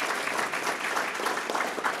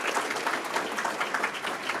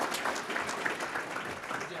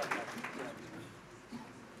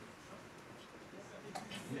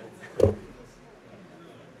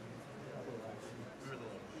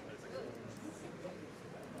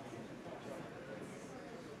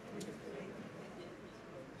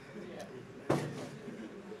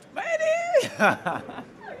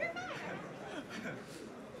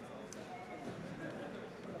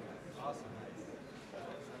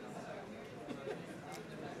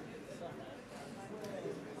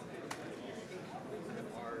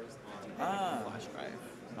 Flash drive.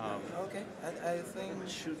 Okay, I think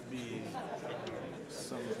should be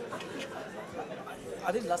some.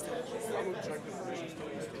 I did last time.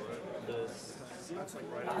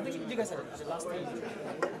 I think you guys had it last time.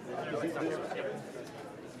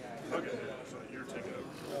 Okay, so you're taking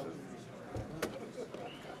over.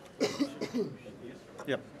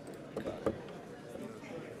 Yep.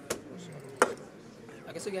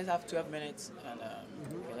 Okay, so you guys have 12 minutes, and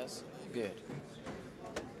okay, that's good.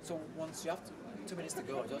 So once you have 2 minutes to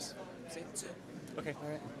go, just say 2. Okay. All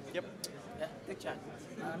right. Yep. Yeah, take charge.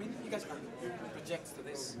 I mean, you guys can project to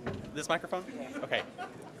this. This microphone? Yeah. Okay.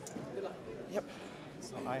 Good luck. Yep.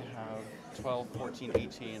 So I have 12, 14,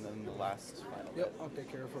 18, and then the last final. Yep, I'll take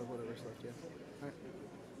care of whatever's left, yeah. All right.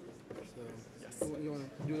 So, Yes. you want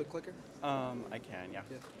to do the clicker? I can, yeah.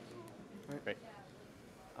 Yeah. All right. Great.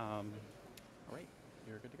 All right,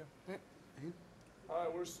 you're good to go. All right. Hi,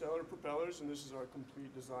 we're Stellar Propellers, and this is our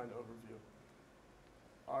complete design overview.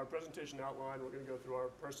 Our presentation outline, we're going to go through our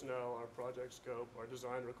personnel, our project scope, our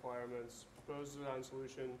design requirements, proposed design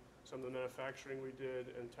solution, some of the manufacturing we did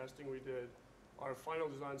and testing we did, our final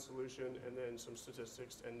design solution, and then some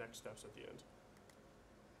statistics and next steps at the end.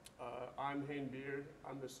 I'm Hayne Beard.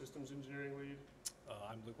 I'm the systems engineering lead.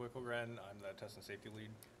 I'm Luke Wickelgren. I'm the test and safety lead.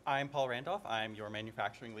 I'm Paul Randolph. I'm your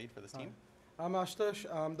manufacturing lead for this team. I'm Ashutosh.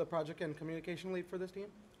 I'm the project and communication lead for this team.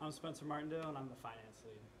 I'm Spencer Martindale, and I'm the finance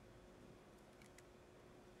lead.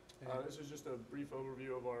 This is just a brief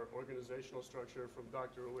overview of our organizational structure from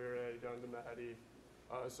Dr. O'Leary down to Mahdi,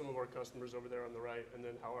 some of our customers over there on the right, and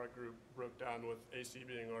then how our group broke down with AC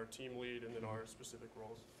being our team lead and then our specific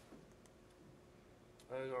roles.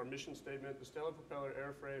 And our mission statement, the Stellar Propeller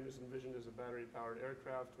airframe is envisioned as a battery-powered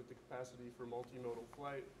aircraft with the capacity for multimodal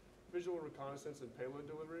flight, visual reconnaissance, and payload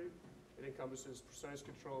delivery. It encompasses precise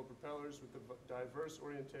control of propellers with the diverse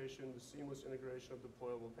orientation, the seamless integration of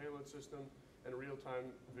deployable payload system, and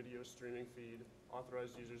real-time video streaming feed,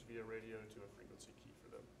 authorized users via radio to a frequency key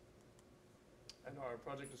for them. And our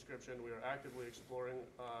project description, we are actively exploring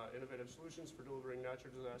innovative solutions for delivering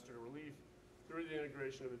natural disaster relief through the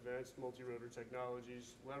integration of advanced multi-rotor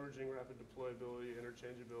technologies, leveraging rapid deployability,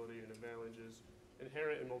 interchangeability, and advantages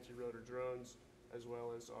inherent in multi-rotor drones, as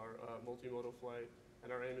well as our multimodal flight.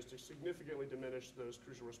 And our aim is to significantly diminish those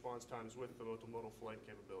crucial response times with the multimodal flight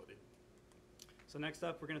capability. So next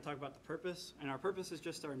up, we're going to talk about the purpose, and our purpose is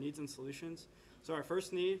just our needs and solutions. So our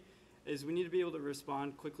first need is we need to be able to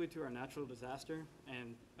respond quickly to our natural disaster,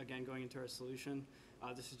 and again, going into our solution,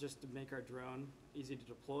 this is just to make our drone easy to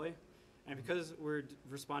deploy. And because we're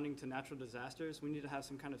responding to natural disasters, we need to have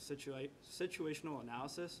some kind of situational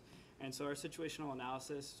analysis. And so our situational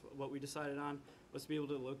analysis, what we decided on was to be able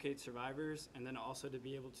to locate survivors and then also to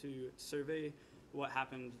be able to survey what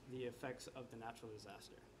happened, the effects of the natural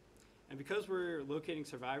disaster. And because we're locating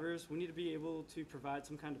survivors, we need to be able to provide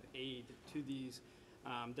some kind of aid to these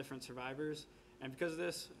different survivors. And because of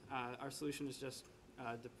this, our solution is just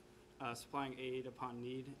supplying aid upon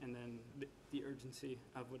need and then the urgency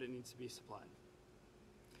of what it needs to be supplied.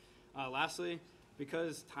 Lastly,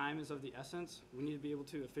 because time is of the essence, we need to be able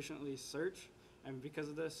to efficiently search. And because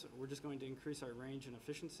of this, we're just going to increase our range and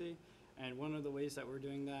efficiency. And one of the ways that we're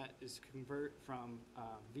doing that is to convert from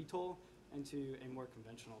VTOL into a more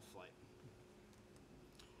conventional flight.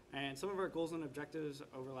 And some of our goals and objectives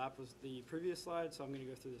overlap with the previous slide, so I'm going to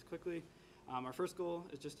go through this quickly. Our first goal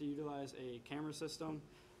is just to utilize a camera system,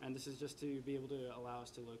 and this is just to be able to allow us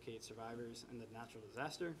to locate survivors in the natural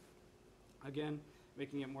disaster. Again,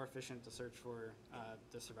 making it more efficient to search for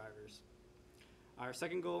the survivors. Our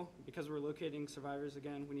second goal, because we're locating survivors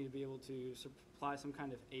again, we need to be able to supply some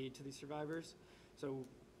kind of aid to these survivors. So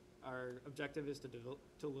our objective is to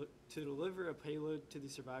deliver a payload to the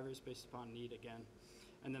survivors based upon need again.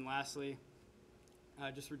 And then lastly,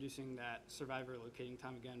 just reducing that survivor locating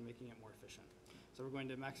time again, making it more efficient. So we're going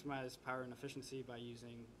to maximize power and efficiency by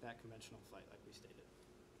using that conventional flight like we stated.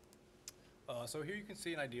 So here you can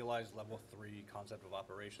see an idealized level 3 concept of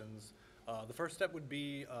operations. The first step would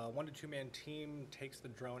be a 1 to 2 man team takes the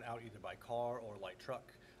drone out either by car or light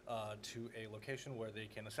truck to a location where they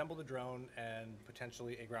can assemble the drone and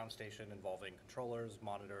potentially a ground station involving controllers,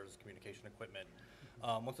 monitors, communication equipment.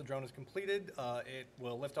 Once the drone is completed, it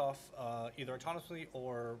will lift off either autonomously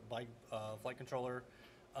or by flight controller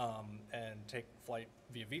and take flight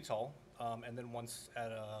via VTOL. And then once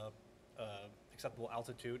at a acceptable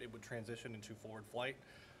altitude, it would transition into forward flight,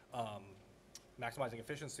 maximizing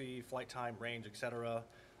efficiency, flight time, range, etc.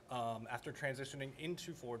 After transitioning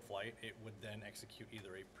into forward flight, it would then execute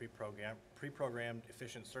either a pre-programmed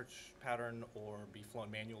efficient search pattern or be flown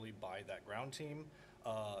manually by that ground team.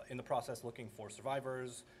 In the process, looking for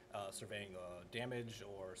survivors, surveying damage,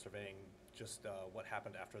 or surveying just what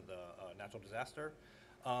happened after the natural disaster.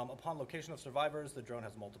 Upon location of survivors, the drone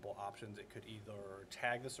has multiple options. It could either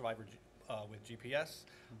tag the survivor with GPS,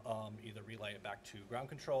 either relay it back to ground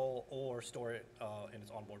control, or store it in its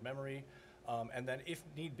onboard memory. And then, if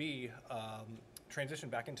need be, transition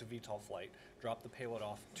back into VTOL flight, drop the payload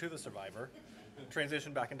off to the survivor,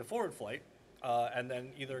 transition back into forward flight, and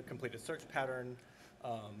then either complete a search pattern.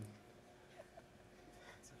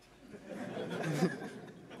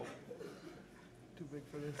 Too big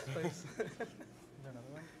for this space. Is there another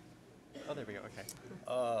one? Oh, there we go. Okay.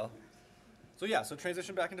 So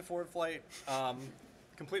transition back into forward flight,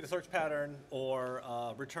 complete the search pattern, or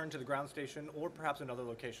return to the ground station, or perhaps another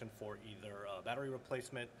location for either battery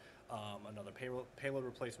replacement, another payload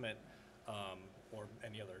replacement, or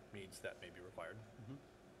any other needs that may be required.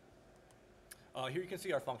 Here you can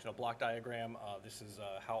see our functional block diagram. This is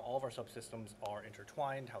how all of our subsystems are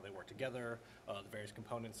intertwined, how they work together, the various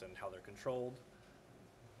components and how they're controlled.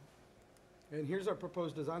 And here's our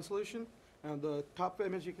proposed design solution. The top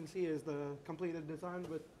image you can see is the completed design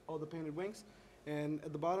with all the painted wings. And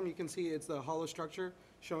at the bottom you can see it's the hollow structure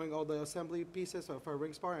showing all the assembly pieces of our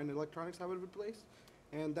ring spar and electronics how it would be placed.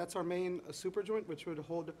 And that's our main super joint, which would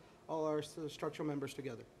hold all our structural members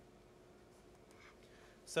together.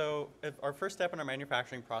 So our first step in our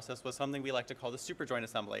manufacturing process was something we like to call the super joint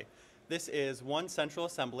assembly. This is one central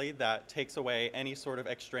assembly that takes away any sort of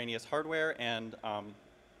extraneous hardware and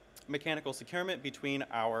mechanical securement between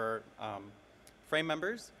our frame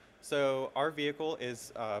members. So our vehicle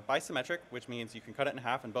is bisymmetric, which means you can cut it in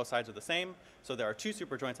half and both sides are the same. So there are two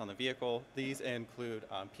super joints on the vehicle. These include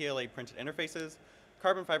PLA printed interfaces,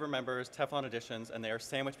 carbon fiber members, Teflon additions, and they are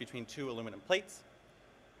sandwiched between two aluminum plates.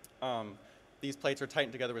 These plates are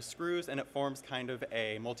tightened together with screws, and it forms kind of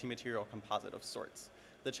a multi-material composite of sorts.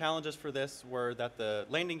 The challenges for this were that the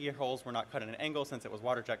landing gear holes were not cut at an angle since it was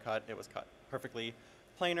water jet cut. It was cut perfectly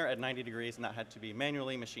planar at 90 degrees, and that had to be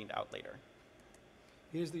manually machined out later.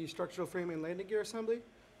 Here's the structural frame and landing gear assembly.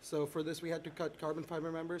 So for this we had to cut carbon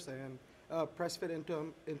fiber members and press fit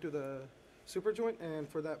into the super joint, and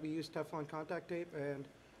for that we used Teflon contact tape and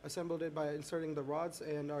assembled it by inserting the rods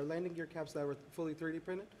and our landing gear caps that were fully 3D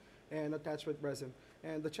printed and attached with resin.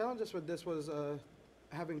 And the challenges with this was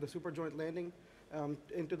having the super joint landing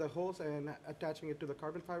into the holes and attaching it to the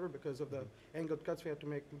carbon fiber because of the angled cuts we had to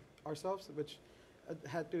make ourselves, which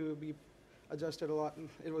had to be adjusted a lot, and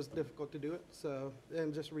it was difficult to do it. So,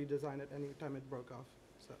 and just redesign it any time it broke off.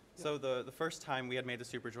 So the first time we had made the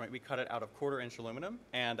super joint, we cut it out of 1/4 inch aluminum,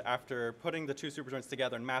 and after putting the two super joints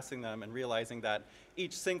together and massing them and realizing that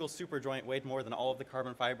each single super joint weighed more than all of the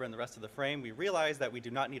carbon fiber and the rest of the frame, we realized that we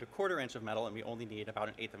do not need 1/4 inch of metal and we only need about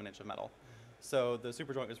 1/8 of an inch of metal. So the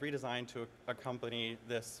super joint was redesigned to accompany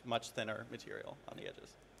this much thinner material on the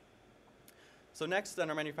edges. So next in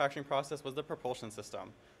our manufacturing process was the propulsion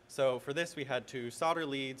system. So for this we had to solder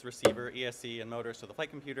leads, receiver, ESC, and motors to the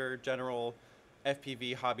flight computer, general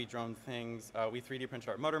FPV hobby drone things. We 3D printed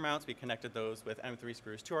our motor mounts. We connected those with M3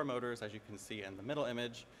 screws to our motors, as you can see in the middle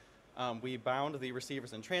image. We bound the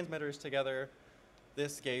receivers and transmitters together.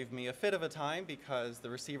 This gave me a fit of a time because the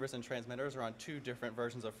receivers and transmitters are on two different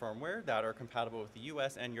versions of firmware that are compatible with the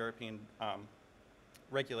US and European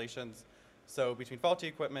regulations. So between faulty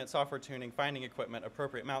equipment, software tuning, finding equipment,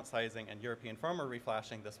 appropriate mount sizing, and European firmware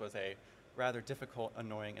reflashing, this was a rather difficult,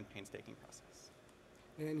 annoying, and painstaking process.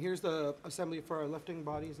 And here's the assembly for our lifting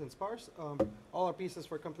bodies and spars. All our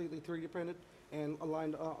pieces were completely 3D printed and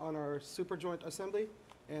aligned on our super joint assembly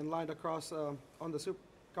and lined across on the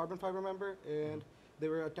carbon fiber member, and they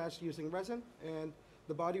were attached using resin. And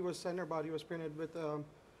the body was center body was printed with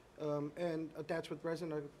and attached with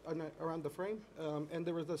resin around the frame. And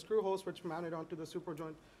there was the screw holes which mounted onto the super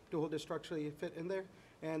joint to hold it structurally fit in there.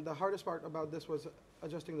 And the hardest part about this was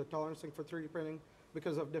adjusting the tolerancing for 3D printing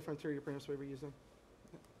because of different 3D printers we were using.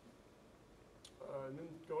 And then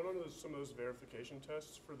going on to some of those verification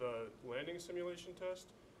tests for the landing simulation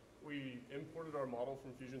test, we imported our model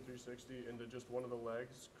from Fusion 360 into just one of the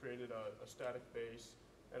legs, created a static base,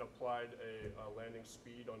 and applied a landing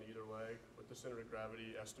speed on either leg with the center of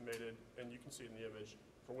gravity estimated, and you can see in the image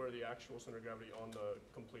for where the actual center of gravity on the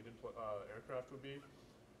completed aircraft would be.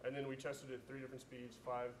 And then we tested it at 3 different speeds,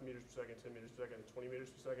 5 meters per second, 10 meters per second, and 20 meters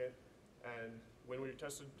per second. And when we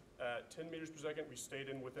tested at 10 meters per second, we stayed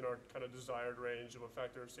within our kind of desired range of a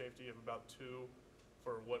factor of safety of about 2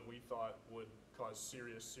 for what we thought would cause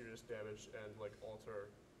serious damage and like alter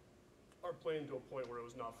our plane to a point where it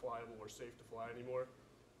was not flyable or safe to fly anymore.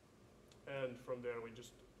 And from there, we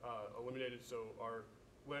just eliminated, so our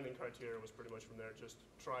landing criteria was pretty much from there, just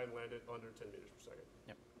try and land it under 10 meters per second.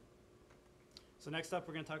 Yep. So next up,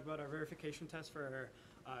 we're going to talk about our verification test for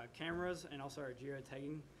our cameras and also our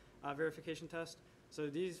geotagging verification test. So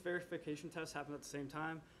these verification tests happen at the same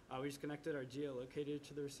time. We just connected our geolocator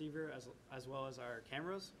to the receiver as well as our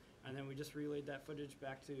cameras, and then we just relayed that footage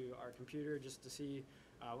back to our computer just to see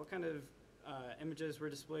what kind of images were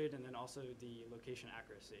displayed and then also the location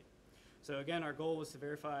accuracy. So again, our goal was to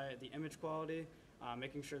verify the image quality,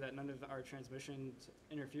 making sure that none of our transmissions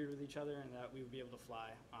interfered with each other and that we would be able to fly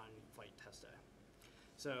on flight test day.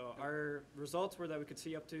 So our results were that we could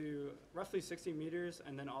see up to roughly 60 meters,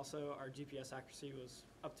 and then also our GPS accuracy was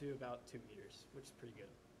up to about 2 meters, which is pretty good.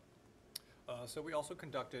 So we also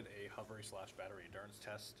conducted a hover/battery endurance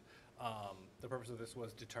test. The purpose of this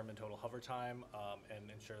was determine total hover time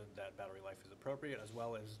and ensure that battery life is appropriate, as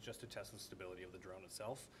well as just to test the stability of the drone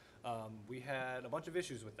itself. We had a bunch of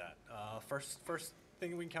issues with that. First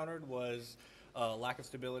thing we encountered was lack of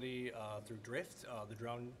stability through drift. The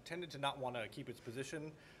drone tended to not want to keep its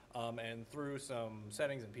position, and through some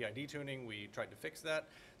settings and PID tuning, we tried to fix that.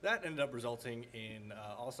 That ended up resulting in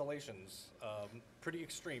oscillations, pretty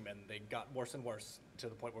extreme, and they got worse and worse to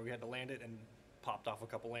the point where we had to land it and popped off a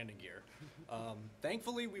couple landing gear.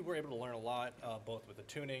 Thankfully, we were able to learn a lot, both with the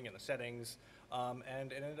tuning and the settings,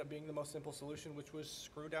 and it ended up being the most simple solution, which was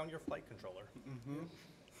screw down your flight controller.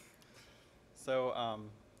 So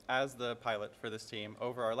as the pilot for this team,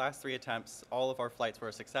 over our last 3 attempts, all of our flights were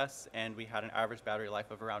a success, and we had an average battery life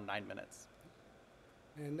of around 9 minutes.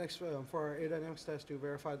 And next, for our aerodynamics test to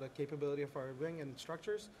verify the capability of our wing and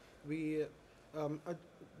structures, we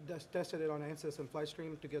tested it on ANSYS and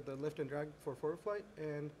FlightStream to get the lift and drag for forward flight,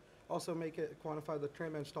 and also make it quantify the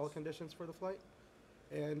trim and stall conditions for the flight.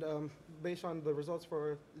 And based on the results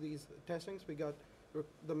for these testings, we got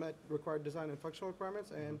the met required design and functional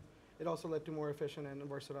requirements, and it also led to more efficient and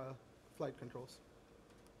versatile flight controls.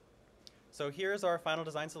 So here's our final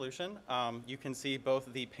design solution. You can see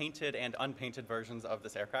both the painted and unpainted versions of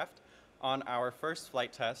this aircraft. On our first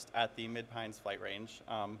flight test at the Mid-Pines flight range,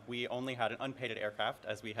 we only had an unpainted aircraft,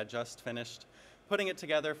 as we had just finished putting it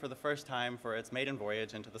together for the first time for its maiden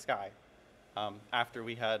voyage into the sky. After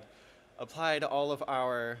we had applied all of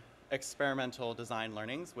our experimental design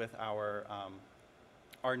learnings with our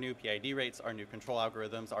new PID rates, our new control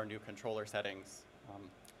algorithms, our new controller settings.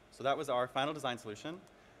 So that was our final design solution.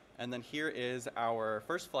 And then here is our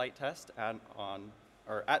first flight test at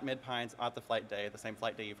Mid-Pines at the flight day, the same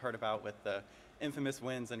flight day you've heard about, with the infamous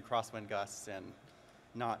winds and crosswind gusts and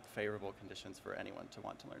not favorable conditions for anyone to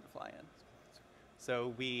want to learn to fly in.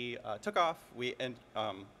 So we took off, we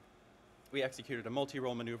executed a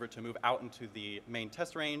multi-roll maneuver to move out into the main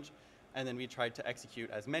test range, and then we tried to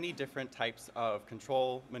execute as many different types of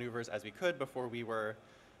control maneuvers as we could before we were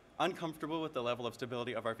uncomfortable with the level of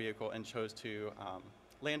stability of our vehicle and chose to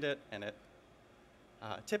land it, and it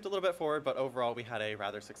tipped a little bit forward, but overall we had a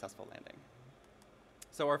rather successful landing.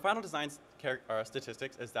 So our final design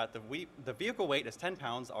statistics is that the vehicle weight is 10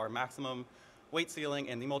 pounds, our maximum weight ceiling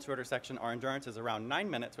in the multi-rotor section. Our endurance is around 9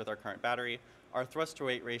 minutes with our current battery. Our thrust to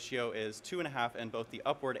weight ratio is 2.5 in both the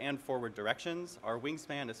upward and forward directions. Our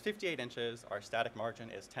wingspan is 58 inches, our static margin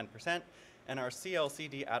is 10%, and our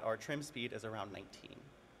CLCD at our trim speed is around 19.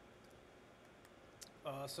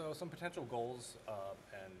 So some potential goals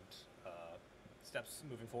and steps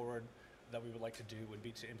moving forward that we would like to do would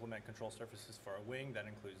be to implement control surfaces for our wing. That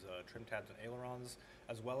includes trim tabs and ailerons,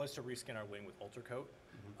 as well as to reskin our wing with Ultracoat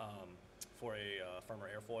for a firmer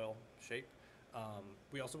airfoil shape.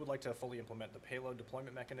 We also would like to fully implement the payload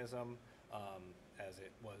deployment mechanism as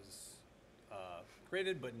it was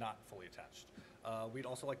created but not fully attached. We'd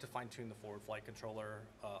also like to fine-tune the forward flight controller,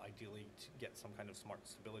 ideally to get some kind of smart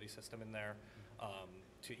stability system in there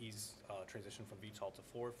to ease transition from VTOL to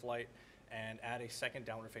forward flight, and add a second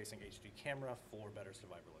downward-facing HD camera for better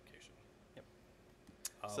survivor location. Yep.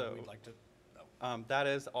 So we'd like to. That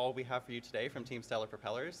is all we have for you today from Team Stellar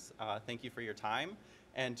Propellers. Thank you for your time.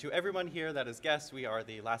 And to everyone here that is guests, we are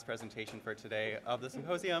the last presentation for today of the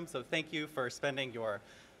symposium. So thank you for spending your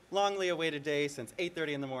longly awaited day since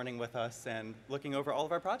 8:30 in the morning with us and looking over all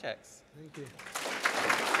of our projects. Thank you.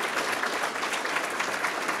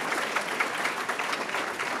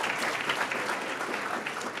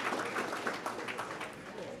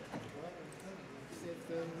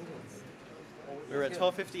 We were at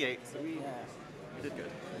 12:58, so we did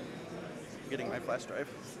good. Getting my flash drive.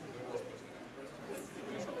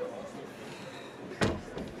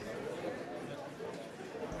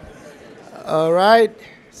 All right.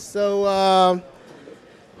 So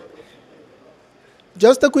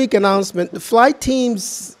just a quick announcement. The flight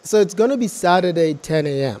teams, so it's going to be Saturday, 10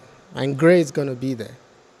 a.m., and Gray is going to be there.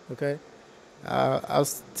 Okay? I'll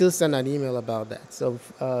still send an email about that. So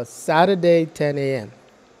Saturday, 10 a.m.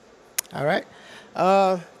 All right?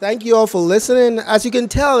 Thank you all for listening. As you can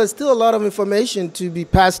tell, there's still a lot of information to be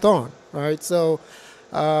passed on. All right? So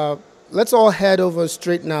let's all head over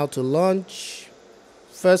straight now to lunch.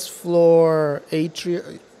 First floor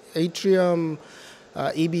atrium,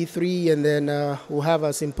 EB3, and then we'll have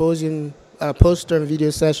a symposium poster and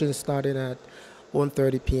video session starting at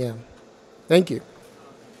 1:30 p.m. Thank you.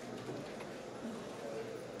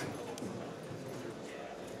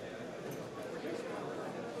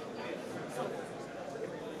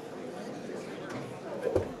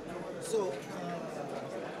 So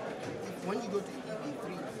when you go to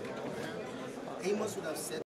EB3, Amos would have said